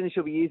combinations.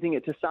 She'll be using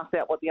it to suss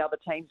out what the other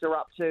teams are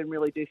up to and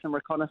really do some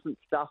reconnaissance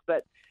stuff.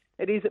 But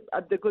it is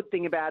the good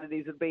thing about it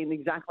is it'll be in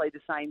exactly the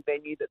same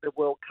venue that the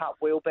World Cup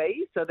will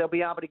be. So they'll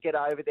be able to get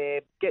over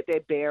there, get their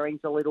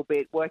bearings a little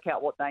bit, work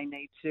out what they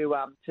need to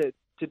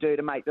do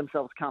to make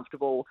themselves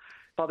comfortable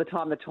by the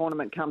time the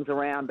tournament comes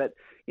around. But,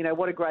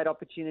 what a great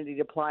opportunity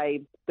to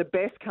play the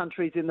best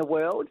countries in the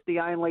world. The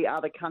only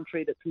other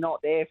country that's not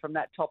there from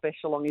that top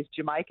echelon is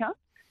Jamaica.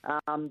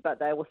 But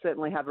they will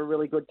certainly have a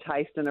really good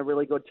taste and a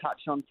really good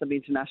touch on some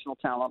international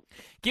talent.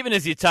 Given,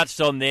 as you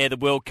touched on there, the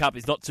World Cup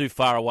is not too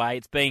far away.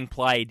 It's being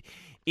played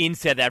in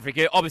South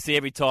Africa. Obviously,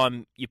 every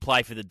time you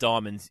play for the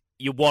Diamonds,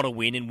 you want to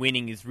win, and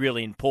winning is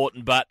really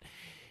important. But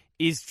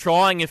is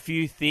trying a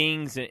few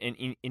things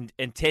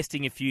and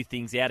testing a few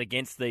things out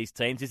against these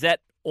teams, is that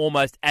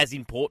almost as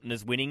important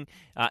as winning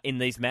in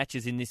these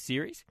matches in this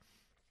series?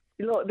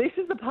 Look, this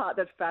is the part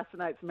that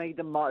fascinates me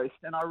the most,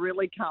 and I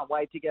really can't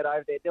wait to get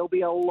over there. There'll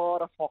be a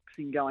lot of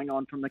foxing going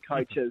on from the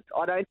coaches.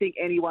 I don't think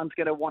anyone's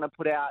going to want to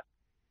put out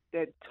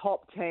their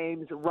top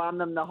teams, run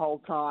them the whole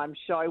time,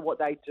 show what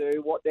they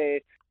do, what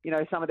their,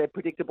 some of their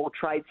predictable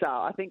traits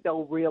are. I think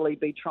they'll really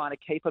be trying to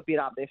keep a bit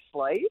up their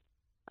sleeve.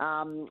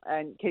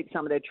 And keep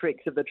some of their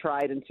tricks of the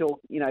trade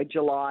until,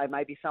 July,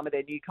 maybe some of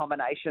their new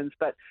combinations.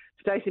 But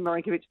Stacey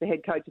Marinkovic, the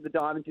head coach of the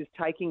Diamonds, is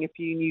taking a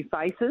few new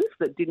faces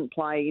that didn't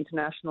play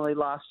internationally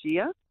last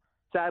year.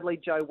 Sadly,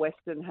 Jo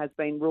Weston has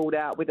been ruled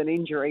out with an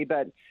injury,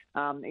 but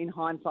in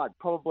hindsight,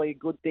 probably a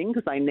good thing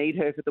because they need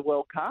her for the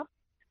World Cup.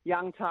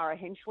 Young Tara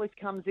Henschlith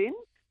comes in.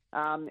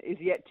 Is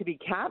yet to be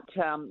capped,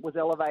 was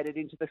elevated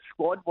into the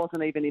squad,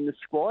 wasn't even in the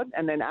squad.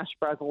 And then Ash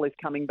Brazel is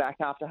coming back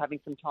after having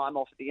some time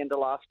off at the end of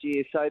last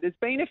year. So there's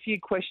been a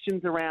few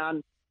questions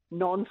around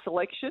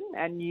non-selection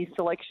and new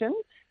selection.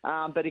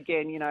 But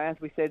again, as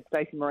we said,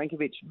 Stacey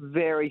Marinkovic,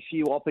 very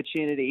few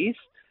opportunities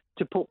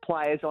to put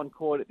players on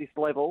court at this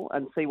level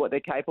and see what they're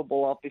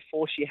capable of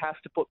before she has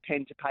to put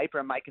pen to paper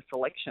and make a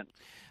selection.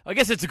 I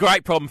guess it's a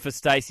great problem for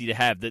Stacey to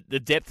have, that the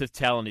depth of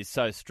talent is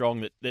so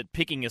strong that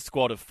picking a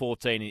squad of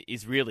 14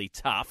 is really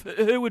tough.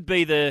 Who would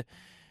be the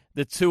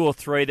two or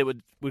three that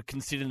would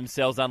consider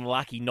themselves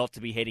unlucky not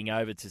to be heading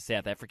over to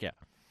South Africa?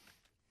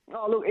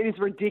 Oh, look, it is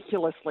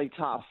ridiculously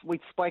tough. We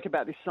spoke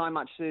about this so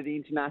much through the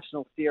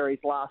international series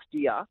last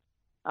year.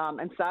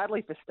 And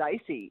sadly for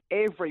Stacey,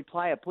 every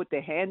player put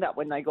their hand up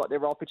when they got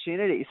their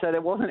opportunity. So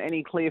there wasn't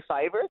any clear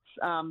favourites.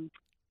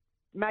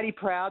 Maddie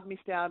Proud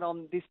missed out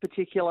on this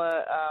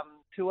particular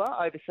tour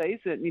overseas,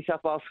 the New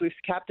South Wales Swifts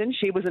captain.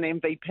 She was an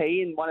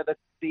MVP in one of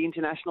the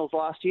internationals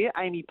last year.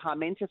 Amy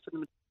Parmenter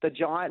for the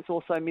Giants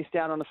also missed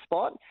out on a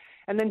spot.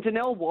 And then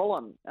Danelle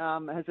Wallam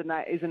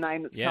is a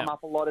name that's come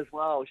up a lot as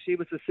well. She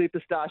was a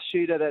superstar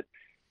shooter that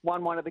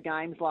won one of the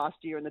games last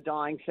year in the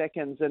dying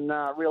seconds and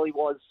really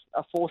was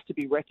a force to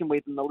be reckoned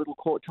with in the little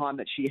court time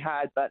that she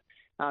had. But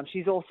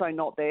she's also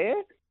not there.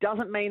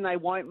 Doesn't mean they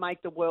won't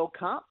make the World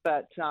Cup,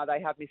 but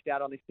they have missed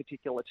out on this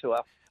particular tour.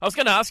 I was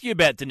going to ask you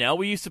about Danelle.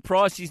 Were you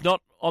surprised she's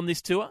not on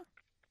this tour?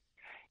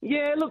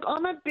 Yeah, look,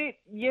 I'm a bit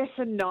yes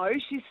and no.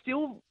 She's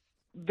still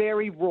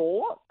very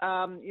raw.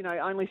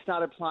 Only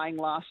started playing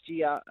last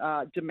year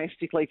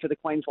domestically for the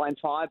Queensland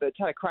Firebirds.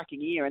 Had a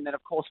cracking year, and then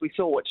of course we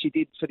saw what she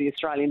did for the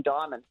Australian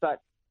Diamonds.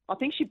 But I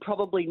think she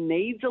probably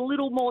needs a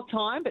little more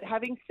time. But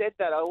having said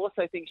that, I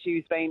also think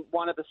she's been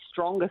one of the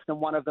strongest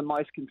and one of the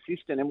most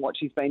consistent in what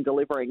she's been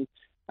delivering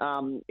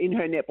in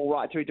her netball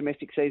right through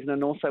domestic season,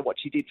 and also what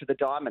she did for the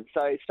Diamonds.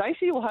 So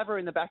Stacey will have her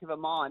in the back of her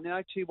mind. There are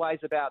no two ways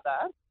about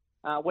that.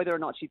 Whether or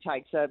not she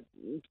takes her,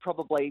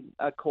 probably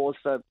a cause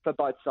for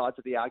both sides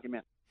of the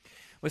argument.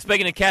 We're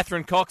speaking to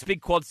Catherine Cox, big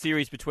quad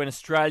series between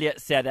Australia,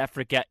 South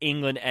Africa,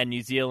 England and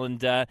New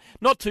Zealand.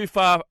 Not too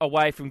far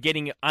away from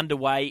getting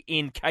underway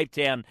in Cape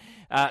Town,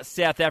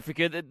 South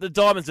Africa. The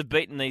Diamonds have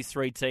beaten these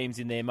three teams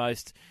in their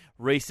most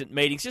recent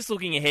meetings. Just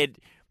looking ahead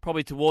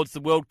probably towards the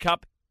World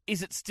Cup,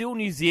 is it still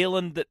New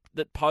Zealand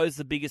that pose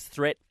the biggest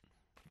threat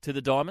to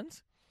the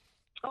Diamonds?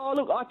 Oh,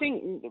 look, I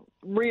think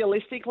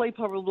realistically,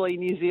 probably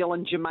New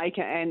Zealand,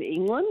 Jamaica and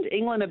England.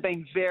 England have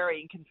been very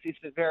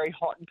inconsistent, very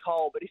hot and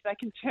cold, but if they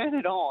can turn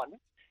it on,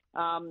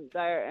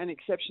 they're an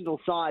exceptional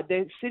side.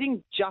 They're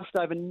sitting just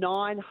over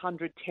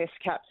 900 test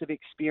caps of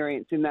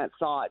experience in that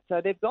side,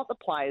 so they've got the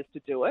players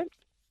to do it.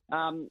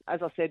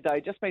 As I said, though,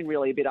 just been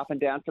really a bit up and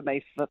down for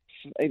me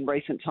in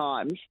recent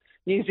times.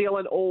 New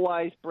Zealand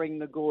always bring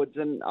the goods,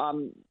 and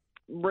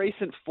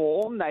recent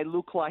form, they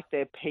look like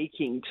they're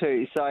peaking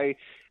too. So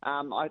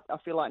I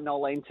feel like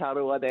Nolene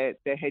Taurua,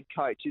 their head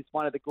coach, is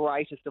one of the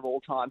greatest of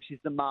all time. She's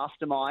the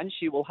mastermind.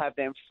 She will have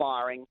them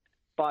firing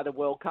by the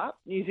World Cup.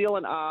 New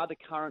Zealand are the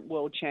current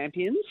world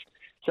champions,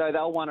 so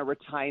they'll want to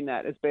retain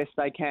that as best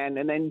they can.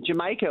 And then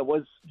Jamaica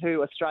was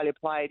who Australia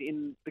played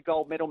in the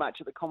gold medal match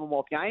at the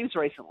Commonwealth Games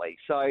recently.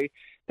 So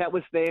that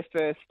was their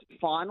first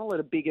final at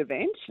a big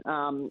event,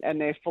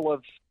 and they're full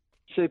of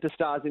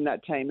superstars in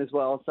that team as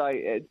well. So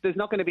there's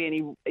not going to be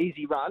any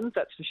easy runs,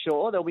 that's for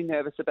sure. They'll be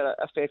nervous about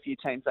a fair few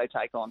teams they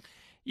take on.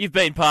 You've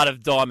been part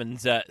of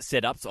Diamonds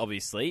setups,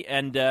 obviously,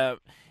 and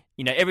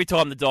every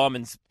time the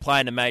Diamonds play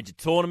in a major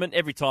tournament,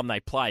 every time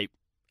they play,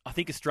 I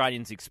think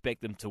Australians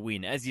expect them to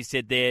win. As you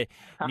said there,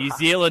 New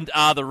Zealand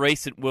are the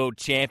recent world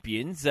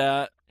champions.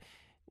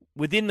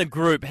 Within the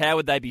group, how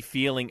would they be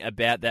feeling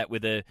about that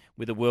with a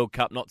World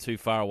Cup not too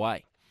far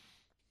away?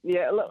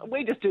 Yeah, look,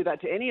 we just do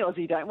that to any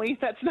Aussie, don't we?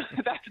 That's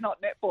not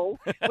netball.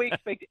 We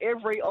expect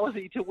every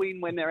Aussie to win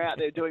when they're out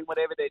there doing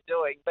whatever they're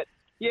doing. But,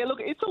 yeah, look,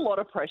 it's a lot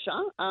of pressure.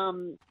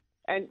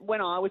 And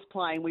when I was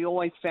playing, we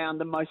always found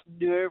the most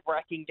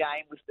nerve-wracking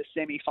game was the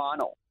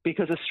semi-final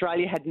because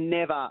Australia had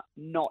never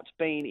not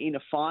been in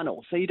a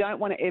final. So you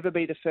don't want to ever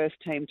be the first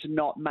team to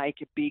not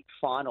make a big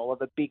final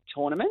of a big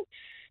tournament.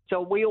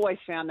 So we always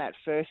found that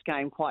first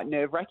game quite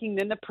nerve-wracking.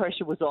 Then the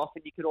pressure was off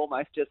and you could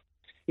almost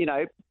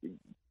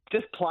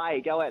just play,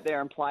 go out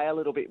there and play a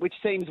little bit, which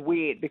seems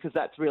weird because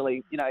that's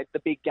really, the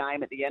big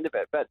game at the end of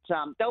it. But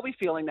they'll be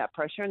feeling that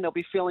pressure and they'll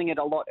be feeling it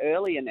a lot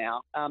earlier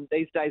now.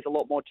 These days, a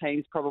lot more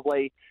teams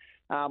probably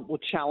will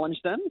challenge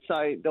them.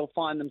 So they'll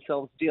find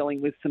themselves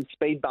dealing with some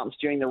speed bumps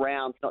during the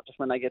rounds, not just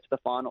when they get to the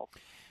finals.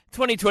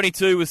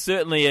 2022 was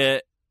certainly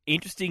an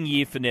interesting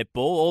year for netball.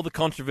 All the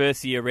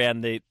controversy around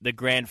the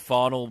grand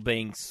final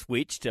being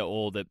switched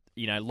or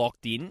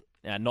locked in.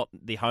 Not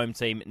the home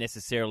team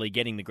necessarily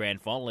getting the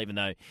grand final, even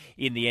though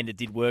in the end it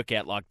did work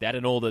out like that,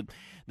 and all the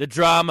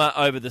drama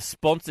over the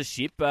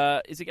sponsorship.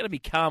 Is it going to be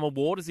calmer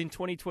waters in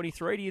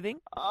 2023, do you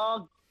think?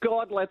 Oh,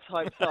 God, let's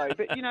hope so.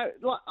 But,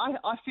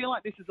 I feel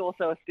like this is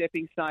also a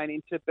stepping stone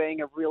into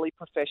being a really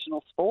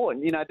professional sport.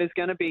 And, there's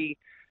going to be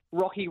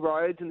rocky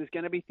roads and there's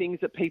going to be things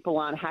that people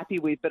aren't happy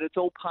with, but it's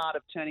all part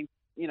of turning,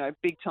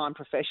 big-time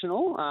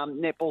professional.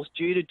 Netball's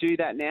due to do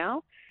that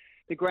now.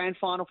 The grand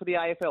final for the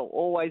AFL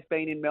always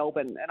been in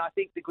Melbourne. And I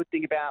think the good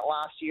thing about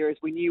last year is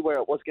we knew where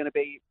it was going to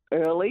be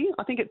early.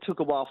 I think it took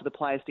a while for the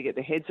players to get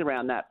their heads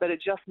around that, but it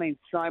just means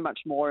so much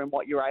more in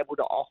what you're able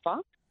to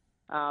offer,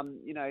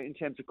 in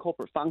terms of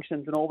corporate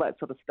functions and all that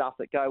sort of stuff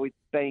that go with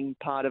being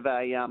part of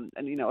a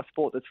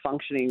sport that's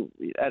functioning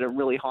at a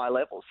really high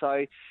level.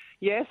 So,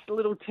 yes,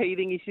 little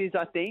teething issues,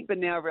 I think, but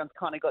now everyone's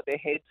kind of got their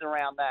heads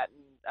around that.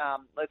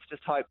 And let's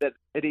just hope that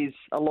it is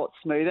a lot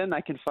smoother and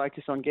they can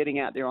focus on getting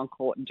out there on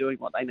court and doing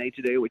what they need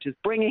to do, which is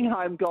bringing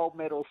home gold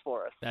medals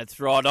for us. That's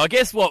right. I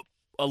guess what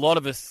a lot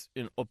of us,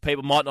 or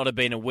people might not have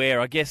been aware,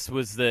 I guess,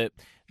 was the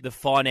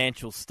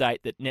financial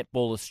state that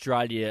Netball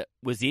Australia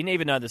was in.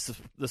 Even though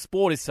the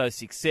sport is so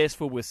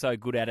successful, we're so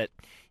good at it,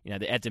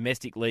 our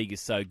domestic league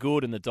is so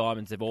good and the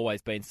Diamonds have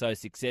always been so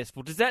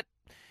successful.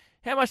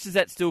 How much does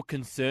that still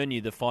concern you,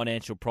 the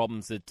financial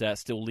problems that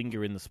still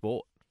linger in the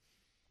sport?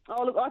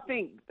 Oh, look, I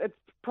think it's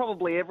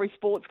probably every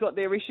sport's got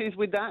their issues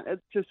with that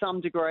to some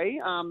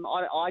degree.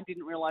 I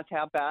didn't realise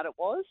how bad it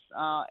was.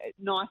 It's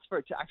nice for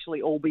it to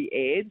actually all be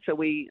aired, so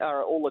we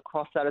are all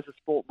across that as a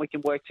sport. We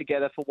can work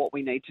together for what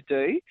we need to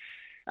do.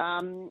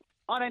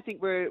 I don't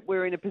think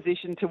we're in a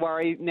position to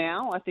worry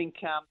now. I think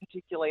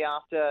particularly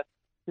after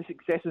the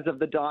successes of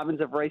the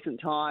Diamonds of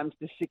recent times,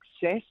 the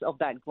success of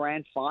that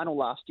grand final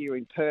last year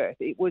in Perth,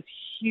 it was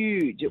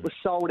huge. It was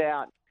sold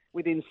out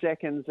within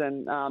seconds.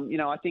 And,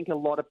 I think a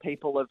lot of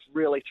people have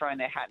really thrown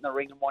their hat in the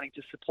ring and wanting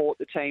to support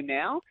the team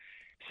now.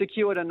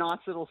 Secured a nice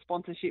little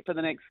sponsorship for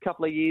the next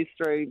couple of years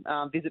through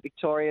Visit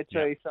Victoria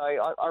too. So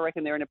I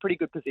reckon they're in a pretty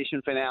good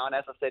position for now. And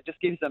as I said, just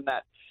gives them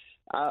that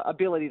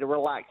ability to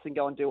relax and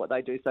go and do what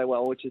they do so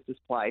well, which is just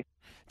play.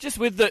 Just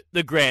with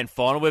the grand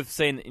final, we've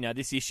seen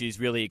this issue's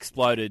really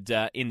exploded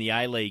in the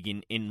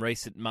A-League in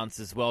recent months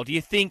as well. Do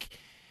you think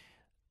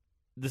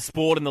the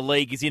sport and the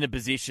league is in a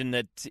position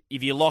that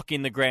if you lock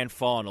in the grand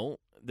final,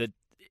 that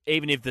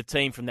even if the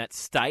team from that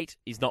state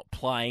is not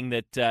playing,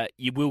 that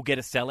you will get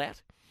a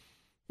sellout?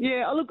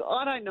 Yeah, look,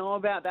 I don't know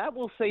about that.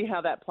 We'll see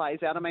how that plays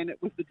out. I mean, it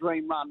was the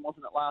dream run,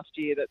 wasn't it, last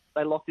year that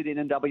they locked it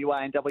in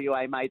WA and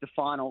WA made the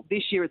final.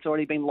 This year it's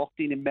already been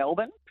locked in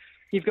Melbourne.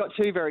 You've got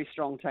two very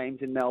strong teams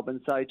in Melbourne,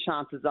 so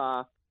chances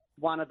are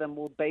one of them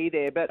will be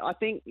there. But I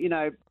think,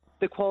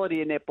 the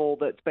quality of netball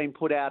that's been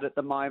put out at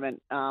the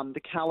moment,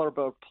 the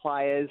calibre of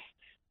players,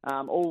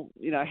 all,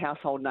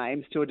 household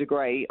names to a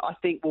degree, I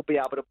think we'll be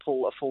able to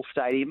pull a full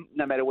stadium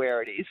no matter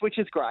where it is, which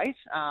is great.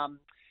 And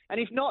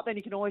if not, then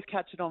you can always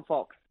catch it on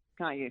Fox.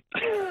 Can't you?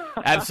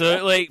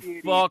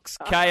 Absolutely. Fox,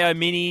 KO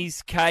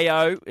Minis,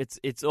 KO.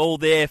 It's all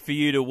there for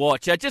you to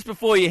watch. Just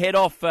before you head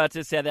off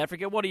to South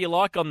Africa, what do you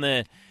like on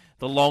the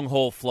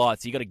long-haul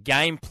flights? You got a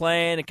game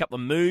plan, a couple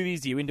of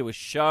movies? Are you into a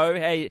show?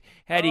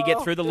 How do you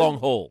get through the long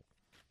haul?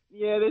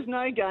 Yeah, there's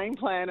no game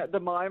plan at the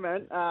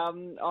moment.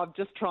 I'm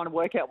just trying to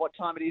work out what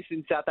time it is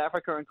in South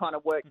Africa and kind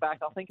of work back.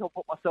 I think I'll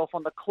put myself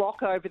on the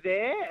clock over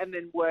there and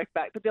then work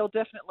back. But there'll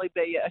definitely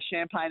be a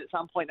champagne at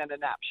some point and a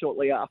nap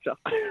shortly after.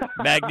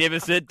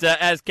 Magnificent.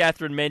 As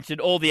Catherine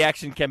mentioned, all the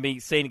action can be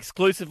seen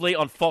exclusively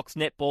on Fox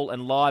Netball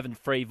and live and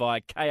free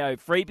via KO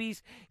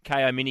Freebies.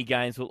 KO Mini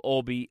Games will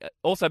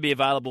also be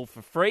available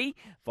for free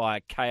via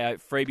KO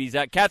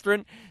Freebies.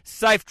 Catherine,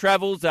 safe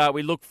travels.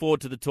 We look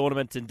forward to the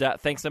tournament and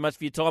thanks so much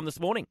for your time this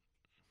morning.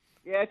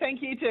 Yeah,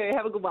 thank you too.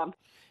 Have a good one.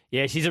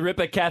 Yeah, she's a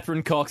ripper,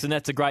 Catherine Cox, and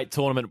that's a great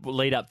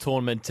lead-up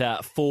tournament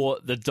for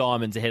the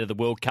Diamonds ahead of the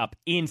World Cup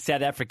in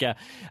South Africa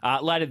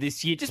later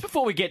this year. Just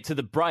before we get to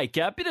the break,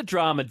 a bit of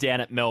drama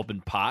down at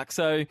Melbourne Park.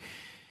 So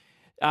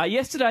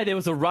yesterday there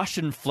was a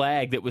Russian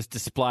flag that was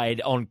displayed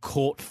on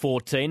Court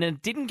 14, and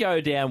it didn't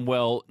go down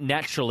well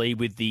naturally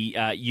with the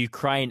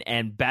Ukraine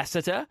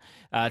ambassador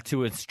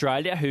to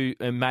Australia, who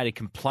made a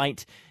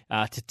complaint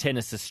to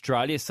Tennis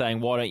Australia saying,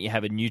 why don't you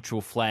have a neutral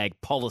flag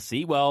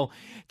policy? Well,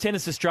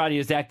 Tennis Australia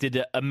has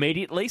acted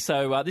immediately.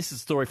 So this is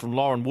a story from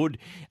Lauren Wood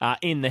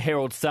in the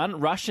Herald Sun.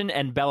 Russian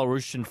and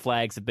Belarusian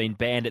flags have been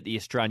banned at the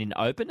Australian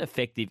Open,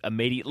 effective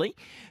immediately.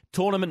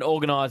 Tournament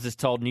organisers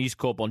told News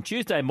Corp on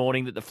Tuesday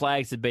morning that the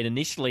flags had been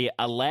initially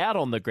allowed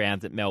on the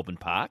grounds at Melbourne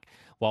Park,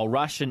 while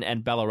Russian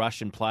and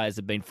Belarusian players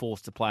have been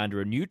forced to play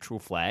under a neutral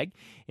flag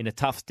in a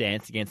tough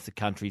stance against the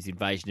country's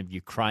invasion of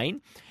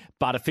Ukraine.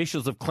 But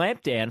officials have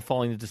clamped down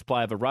following the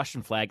display of a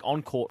Russian flag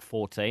on Court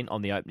 14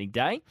 on the opening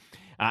day.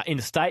 In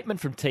a statement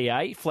from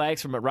TA,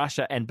 flags from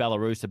Russia and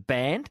Belarus are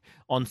banned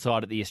on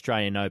site at the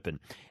Australian Open.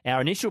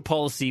 Our initial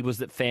policy was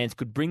that fans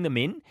could bring them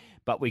in,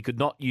 but we could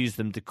not use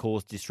them to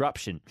cause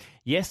disruption.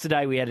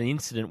 Yesterday, we had an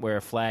incident where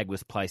a flag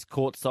was placed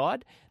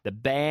courtside. The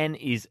ban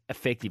is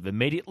effective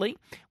immediately.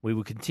 We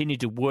will continue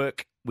to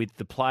work with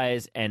the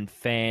players and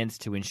fans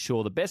to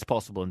ensure the best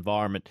possible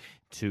environment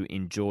to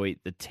enjoy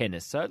the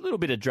tennis. So a little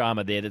bit of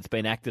drama there that's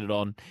been acted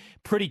on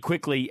pretty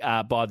quickly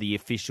by the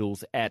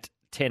officials at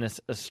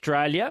Tennis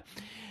Australia.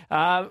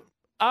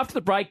 After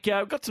the break,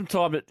 we've got some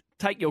time to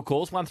take your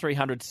calls,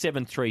 1300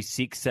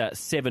 736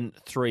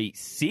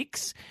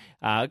 736.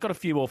 I've got a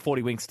few more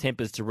 40 Winks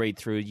tempers to read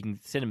through. You can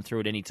send them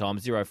through at any time,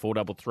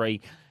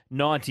 0433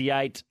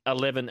 98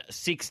 11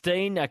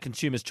 16.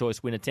 Consumer's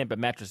Choice winner Temper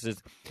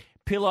mattresses,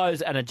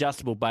 pillows and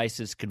adjustable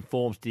bases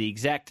conforms to the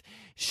exact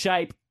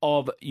shape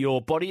of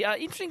your body.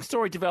 Interesting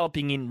story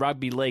developing in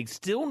rugby league.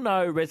 Still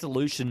no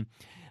resolution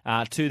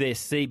to their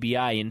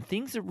CBA, and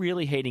things are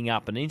really heating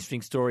up. An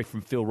interesting story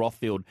from Phil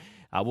Rothfield.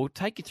 We'll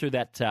take you through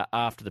that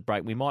after the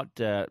break. We might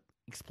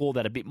explore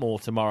that a bit more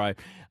tomorrow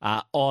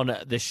on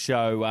the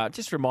show.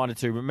 Just a reminder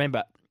to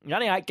remember,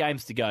 only 8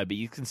 games to go, but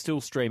you can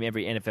still stream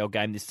every NFL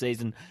game this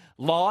season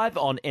live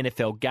on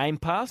NFL Game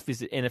Pass.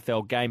 Visit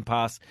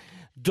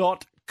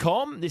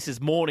NFLGamePass.com. This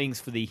is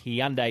mornings for the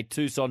Hyundai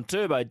Tucson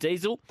Turbo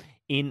Diesel,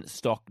 in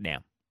stock now.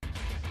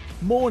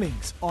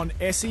 Mornings on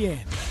SEN.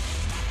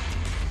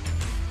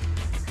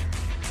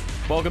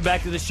 Welcome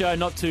back to the show,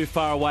 not too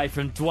far away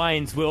from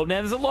Dwayne's World. Now,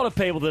 there's a lot of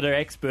people that are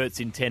experts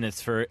in tennis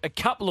for a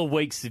couple of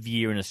weeks of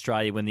year in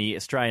Australia when the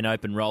Australian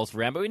Open rolls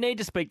around, but we need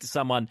to speak to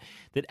someone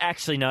that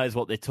actually knows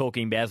what they're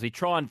talking about as we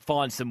try and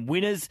find some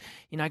winners.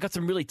 Got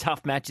some really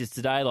tough matches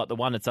today, like the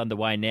one that's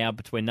underway now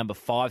between number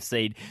 5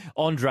 seed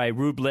Andrei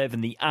Rublev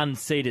and the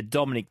unseeded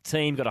Dominic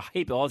Thiem. Got a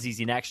heap of Aussies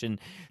in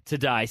action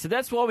today. So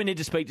that's why we need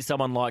to speak to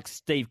someone like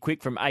Steve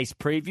Quick from Ace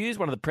Previews,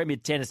 one of the premier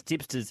tennis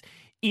tipsters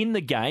in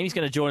the game. He's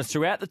going to join us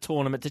throughout the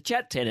tournament to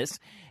chat tennis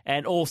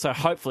and also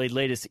hopefully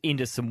lead us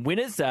into some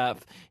winners.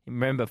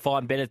 Remember,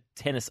 find better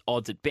tennis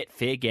odds at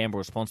Betfair. Gamble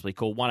responsibly.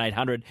 Call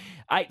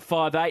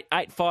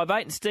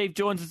 1-800-858-858. And Steve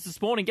joins us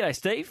this morning. G'day,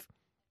 Steve.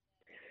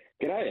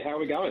 G'day, how are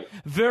we going?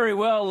 Very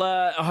well.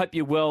 I hope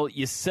you're well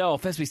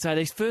yourself. As we say,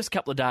 these first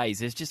couple of days,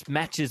 there's just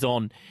matches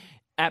on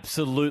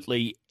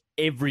absolutely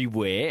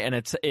everywhere, and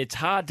it's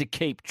hard to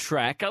keep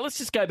track. Let's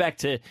just go back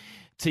to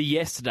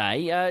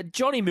yesterday.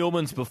 Johnny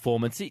Millman's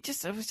performance.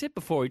 As I said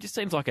before, he just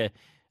seems like a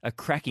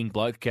cracking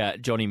bloke,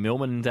 Johnny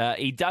Millman. And,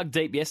 he dug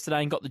deep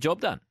yesterday and got the job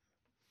done.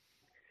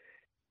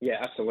 Yeah,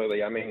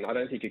 absolutely. I mean, I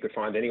don't think you could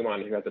find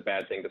anyone who has a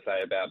bad thing to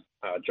say about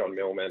John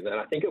Millman. And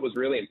I think it was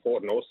really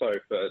important also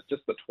for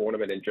just the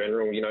tournament in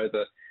general. You know,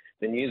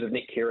 the news of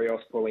Nick Kyrgios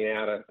pulling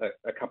out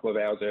a couple of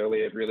hours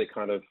earlier really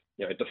kind of,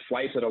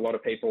 deflated a lot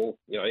of people,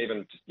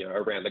 even,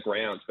 around the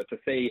grounds. But to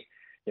see,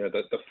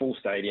 the full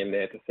stadium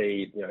there, to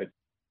see,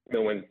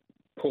 Millman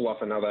pull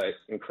off another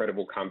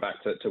incredible comeback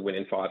to win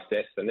in 5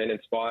 sets and then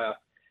inspire,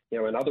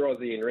 another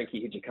Aussie in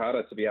Rinky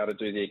Hijikata to be able to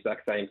do the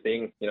exact same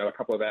thing, a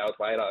couple of hours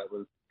later. It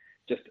was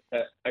just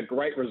a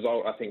great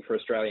result, I think, for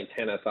Australian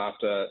tennis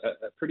after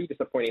a pretty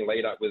disappointing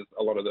lead-up with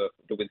a lot of the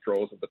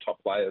withdrawals of the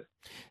top players.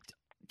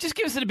 Just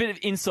give us a bit of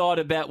insight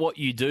about what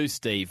you do,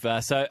 Steve.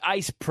 So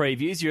Ace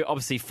Previews, you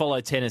obviously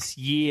follow tennis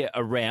year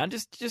around.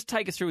 Just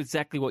take us through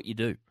exactly what you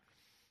do.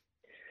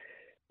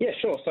 Yeah,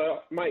 sure. So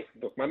my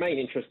main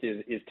interest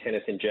is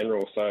tennis in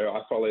general. So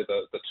I follow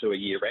the tour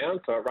year round.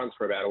 So it runs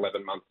for about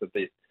 11 months of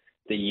the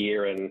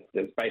year, and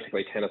there's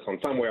basically tennis on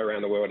somewhere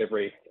around the world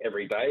every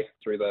day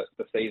through the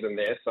season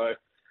there. So,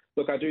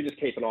 look, I do just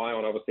keep an eye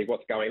on obviously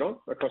what's going on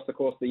across the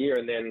course of the year,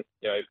 and then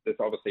there's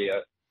obviously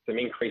some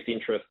increased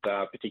interest,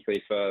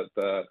 particularly for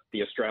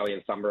the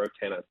Australian summer of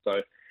tennis.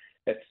 So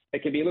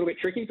it can be a little bit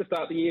tricky to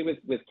start the year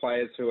with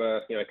players who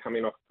are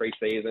coming off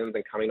pre-seasons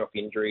and coming off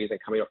injuries and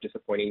coming off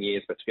disappointing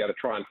years, but to be able to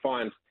try and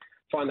find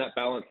that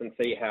balance and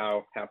see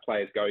how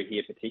players go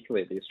here,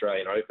 particularly at the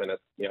Australian Open.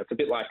 It's a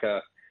bit like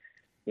the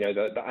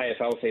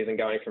AFL season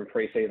going from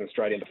pre-season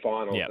straight into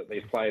finals. Yep. That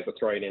these players are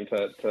thrown into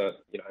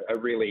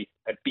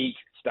a big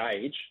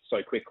stage so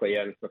quickly.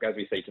 And look, as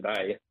we see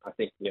today, I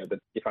think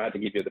if I had to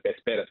give you the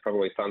best bet, it's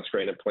probably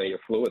sunscreen and plenty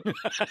of fluid.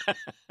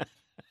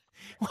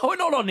 Well, we're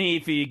not on here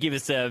for you to give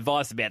us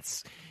advice about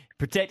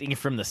protecting you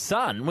from the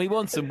sun. We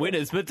want some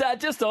winners. But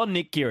just on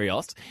Nick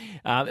Kyrgios,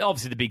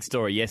 obviously the big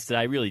story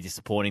yesterday, really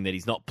disappointing that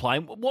he's not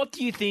playing. What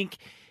do you think,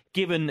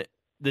 given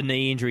the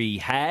knee injury he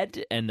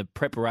had and the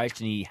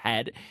preparation he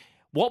had,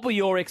 what were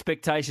your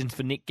expectations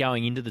for Nick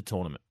going into the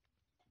tournament?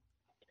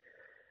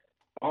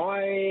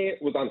 I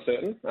was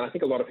uncertain, and I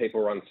think a lot of people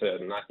were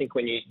uncertain. I think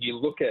when you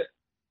look at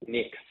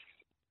Nick's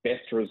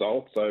best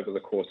results over the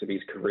course of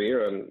his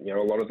career, and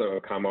a lot of them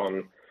have come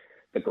on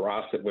the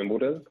grass at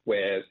Wimbledon,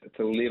 where it's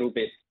a little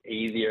bit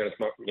easier. It's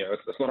not,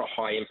 it's not a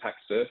high impact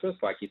surface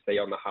like you see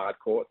on the hard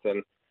courts.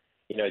 And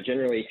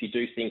generally, if you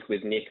do think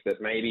with Nick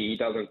that maybe he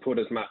doesn't put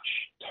as much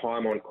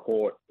time on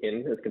court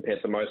in as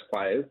compared to most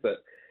players, that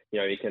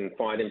he can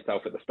find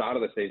himself at the start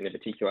of the season in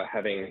particular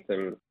having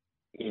some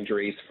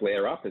injuries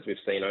flare up, as we've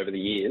seen over the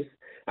years.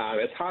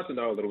 It's hard to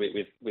know a little bit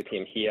with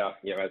him here,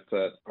 as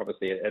to,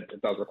 obviously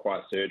it does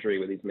require surgery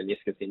with his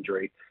meniscus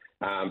injury.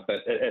 But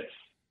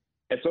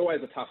it's always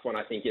a tough one,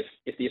 I think.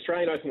 If the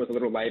Australian Open was a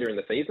little later in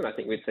the season, I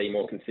think we'd see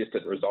more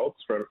consistent results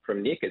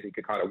from Nick as he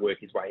could kind of work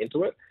his way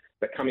into it.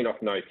 But coming off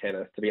no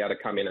tennis, to be able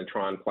to come in and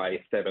try and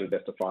play 7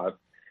 best-of-5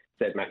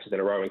 set matches in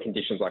a row in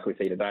conditions like we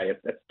see today,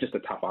 it's just a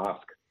tough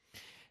ask.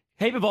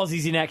 Heap of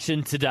Aussies in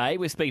action today.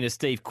 We're speaking to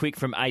Steve Quick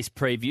from Ace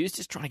Previews,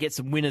 just trying to get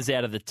some winners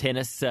out of the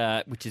tennis,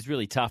 which is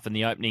really tough in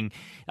the opening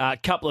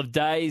couple of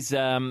days.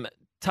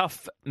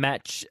 Tough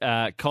match.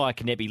 Kaya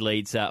Kanepi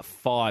leads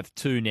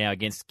 5-2 now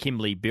against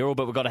Kimberly Birrell,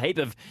 but we've got a heap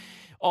of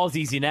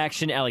Aussies in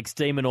action. Alex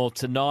de Minaur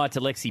tonight,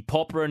 Alexei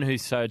Popyrin, who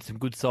showed some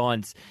good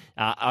signs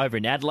over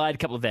in Adelaide. A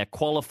couple of our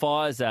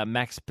qualifiers,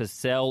 Max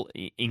Purcell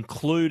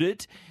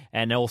included,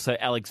 and also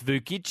Alex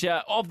Vukic.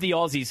 Of the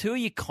Aussies, who are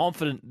you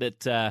confident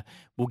that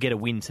will get a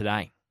win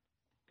today?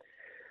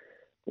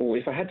 Well,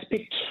 if I had to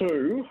pick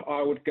two,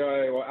 I would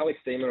go, well, Alex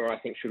de Minaur, I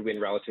think, should win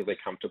relatively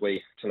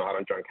comfortably tonight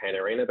on John Cain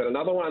Arena. But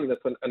another one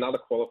that's another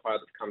qualifier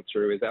that's come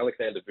through is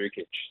Alexander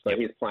Vukic. So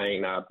he's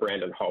playing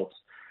Brandon Holt,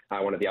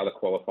 one of the other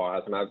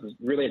qualifiers. And I was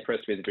really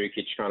impressed with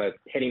Vukic kind of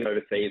heading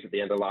overseas at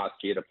the end of last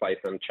year to play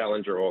some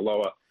challenger or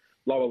lower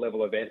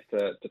level events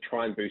to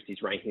try and boost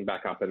his ranking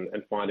back up and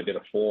find a bit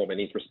of form. And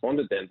he's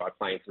responded then by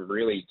playing some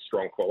really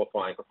strong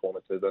qualifying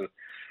performances. And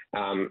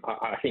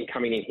I think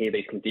coming in here,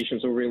 these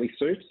conditions will really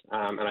suit.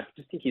 And I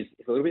just think he's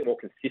a little bit more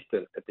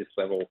consistent at this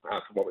level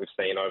from what we've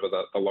seen over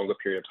the longer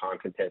period of time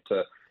compared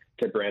to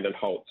Brandon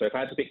Holt. So if I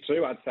had to pick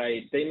two, I'd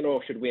say de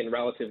Minaur should win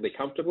relatively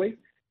comfortably.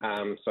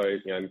 So,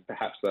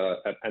 perhaps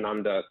an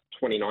under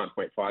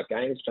 29.5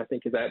 games, which I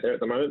think is out there at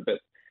the moment. But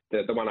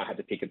the one I had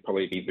to pick would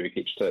probably be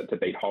Vukic to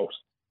beat Holt.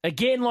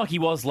 Again, like he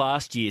was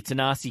last year,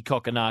 Thanasi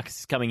Kokkinakis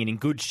is coming in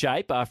good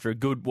shape after a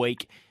good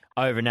week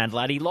over in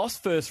Adelaide. He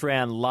lost first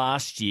round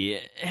last year.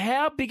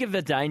 How big of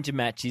a danger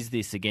match is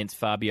this against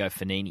Fabio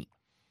Fognini?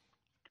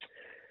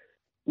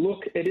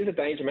 Look, it is a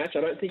danger match.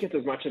 I don't think it's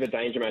as much of a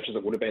danger match as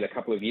it would have been a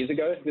couple of years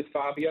ago with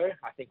Fabio.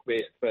 I think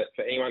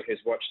for anyone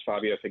who's watched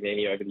Fabio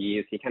Fognini over the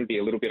years, he can be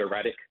a little bit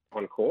erratic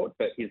on court,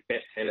 but his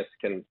best tennis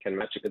can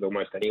match it with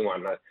almost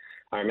anyone.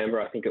 I remember,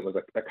 I think it was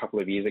a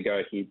couple of years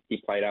ago, he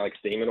played Alex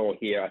de Minaur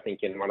here, I think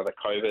in one of the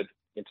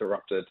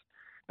COVID-interrupted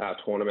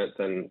tournaments,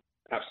 and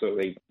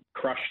absolutely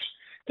crushed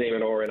de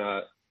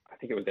Minaur I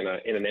think it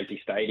was in an empty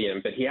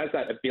stadium, but he has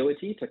that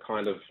ability to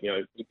kind of,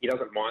 he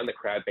doesn't mind the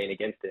crowd being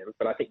against him.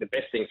 But I think the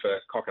best thing for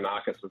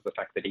Kokkinakis was the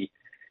fact that he,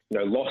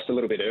 lost a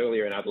little bit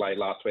earlier in Adelaide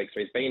last week. So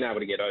he's been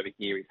able to get over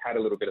here. He's had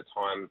a little bit of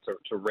time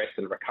to rest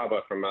and recover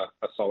from a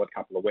solid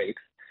couple of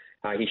weeks.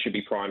 He should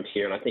be primed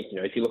here. And I think,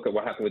 if you look at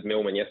what happened with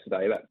Millman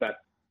yesterday, that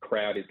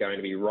crowd is going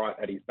to be right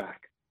at his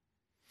back.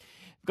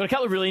 Got a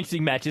couple of really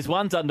interesting matches.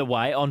 One's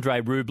underway.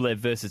 Andrei Rublev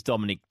versus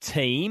Dominic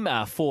Thiem.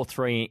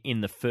 4-3 in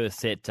the first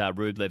set.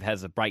 Rublev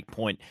has a break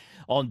point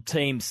on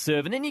Thiem's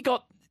serve. And then you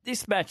got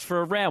this match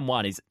for round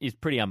one is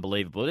pretty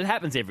unbelievable. It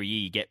happens every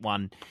year. You get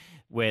one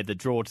where the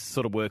draw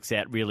sort of works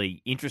out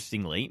really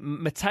interestingly.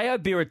 Matteo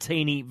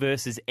Berrettini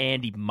versus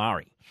Andy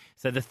Murray.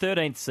 So the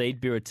 13th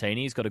seed,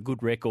 Berrettini, has got a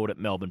good record at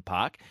Melbourne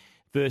Park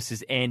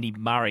versus Andy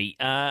Murray.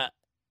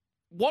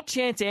 What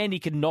chance Andy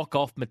can knock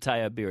off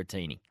Matteo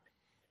Berrettini?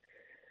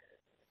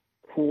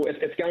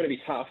 It's going to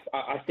be tough.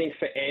 I think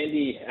for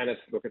Andy, and as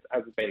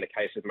has been the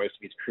case with most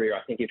of his career, I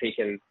think if he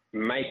can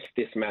make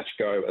this match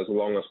go as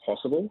long as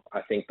possible,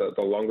 I think that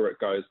the longer it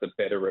goes, the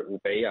better it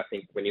will be. I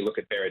think when you look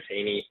at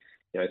Berrettini,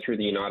 through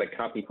the United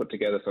Cup, he put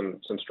together some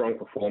strong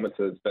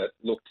performances, but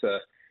looked to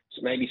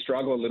maybe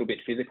struggle a little bit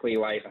physically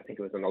late. I think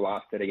it was in the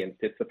last set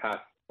against Tsitsipas.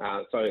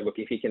 So look,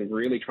 if he can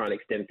really try and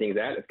extend things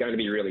out, it's going to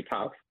be really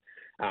tough.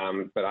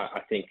 But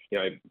I think,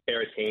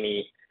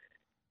 Berrettini,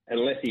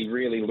 unless he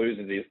really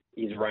loses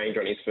his range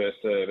on his first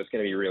serve, it's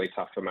going to be really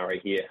tough for Murray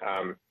here.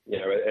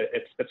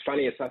 It's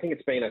funny. I think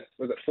it's been,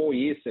 was it 4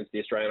 years since the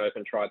Australian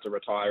Open tried to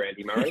retire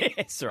Andy Murray?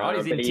 That's right.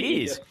 He's in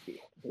tears.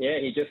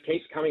 He just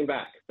keeps coming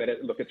back. But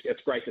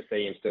it's great to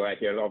see him still out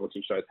here. And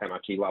obviously shows how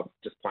much he loves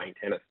just playing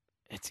tennis.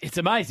 It's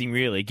amazing,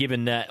 really,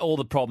 given all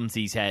the problems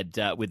he's had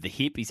with the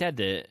hip. He's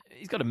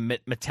got a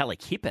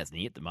metallic hip, hasn't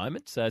he, at the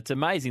moment? So it's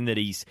amazing that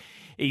he's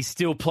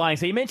still playing.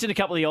 So you mentioned a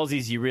couple of the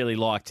Aussies you really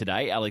like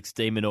today, Alex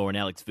de Minaur and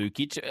Alex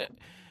Vukic.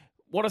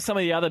 What are some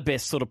of the other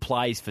best sort of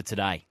plays for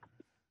today?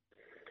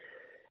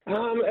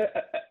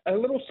 A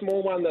little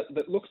small one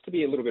that looks to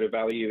be a little bit of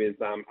value is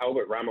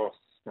Albert Ramos,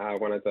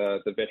 one of the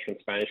veteran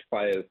Spanish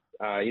players.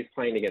 He's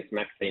playing against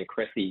Maxime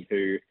Cressy,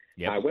 who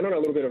went on a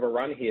little bit of a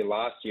run here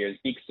last year. He's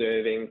big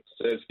serving,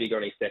 serves big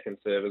on his second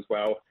serve as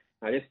well.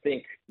 I just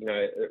think,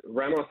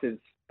 Ramos is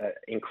an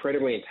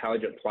incredibly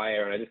intelligent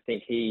player, and I just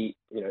think he,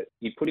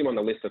 you put him on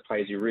the list of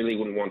players you really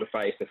wouldn't want to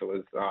face if it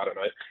was,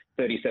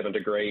 37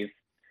 degrees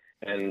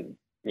and,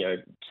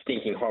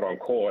 stinking hot on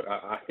court.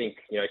 I think,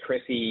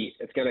 Cressy,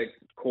 it's going to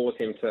cause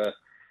him to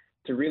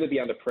really be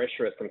under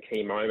pressure at some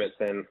key moments.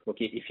 And look,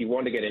 if you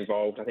want to get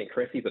involved, I think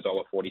Cressy's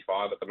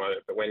 $1.45 at the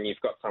moment. But when you've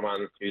got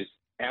someone who's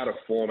out of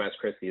form as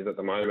Cressy is at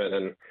the moment,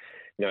 and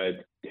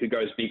who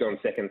goes big on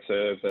second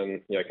serve,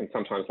 and can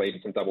sometimes lead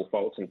to some double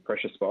faults and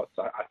pressure spots,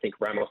 I think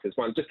Ramos is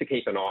one just to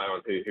keep an eye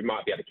on, who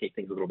might be able to keep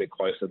things a little bit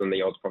closer than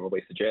the odds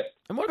probably suggest.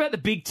 And what about the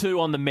big two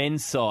on the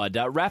men's side?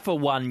 Rafa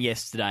won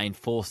yesterday in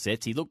 4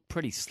 sets. He looked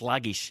pretty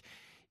sluggish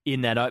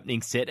in that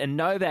opening set, and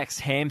Novak's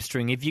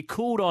hamstring. Have you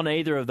called on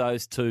either of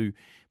those two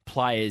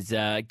players,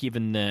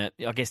 given their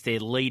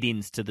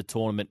lead-ins to the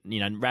tournament?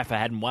 Rafa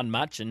hadn't won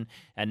much, and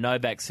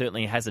Novak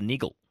certainly has a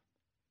niggle.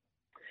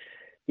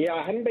 Yeah,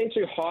 I hadn't been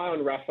too high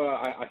on Rafa.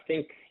 I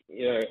think,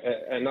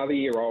 another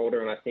year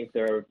older, and I think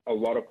there are a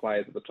lot of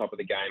players at the top of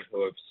the game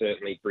who have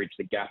certainly bridged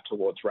the gap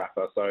towards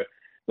Rafa. So,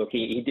 look,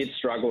 he did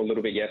struggle a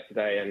little bit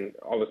yesterday, and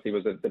obviously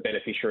was the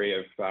beneficiary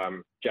of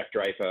Jack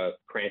Draper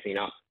cramping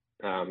up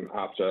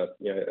after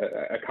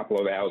a couple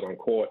of hours on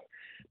court.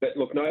 But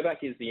look,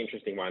 Novak is the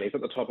interesting one. He's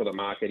at the top of the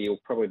market. He'll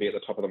probably be at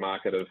the top of the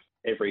market of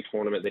every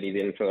tournament that he's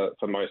in for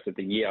most of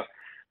the year.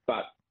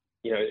 But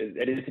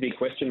it is a big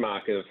question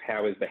mark of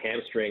how is the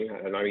hamstring.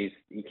 I know he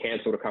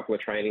cancelled a couple of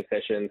training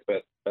sessions,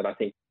 but I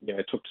think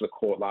took to the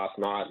court last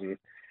night, and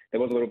there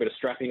was a little bit of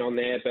strapping on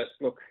there. But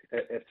look,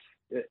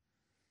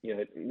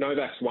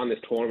 Novak's won this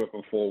tournament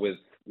before with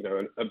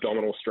an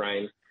abdominal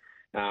strain.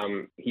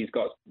 He's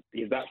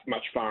that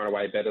much far and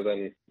away better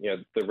than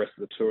the rest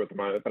of the tour at the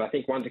moment. But I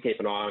think one to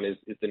keep an eye on is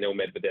Daniil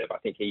Medvedev. I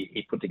think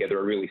he put together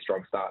a really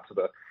strong start to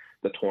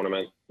the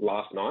tournament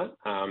last night,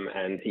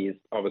 and he's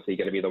obviously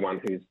going to be the one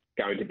who's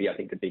going to be, I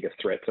think, the biggest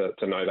threat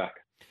to Novak.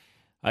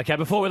 Okay,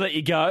 before we let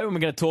you go, and we're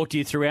going to talk to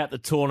you throughout the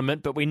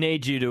tournament, but we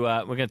need you to,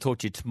 we're going to talk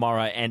to you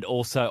tomorrow and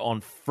also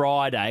on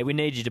Friday. We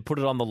need you to put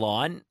it on the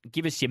line.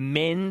 Give us your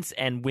men's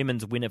and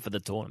women's winner for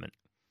the tournament.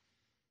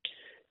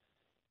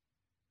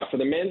 For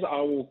the men's,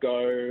 I will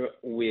go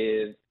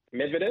with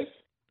Medvedev.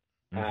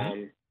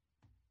 Mm-hmm.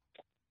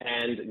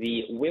 And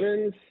the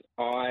women's,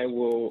 I'm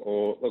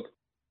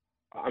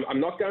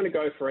not going to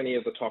go for any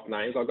of the top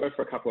names. I'll go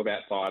for a couple of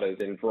outsiders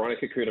in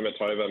Veronika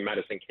Kudermetova,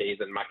 Madison Keys,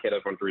 and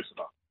Marketa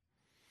Vondrousova.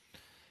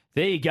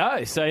 There you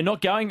go. So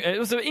not going. It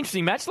was an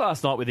interesting match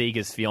last night with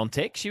Iga's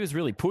Swiatek. She was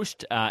really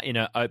pushed in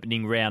her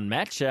opening round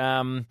match.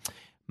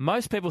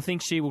 Most people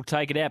think she will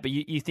take it out, but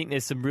you think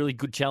there's some really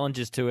good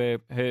challenges to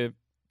her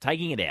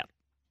taking it out.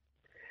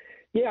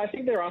 Yeah, I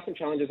think there are some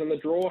challenges, and the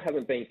draw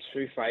hasn't been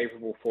too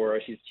favourable for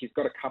her. She's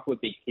got a couple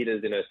of big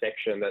hitters in her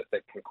section that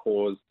can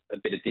cause a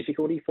bit of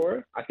difficulty for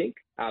her, I think,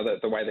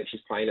 the way that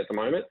she's playing at the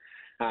moment.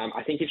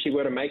 I think if she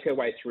were to make her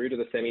way through to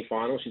the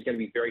semi-final, she's going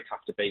to be very tough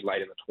to beat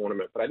late in the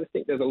tournament. But I just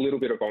think there's a little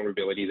bit of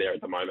vulnerability there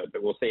at the moment.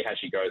 But we'll see how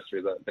she goes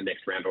through the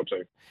next round or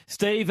two.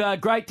 Steve,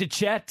 great to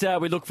chat.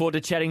 We look forward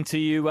to chatting to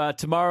you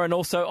tomorrow and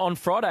also on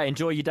Friday.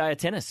 Enjoy your day of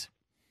tennis.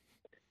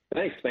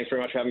 Thanks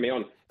very much for having me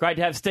on. Great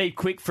to have Steve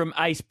Quick from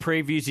Ace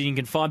Previews. And you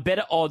can find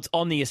better odds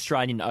on the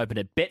Australian Open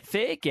at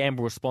Betfair.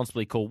 Gamble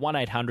responsibly. Call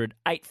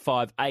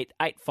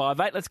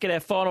 1-800-858-858. Let's get our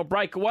final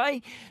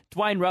breakaway.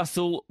 Dwayne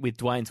Russell with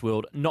Dwayne's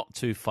World not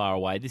too far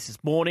away. This is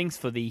mornings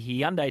for the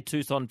Hyundai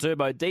Tucson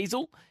Turbo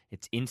Diesel.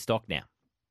 It's in stock now.